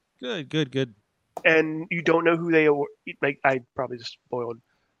matches. Good. And you don't know who they are. Like, I probably just spoiled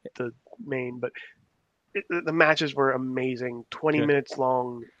the main, but the matches were amazing. 20 minutes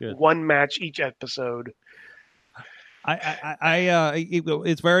long, one match each episode.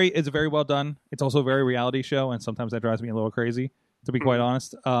 It's very well done. It's also a very reality show, and sometimes that drives me a little crazy, to be quite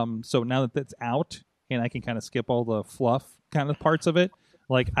honest. So now that that's out, and I can kind of skip all the fluff kind of parts of it,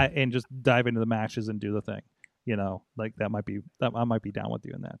 and just dive into the matches and do the thing. Like I might be down with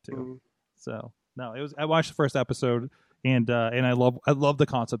you in that too. So no, I watched the first episode, and I love the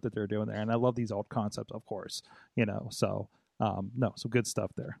concept that they're doing there, and I love these old concepts, of course. So. No, some good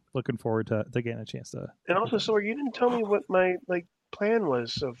stuff there. Looking forward to getting a chance to. And also, Sorg, you didn't tell me what my plan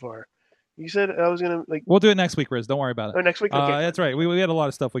was so far. You said I was gonna We'll do it next week, Riz. Don't worry about it. Oh, next week. Okay. That's right. We had a lot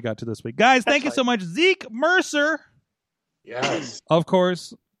of stuff we got to this week, guys. Thank you so much, Zeke Mercer. Yes. Of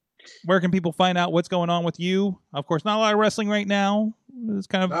course. Where can people find out what's going on with you? Of course, not a lot of wrestling right now. It's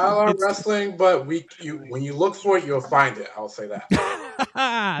kind of not a lot of wrestling, but when you look for it, you'll find it. I'll say that.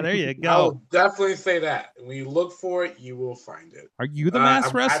 There you go. I'll definitely say that. When you look for it, you will find it. Are you the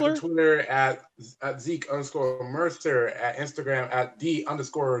masked wrestler? At Twitter at Zeke_Mercer, at Instagram at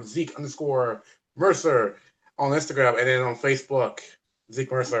 _Zeke_Mercer on Instagram, and then on Facebook,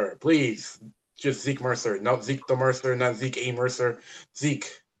 Zeke Mercer. Please, just Zeke Mercer, not Zeke the Mercer, not Zeke A Mercer,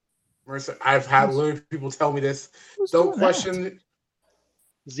 Zeke Mercer. I've had literally people tell me this. Don't question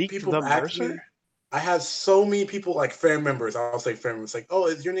Zeke people the Mercer. Mercer. I had so many people, like fan members. I'll say fan members, like, "Oh,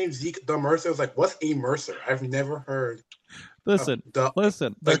 is your name Zeke the Mercer?" I was like, "What's a Mercer? I've never heard." Listen. They're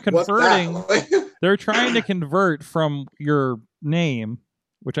like, converting. They're trying to convert from your name,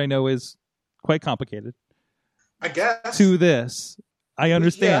 which I know is quite complicated, I guess, to this. I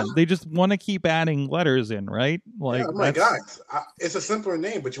understand. Yeah. They just want to keep adding letters in, right? Like, oh my God, it's a simpler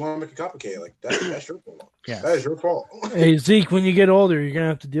name, but you want to make it complicated. Like that's your fault. Yeah, that is your fault. Hey Zeke, when you get older, you're gonna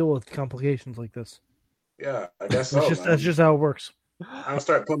have to deal with complications like this. Yeah, I guess so. That's just how it works. I'm gonna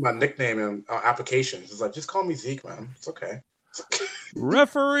start putting my nickname in applications. It's like, just call me Zeke, man. It's okay.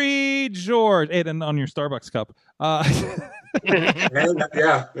 Referee George, and on your Starbucks cup.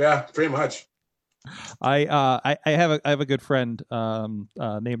 Yeah, pretty much. I have a good friend named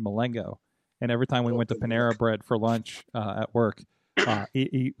Malengo, and every time we went to Panera Bread for lunch at work,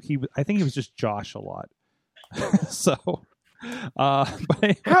 he I think he was just Josh a lot. So,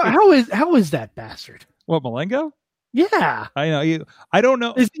 but how is that bastard? What, Malengo? Yeah, I know. I don't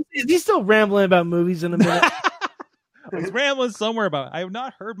know. Is he still rambling about movies in a minute? He's rambling somewhere about it. I have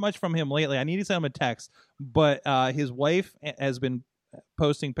not heard much from him lately. I need to send him a text, but his wife has been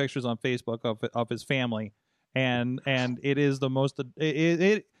posting pictures on Facebook of his family, and it is the most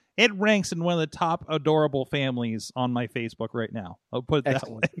it ranks in one of the top adorable families on my Facebook right now. I'll put it that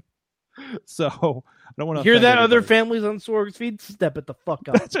way. So I don't want to hear that other families on Sorg's feed. Step it the fuck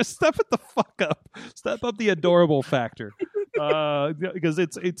up. Just step it the fuck up. Step up the adorable factor. Because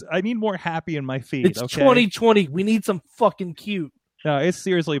it's I need more happy in my feed. It's 2020. We need some fucking cute. No, it's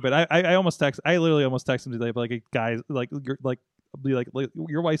seriously. But I almost text. I literally almost text him today. Like, guys,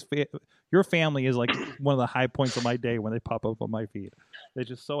 your wife's your family is like one of the high points of my day when they pop up on my feed. They're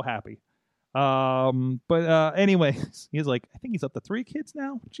just so happy. But anyways, he's like, I think he's up to 3 kids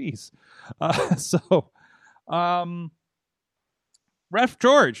now. Jeez. Ref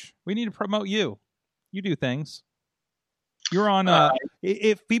George, we need to promote you. You do things. You're on.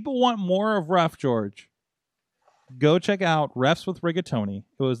 If people want more of Ref George, go check out Refs with Rigatoni.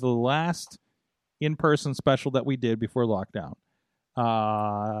 It was the last in-person special that we did before lockdown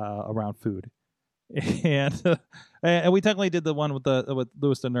around food. And we technically did the one with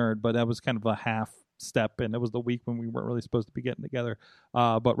Louis the Nerd, but that was kind of a half step, and it was the week when we weren't really supposed to be getting together.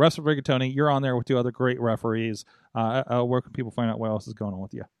 But Refs with Rigatoni, you're on there with 2 other great referees. Where can people find out what else is going on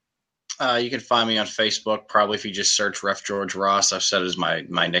with you? You can find me on Facebook. Probably if you just search Ref George Ross, I've set it as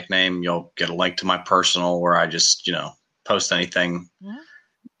my nickname. You'll get a link to my personal where I just post anything,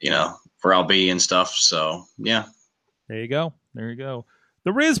 where I'll be and stuff. So yeah, there you go.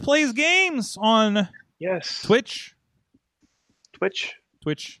 The Riz plays games on Twitch.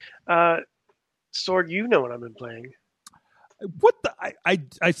 Sorg, you know what I've been playing. What the?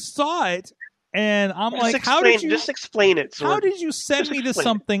 I saw it, and I'm how did you just explain it? Sorg. How did you send me to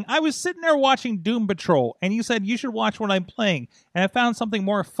something? I was sitting there watching Doom Patrol, and you said you should watch what I'm playing, and I found something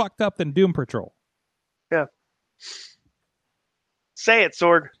more fucked up than Doom Patrol. Yeah. Say it,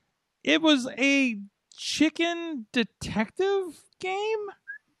 Sorg. It was a chicken detective game?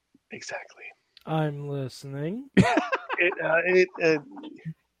 Exactly. I'm listening.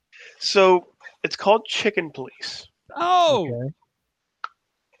 So it's called Chicken Police. Oh. Okay.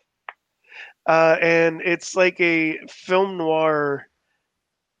 and it's like a film noir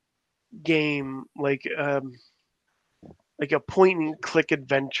game, like a point and click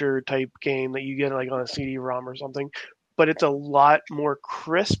adventure type game that you get like on a CD-ROM or something. But it's a lot more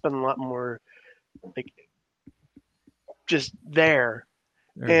crisp and a lot more like just there.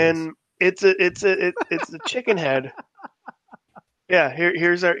 And it's a chicken head. Yeah,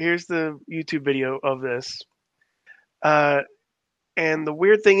 here's the YouTube video of this. And the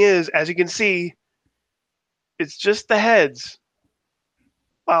weird thing is, as you can see, it's just the heads,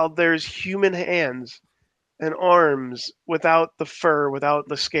 while there's human hands and arms without the fur, without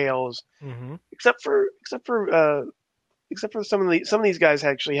the scales, except for some of these guys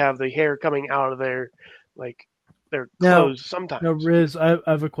actually have the hair coming out of their clothes sometimes. Now, Riz, I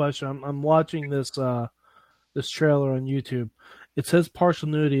have a question. I'm watching this this trailer on YouTube. It says partial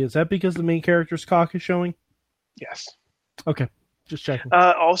nudity. Is that because the main character's cock is showing? Yes. Okay, just checking.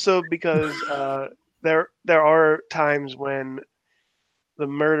 Also, because there are times when the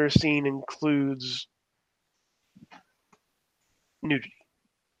murder scene includes nudity.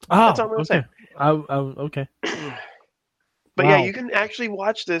 That's all I'm saying. Okay. But yeah, you can actually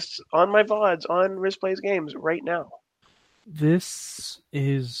watch this on my VODs on Riz Plays Games right now. This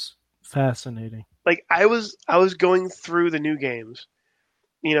is fascinating. Like I was going through the new games,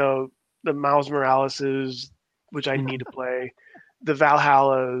 the Miles Moraleses, which I need to play, the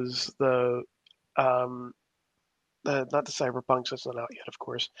Valhallas, the not the Cyberpunks, that's not out yet, of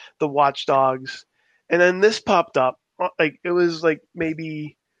course, the Watch Dogs, and then this popped up. Like it was like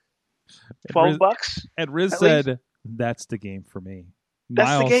maybe $12. And Riz said, "That's the game for me.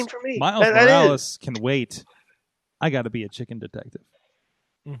 That's the game for me. Miles Morales can wait. I got to be a chicken detective."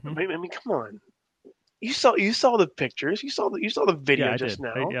 I mean, come on. You saw the pictures. You saw the video just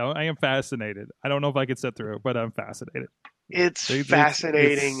now. I am fascinated. I don't know if I could sit through it, but I'm fascinated. It's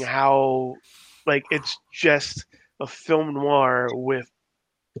fascinating how, like, it's just a film noir with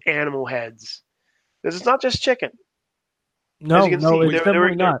animal heads. Because it's not just chicken. No, it's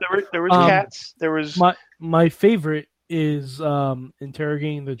definitely not. There was cats. There was my favorite is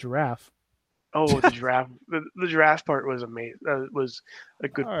interrogating the giraffe. Oh, the giraffe! The giraffe part was amazing. Was a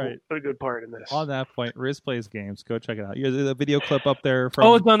good part in this. On that point, Riz Plays Games. Go check it out. There's a video clip up there.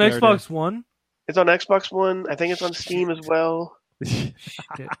 From it's on Xbox One. It's on Xbox One. I think it's on Steam as well.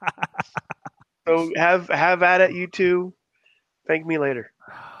 So have at it, you two. Thank me later.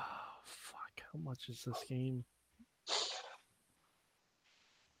 Fuck! How much is this game?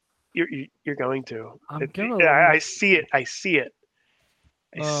 You're going to. I see it. I see it.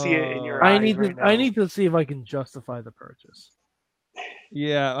 I see it in your eyes. I need to see if I can justify the purchase.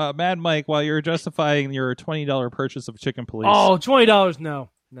 Yeah, Mad Mike, while you're justifying your $20 purchase of Chicken Police. Oh, $20? No.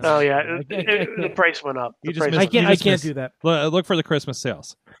 Oh yeah, the price went up. I can't do that. Look for the Christmas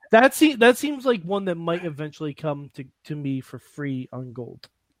sales. That seems like one that might eventually come to me for free on Gold.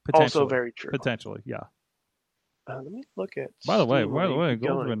 Also very true. Potentially, yeah. Let me look at. By the way,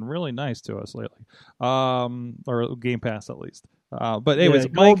 Gold's been really nice to us lately, or Game Pass at least. But anyways,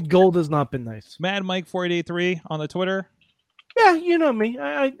 Gold has not been nice. Mad Mike 4883 on the Twitter. Yeah, you know me.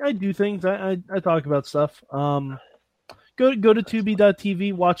 I do things. I talk about stuff. Go to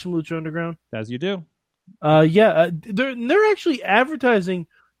Tubi.tv, watch some Lucha Underground. As you do. They're actually advertising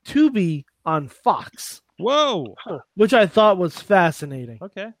Tubi on Fox. Whoa! Which I thought was fascinating.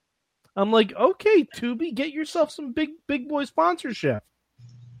 Okay. I'm like, okay, Tubi, get yourself some big boy sponsorship.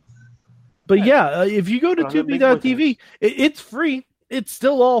 But if you go to Tubi.tv, it's free. It's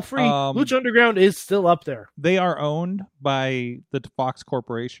still all free. Lucha Underground is still up there. They are owned by the Fox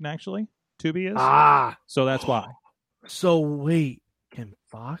Corporation, actually. Tubi is. So that's why. So wait, can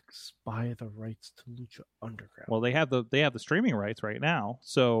Fox buy the rights to Lucha Underground? Well, they have the streaming rights right now.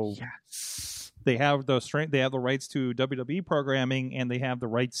 So yes, they have the rights to WWE programming, and they have the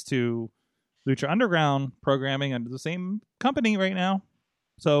rights to Lucha Underground programming under the same company right now.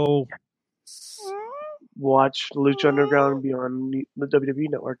 So watch Lucha Underground be on the WWE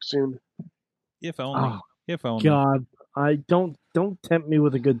network soon. If only. If only. God, I don't tempt me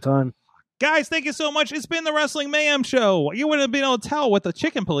with a good time. Guys, thank you so much. It's been the Wrestling Mayhem Show. You wouldn't have been able to tell with the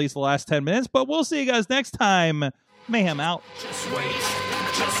Chicken Police the last 10 minutes, but we'll see you guys next time. Mayhem out. Just wait.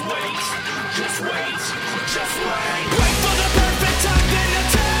 Just wait. Just wait. Just wait. Wait for the perfect time, then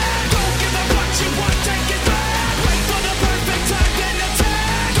attack. Don't give up what you want, take it back. Wait for the perfect time, then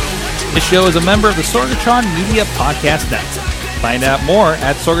attack. This show is a member of the Sorgatron Media Podcast Network. Find out more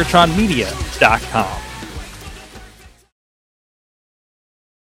at sorgatronmedia.com.